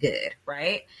 we good,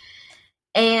 right?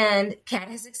 And Kat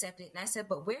has accepted. And I said,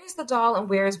 but where's the doll and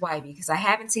where's Wybie? Because I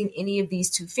haven't seen any of these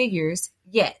two figures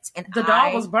yet. And the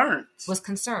doll was burnt. Was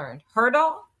concerned. Her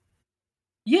doll?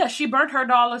 Yeah, she burnt her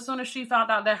doll as soon as she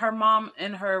found out that her mom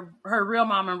and her real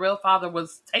mom and real father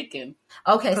was taken.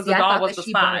 Okay, so the doll was the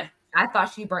spy. I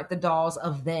thought she burnt the dolls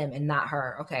of them and not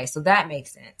her. Okay, so that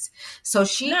makes sense. So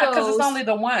she goes because it's only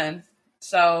the one.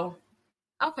 So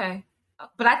okay,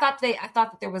 but I thought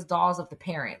that there was dolls of the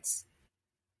parents.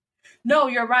 No,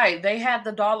 you're right. They had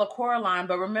the doll of Coraline,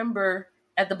 but remember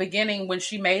at the beginning when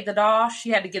she made the doll,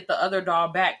 she had to get the other doll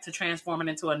back to transform it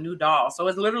into a new doll. So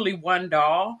it's literally one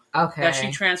doll that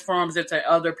she transforms into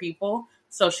other people.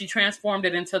 So she transformed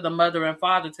it into the mother and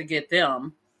father to get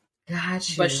them.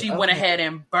 Gotcha. But she went ahead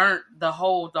and burnt the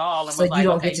whole doll and so was like, you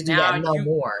don't get to do that no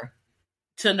more.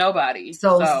 To nobody.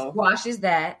 So squashes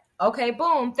that. Okay,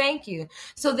 boom, thank you.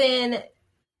 So then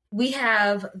we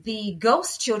have the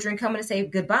ghost children coming to say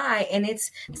goodbye, and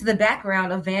it's to the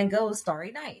background of Van Gogh's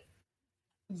Starry Night.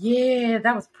 Yeah,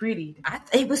 that was pretty.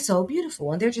 It was so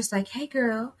beautiful. And they're just like, hey,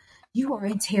 girl, you are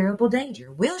in terrible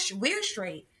danger. We're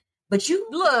straight. But you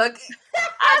look,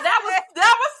 that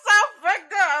was so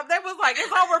fucked up. They was like,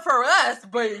 it's over for us,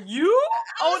 but you,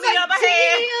 on the other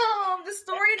hand, the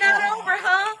story not over,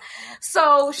 huh?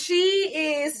 So she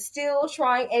is still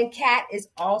trying, and Kat is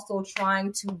also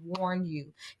trying to warn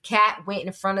you. Kat went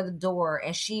in front of the door,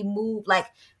 and she moved, like,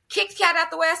 kicked Kat out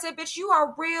the way. I said, bitch, you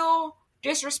are real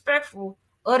disrespectful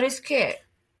of this cat.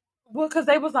 Well, because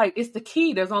they was like, it's the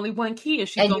key. There's only one key, and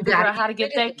she's going to figure out how to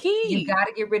get that key. You got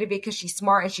to get rid of it because she's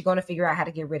smart, and she's going to figure out how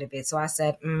to get rid of it. So I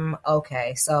said,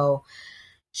 okay. So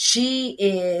she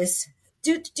is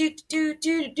in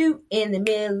the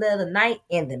middle of the night,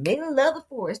 in the middle of the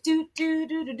forest,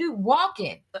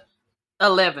 walking.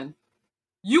 11.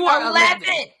 You are 11.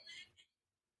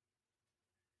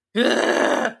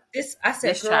 Ugh. I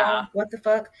said, This girl, child. what the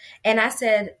fuck? And I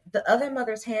said, the other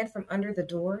mother's hand from under the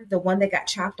door, the one that got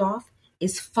chopped off,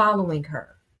 is following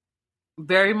her.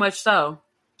 Very much so.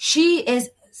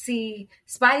 Spidey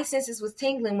senses was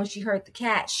tingling when she heard the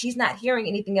cat. She's not hearing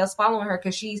anything else following her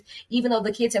because even though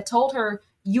the kids have told her,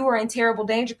 you are in terrible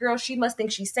danger, girl, she must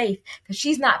think she's safe because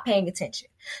she's not paying attention.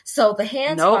 So the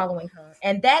hand's following her,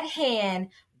 and that hand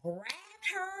grabbed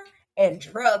her and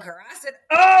drug her. I said,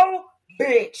 oh,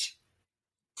 bitch.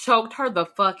 Choked her the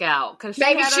fuck out because she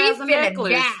Baby, had her as a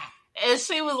necklace. Die. And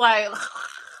she was like,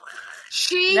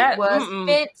 she was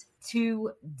fit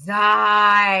to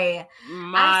die.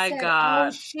 My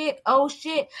God. Oh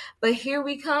shit. But here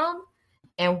we come,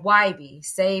 and Wybie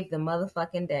saved the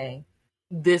motherfucking day.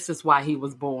 This is why he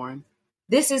was born.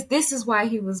 This is why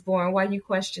he was born. Why you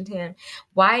questioned him?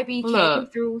 Wybie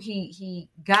came through. He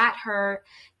got her.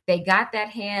 They got that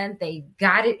hand. They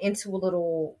got it into a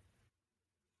little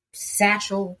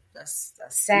satchel, a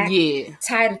sack,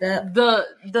 tied it up.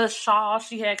 The shawl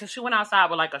she had, because she went outside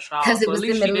with like a shawl. Because it was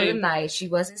the middle of the night. She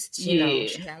wasn't, she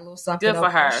had a little something over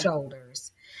her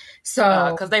shoulders. So,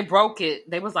 because they broke it.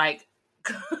 They was like,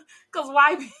 because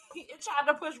Wybie tried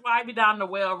to push Wybie down the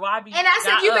well. Wybie, and I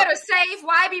said, you better save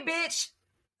Wybie, bitch.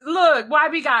 Look,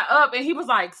 Wybie got up and he was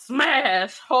like,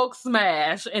 smash, Hulk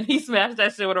smash. And he smashed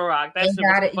that shit with a rock. That shit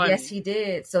was funny. Yes, he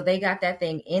did. So they got that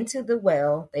thing into the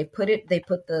well. They put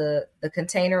the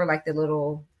container, like the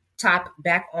little top,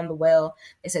 back on the well.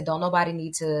 They said, don't nobody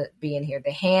need to be in here.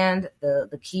 The hand,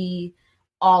 the key,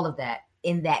 all of that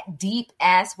in that deep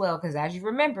ass well. Because as you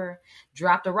remember,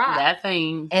 dropped a rock. That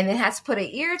thing. And it has to put an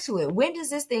ear to it. When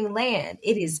does this thing land?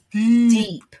 It is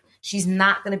deep. She's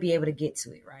not going to be able to get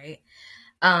to it, right?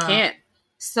 Can't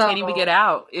even get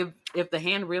out if the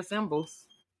hand reassembles.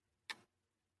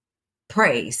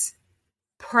 Praise,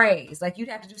 like you'd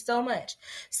have to do so much.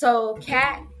 So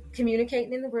Cat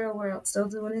communicating in the real world, still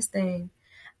doing his thing.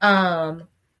 Then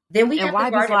we and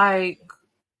got Wybie's like,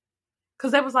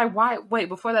 because they was like, why? Wait,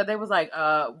 before that they was like,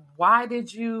 why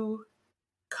did you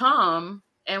come?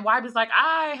 And Wybie's like,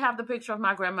 I have the picture of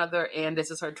my grandmother, and this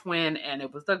is her twin, and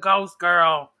it was the ghost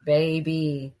girl,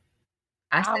 baby.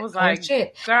 I was like,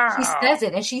 shit. Girl. She says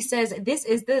it, and she says, this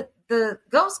is the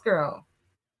ghost girl.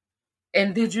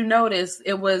 And did you notice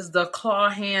it was the claw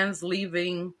hands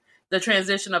leaving, the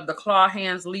transition of the claw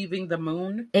hands leaving the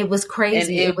moon? It was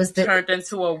crazy. And it was turned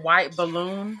into a white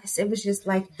balloon. Yes, it was just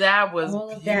like that was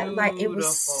all of that. Like it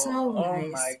was so nice. Oh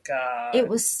my God. It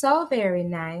was so very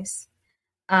nice.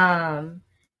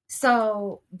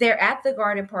 So they're at the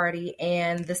garden party,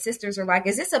 and the sisters are like,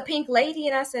 is this a pink lady?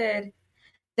 And I said,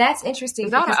 that's interesting.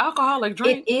 Is that an alcoholic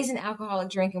drink? It is an alcoholic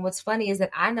drink. And what's funny is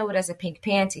that I know it as a pink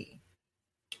panty.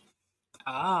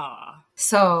 Ah.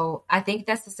 So I think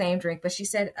that's the same drink. But she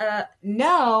said,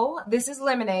 no, this is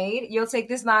lemonade. You'll take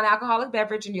this non-alcoholic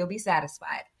beverage and you'll be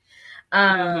satisfied.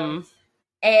 And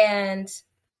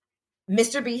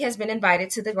Mr. B has been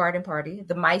invited to the garden party.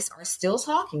 The mice are still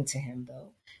talking to him, though.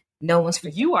 No one's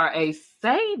forgetting. You are a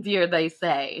savior, they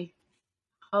say.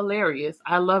 Hilarious.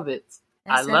 I love it.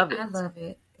 I love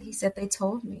it. He said, they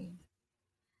told me.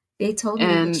 They told me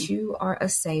that you are a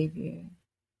savior.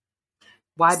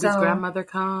 Wybie's grandmother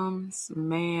comes,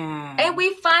 man. And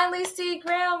we finally see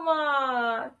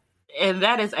grandma. And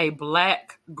that is a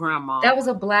black grandma. That was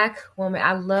a black woman.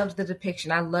 I loved the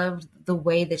depiction. I loved the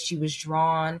way that she was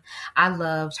drawn. I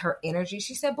loved her energy.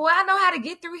 She said, boy, I know how to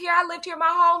get through here. I lived here my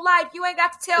whole life. You ain't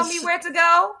got to tell me where to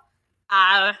go.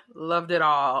 I loved it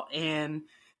all. And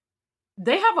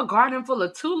they have a garden full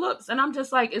of tulips, and I'm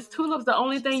just like, is tulips the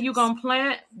only thing you gonna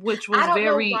plant? Which was I don't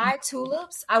know why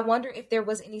tulips. I wonder if there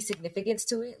was any significance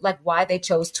to it, like why they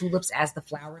chose tulips as the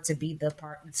flower to be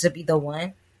the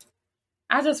one.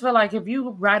 I just feel like if you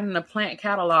write in a plant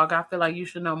catalog, I feel like you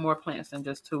should know more plants than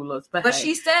just tulips. But hey,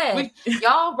 she said,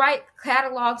 y'all write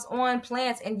catalogs on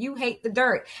plants, and you hate the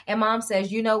dirt. And Mom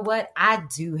says, you know what? I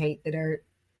do hate the dirt.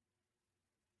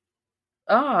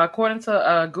 Oh, according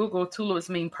to Google, tulips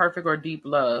mean perfect or deep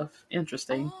love.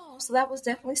 Interesting. Oh, so that was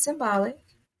definitely symbolic.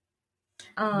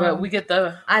 But we get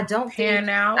the I don't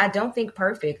think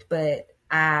perfect, but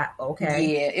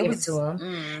okay. Yeah, it was to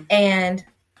him. And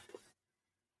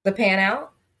the pan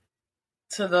out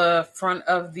to the front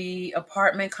of the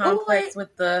apartment complex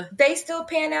with the. They still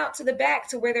pan out to the back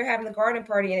to where they're having the garden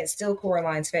party, and it's still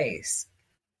Coraline's face.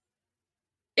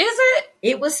 Is it?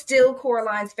 It was still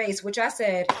Coraline's face, which I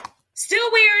said.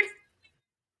 Still weird.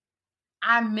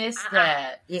 I missed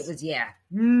that. It was, yeah.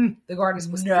 The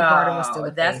garden was still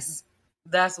a face.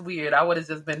 That's weird. I would have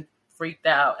just been freaked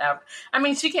out. I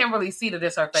mean, she can't really see that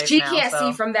it's her face. She can't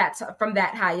see from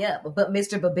that high up, but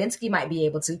Mr. Babinski might be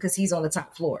able to because he's on the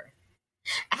top floor.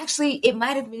 Actually, it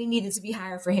might have really needed to be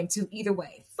higher for him too. Either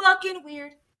way, fucking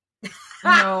weird.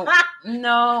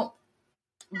 No,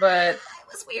 but it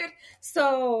was weird.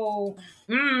 So,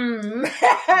 we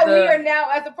are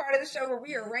now at the part of the show where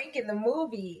we are ranking the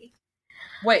movie.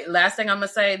 Wait, last thing I'm gonna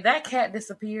say, that cat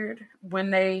disappeared when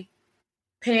they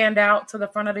panned out to the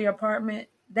front of the apartment.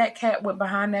 That cat went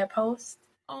behind that post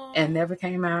and never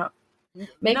came out.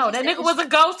 Maybe no, that nigga was a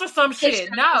ghost or some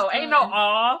shit. No, ain't no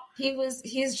awe.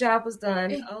 His job was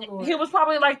done. Oh, Lord. He was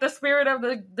probably like the spirit of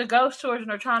the ghost children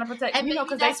are trying to protect. And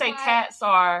because they say cats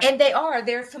are, and they are.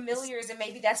 They're familiars, and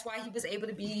maybe that's why he was able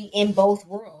to be in both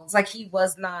worlds. Like he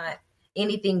was not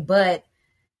anything but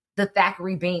the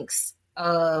Thackeray Binks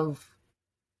of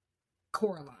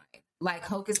Coraline. Like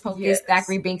Hocus Pocus, yes.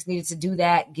 Thackeray Binks needed to do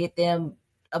that, get them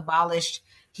abolished.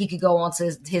 He could go on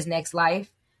to his next life.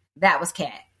 That was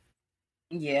Cat.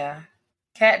 Yeah.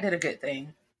 Cat did a good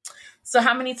thing. So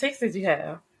how many ticks did you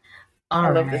have? I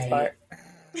love this part.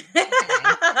 Okay.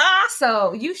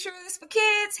 So You Sure This for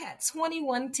Kids had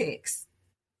 21 ticks.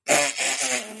 I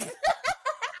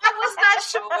was not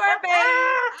sure, babe.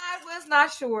 I was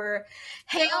not sure.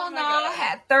 Hell No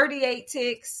had 38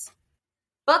 ticks.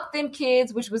 Fuck Them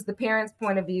Kids, which was the parents'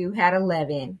 point of view, had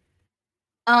 11.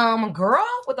 Girl,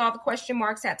 with all the question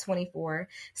marks, had 24.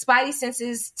 Spidey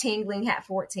Senses Tingling had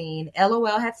 14.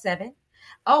 LOL had 7.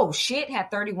 Oh Shit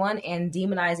had 31. And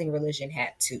Demonizing Religion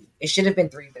had 2. It should have been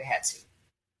 3, but it had 2.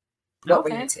 What were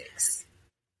your ticks?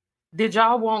 Did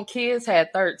Y'all Want Kids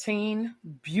had 13.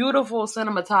 Beautiful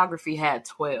Cinematography had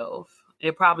 12.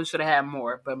 It probably should have had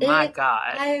more, but my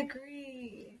God. I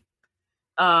agree.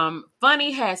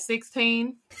 Funny had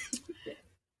 16.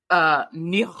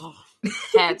 Nigga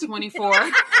had 24.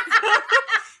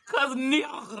 Cause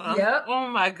nigga. Yep. Oh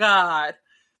my God.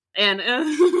 And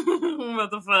what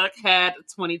the fuck had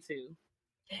 22.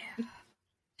 Yeah.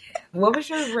 What was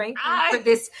your ranking for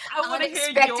this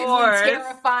unexpectedly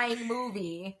terrifying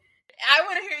movie? I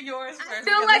want to hear yours first. I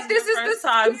feel like this is the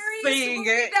scariest movie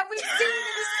that we've seen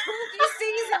in this spooky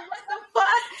season. What the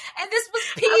fuck? And this was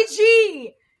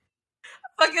PG.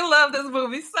 Fucking love this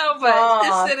movie so much.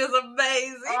 This shit is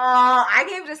amazing. I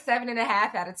gave it a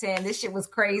 7.5 out of 10. This shit was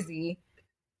crazy.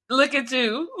 Look at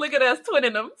you. Look at us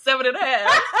twinning them. 7.5.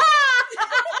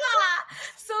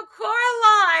 So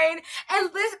Coraline, and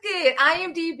look at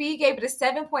IMDb gave it a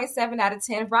 7.7 out of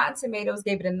 10. Rotten Tomatoes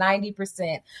gave it a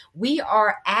 90%. We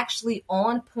are actually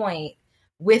on point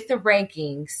with the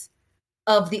rankings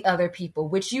of the other people,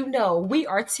 which we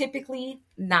are typically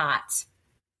not.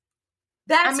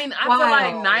 I feel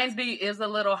like 90 is a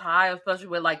little high, especially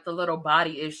with like the little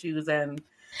body issues. And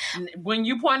when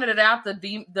you pointed it out,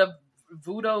 the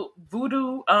voodoo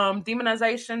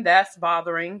demonization, that's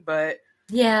bothering, but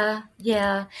yeah.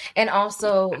 And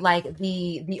also like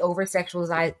the over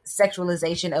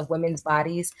sexualization of women's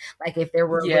bodies. Like if there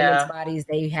were women's bodies,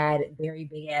 they had very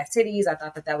big ass titties. I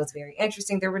thought that was very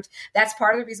interesting. That's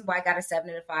part of the reason why I got a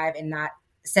 7.5 and not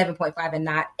 7.5 and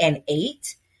not an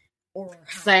 8.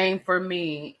 Same for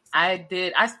me. I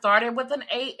started with an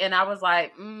 8 and I was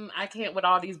like, I can't with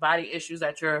all these body issues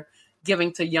that you're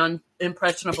giving to young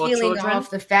impressionable peeling children.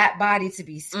 Off the fat body to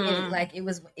be skinny. Like it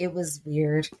was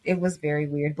weird. It was very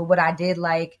weird. But what I did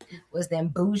like was them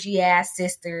bougie ass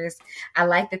sisters. I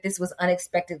liked that this was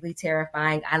unexpectedly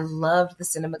terrifying. I loved the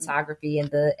cinematography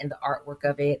and the artwork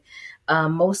of it.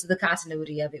 Most of the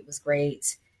continuity of it was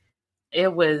great.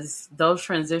 Those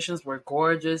transitions were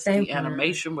gorgeous. The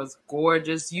animation was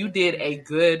gorgeous. You did a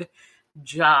good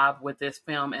job with this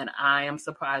film, and I am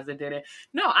surprised it didn't.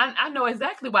 No, I know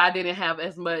exactly why I didn't have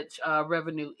as much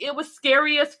revenue. It was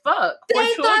scary as fuck.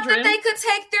 They thought that they could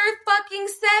take their fucking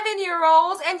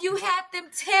 7-year-olds, and you had them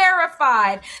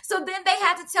terrified. So then they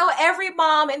had to tell every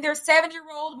mom in their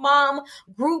 7-year-old mom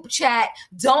group chat,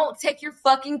 don't take your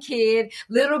fucking kid.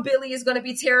 Little Billy is going to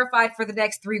be terrified for the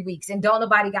next 3 weeks, and don't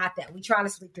nobody got that. We trying to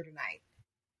sleep through the night.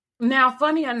 Now,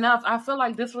 funny enough, I feel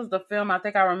like this was the film, I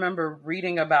think I remember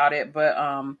reading about it, but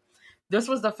this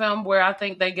was the film where I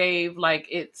think they gave like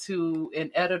it to an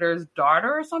editor's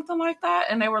daughter or something like that.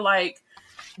 And they were like,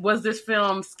 was this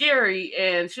film scary?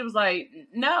 And she was like,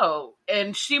 no.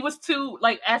 And she was too,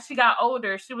 like, as she got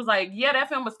older, she was like, yeah, that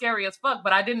film was scary as fuck,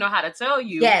 but I didn't know how to tell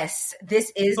you. Yes,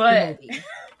 this is the movie.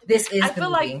 This is the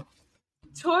movie.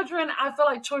 I feel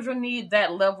like children need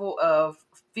that level of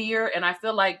fear, and I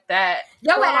feel like that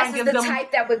your ass is the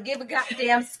type that would give a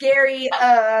goddamn scary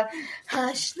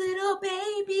hush little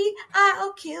baby,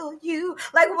 I'll kill you.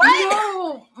 Like what?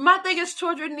 No, my thing is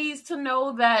children needs to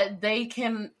know that they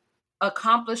can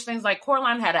accomplish things. Like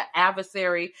Coraline had an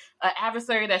adversary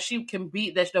that she can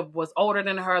beat, that was older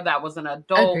than her, that was an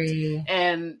adult. Agreed.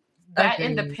 And that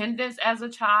Agreed. independence as a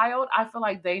child, I feel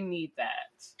like they need that.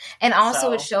 And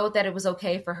also it showed that it was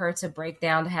okay for her to break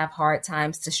down, to have hard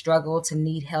times, to struggle, to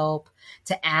need help,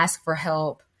 to ask for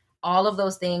help. All of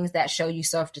those things that show you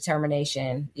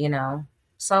self-determination, you know.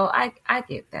 So I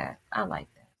get that. I like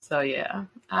that. So yeah,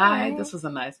 this was a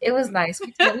nice It was nice.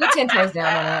 We 10 toes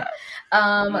down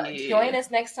on it. Join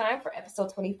us next time for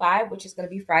episode 25, which is going to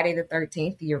be Friday the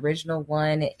 13th, the original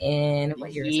one in,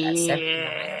 what year is that? 79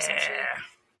 or some shit?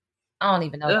 I don't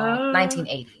even know.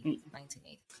 1980.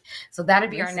 1980. So that'll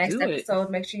be our next episode.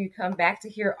 Make sure you come back to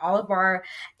hear all of our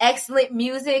excellent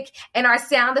music and our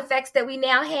sound effects that we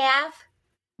now have.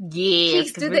 Yes,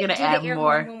 because we're going to add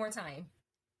more. One more time.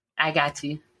 I got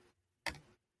you.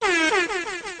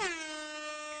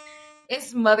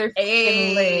 It's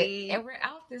motherfucking lit. And we're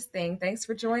out this thing. Thanks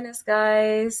for joining us,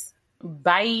 guys.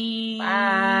 Bye.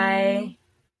 Bye.